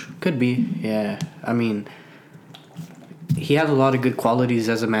coach. Could be. Yeah. I mean, he has a lot of good qualities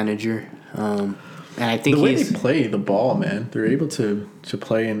as a manager. And I think the way they play the ball, man, they're able to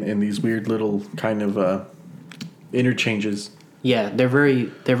play in these weird little kind of interchanges. Yeah, they're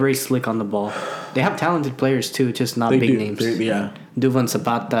very slick on the ball. They have talented players too, just not big names. Yeah. Duvan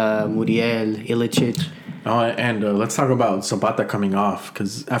Zapata, Muriel, Ilicic. And let's talk about Zapata coming off,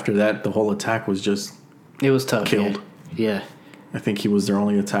 because after that, the whole attack was just it was tough. Killed. Yeah. I think he was their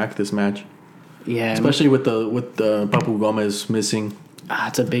only attack this match. Yeah, especially with the Papu Gomez missing.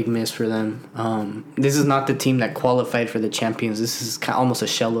 It's a big miss for them. This is not the team that qualified for the Champions. This is almost a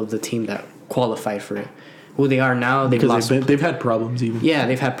shell of the team that qualified for it. Who they are now, they've had problems even. Yeah,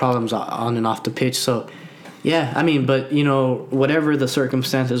 they've had problems on and off the pitch. So, yeah, I mean, but whatever the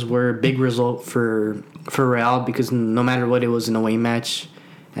circumstances were, big result for Real, because no matter what, it was an away match,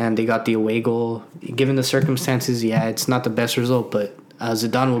 and they got the away goal. Given the circumstances, yeah, it's not the best result, but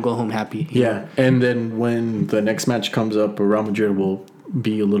Zidane will go home happy. Yeah, and then when the next match comes up, Real Madrid will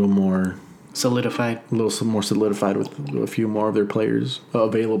be a little more solidified with a few more of their players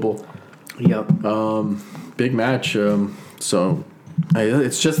available. Yep. Big match. So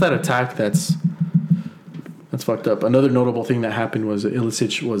it's just that attack that's fucked up. Another notable thing that happened was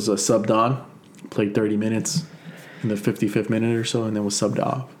Ilicic was subbed on, played 30 minutes in the 55th minute or so, and then was subbed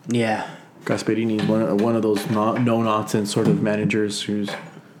off. Yeah. Gasperini is one of those no-nonsense sort of managers who's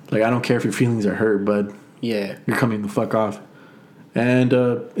like, I don't care if your feelings are hurt, bud. Yeah. You're coming the fuck off. And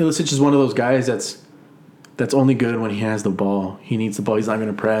Ilicic is one of those guys that's only good when he has the ball. He needs the ball. He's not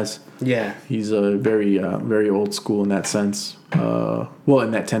going to press. Yeah. He's very very old school in that sense.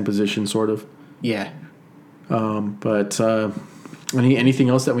 In that 10 position, sort of. Yeah. But anything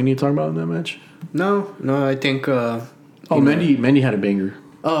else that we need to talk about in that match? No, I think... Mendy had a banger.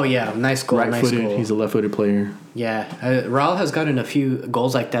 Oh, yeah. Nice goal. Right-footed. Nice goal. He's a left-footed player. Yeah. Raul has gotten a few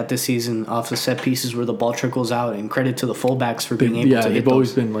goals like that this season off the set pieces where the ball trickles out, and credit to the fullbacks for being able to hit those. They've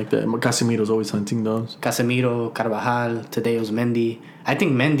always been like that. Casemiro's always hunting those. Casemiro, Carvajal, today was Mendy. I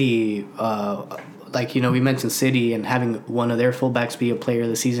think Mendy, we mentioned City and having one of their fullbacks be a player of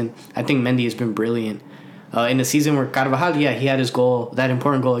the season. I think Mendy has been brilliant. In the season where Carvajal, he had his goal, that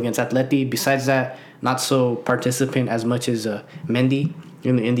important goal against Atleti. Besides that, not so participant as much as Mendy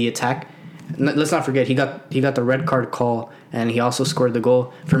in the attack. Let's not forget he got the red card call, and he also scored the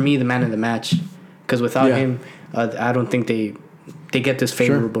goal. For me, the man of the match, because without him, I don't think they get this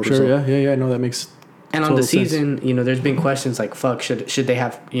favorable result. Yeah. No, that makes. And on the season, there's been questions like, fuck, should they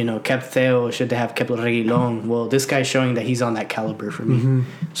have kept Theo? Should they have kept Reguilón? Well, this guy's showing that he's on that caliber for me. Mm-hmm.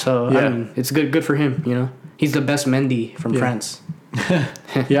 So it's good for him. He's the best Mendy from France.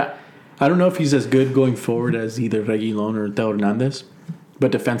 Yeah. I don't know if he's as good going forward as either Reguilon or Theo Hernandez,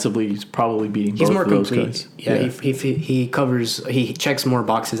 but defensively he's probably beating He's both more of those complete. guys. Yeah, he covers. He checks more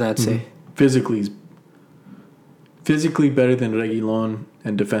boxes. I'd say. Physically better than Reguilon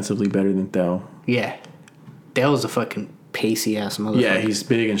and defensively better than Theo. Yeah, Theo's a fucking pacey ass motherfucker. Yeah, he's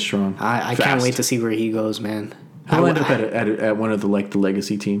big and strong. I can't wait to see where he goes, man. He'll end up at one of the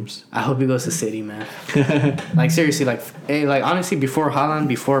legacy teams. I hope he goes to City, man. Like seriously, like honestly, before Haaland,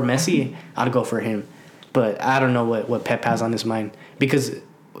 before Messi, I'd go for him. But I don't know what Pep has on his mind because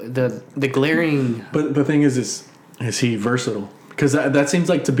the glaring. But the thing is he versatile? Because that seems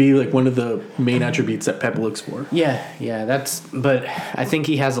like to be like one of the main attributes that Pep looks for. Yeah, but I think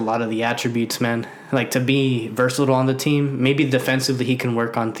he has a lot of the attributes, man. Like to be versatile on the team. Maybe defensively he can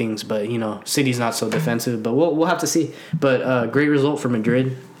work on things, but City's not so defensive. But we'll have to see. But great result for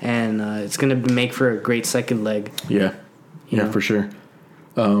Madrid, and it's gonna make for a great second leg. Yeah, for sure.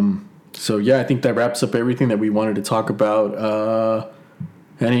 So yeah, I think that wraps up everything that we wanted to talk about.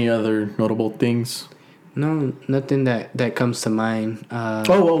 Any other notable things? No, nothing that comes to mind.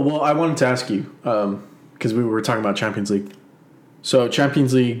 Well, I wanted to ask you because we were talking about Champions League. So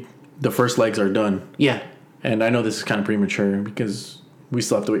Champions League, the first legs are done. Yeah. And I know this is kind of premature because we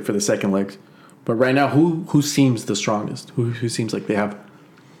still have to wait for the second legs. But right now, who seems the strongest? Who seems like they have,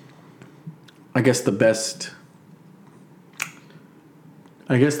 I guess, the best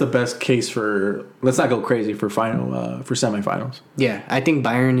case for, let's not go crazy for for semifinals. Yeah, I think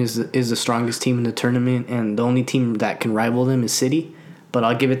Bayern is the strongest team in the tournament, and the only team that can rival them is City. But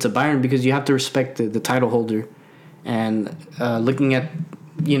I'll give it to Bayern because you have to respect the title holder. And looking at,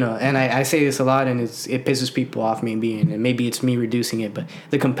 and I say this a lot, and it pisses people off maybe, and maybe it's me reducing it, but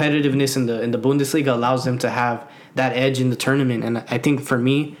the competitiveness in the Bundesliga allows them to have that edge in the tournament. And I think for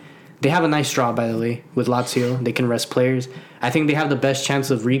me, they have a nice draw, by the way, with Lazio. They can rest players. I think they have the best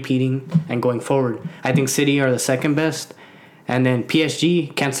chance of repeating and going forward. I think City are the second best. And then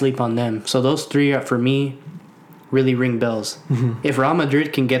PSG, can't sleep on them. So those three are, for me, really ring bells. Mm-hmm. If Real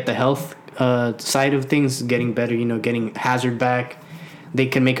Madrid can get the health side of things getting better, getting Hazard back, they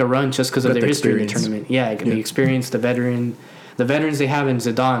can make a run just because of their history in the tournament. Yeah, the experience, the veterans they have in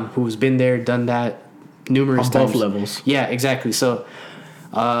Zidane, who's been there, done that numerous times. On both levels. Yeah, exactly. So...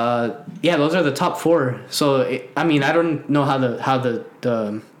 those are the top four. So I don't know how the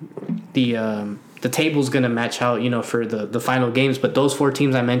table's gonna match out, for the final games. But those four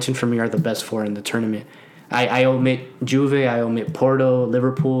teams I mentioned for me are the best four in the tournament. I omit Juve, I omit Porto,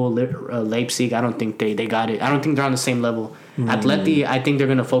 Liverpool, Leipzig. I don't think they got it. I don't think they're on the same level. Atleti, I think they're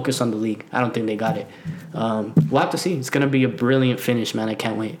gonna focus on the league. I don't think they got it. We'll have to see. It's gonna be a brilliant finish, man. I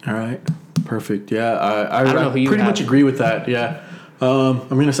can't wait. All right, perfect. Yeah, I don't know who you pretty have. much agree with that. Yeah. I'm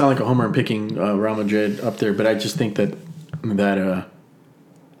going to sound like a homer and picking Real Madrid up there, but I just think that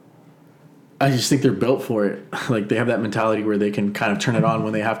I just think they're built for it. Like they have that mentality where they can kind of turn it on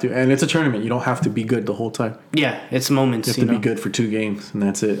when they have to, and it's a tournament. You don't have to be good the whole time. Yeah, it's moments. You have to be good for 2 games, and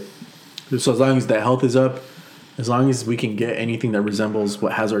that's it. So as long as that health is up, as long as we can get anything that resembles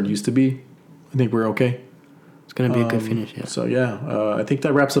what Hazard used to be, I think we're okay. It's gonna be a good finish. Yeah. So yeah, I think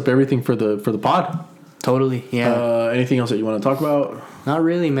that wraps up everything for the pod. Totally, yeah. Anything else that you want to talk about? Not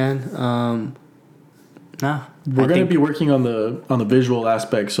really, man. Nah. We're going to be working on the visual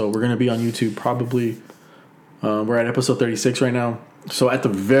aspect, so we're going to be on YouTube probably. We're at episode 36 right now. So at the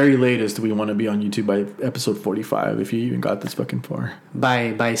very latest, we want to be on YouTube by episode 45, if you even got this fucking far.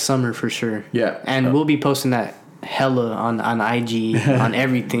 By summer, for sure. Yeah. And we'll be posting that hella on IG, on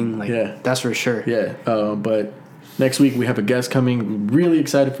everything. That's for sure. Yeah. But next week, we have a guest coming. Really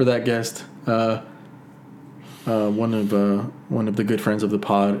excited for that guest. One of the good friends of the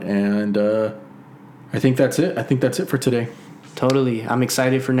pod, and I think that's it. I think that's it for today. Totally, I'm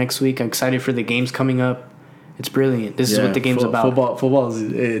excited for next week. I'm excited for the games coming up. It's brilliant. This is what the game's about. Football is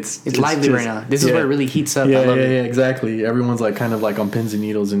it's lively right now. This is where it really heats up. Yeah, I love it. Yeah, exactly. Everyone's kind of on pins and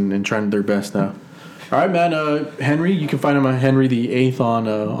needles and trying their best now. All right, man. Henry, you can find him at Henry the 8th on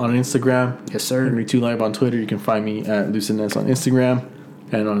Instagram. Yes, sir. Henry 2 Live on Twitter. You can find me at Luciness on Instagram,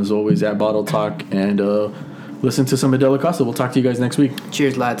 and as always at Bottle Talk. And listen to some Adela Costa. We'll talk to you guys next week.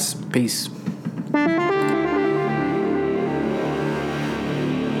 Cheers, lads. Peace.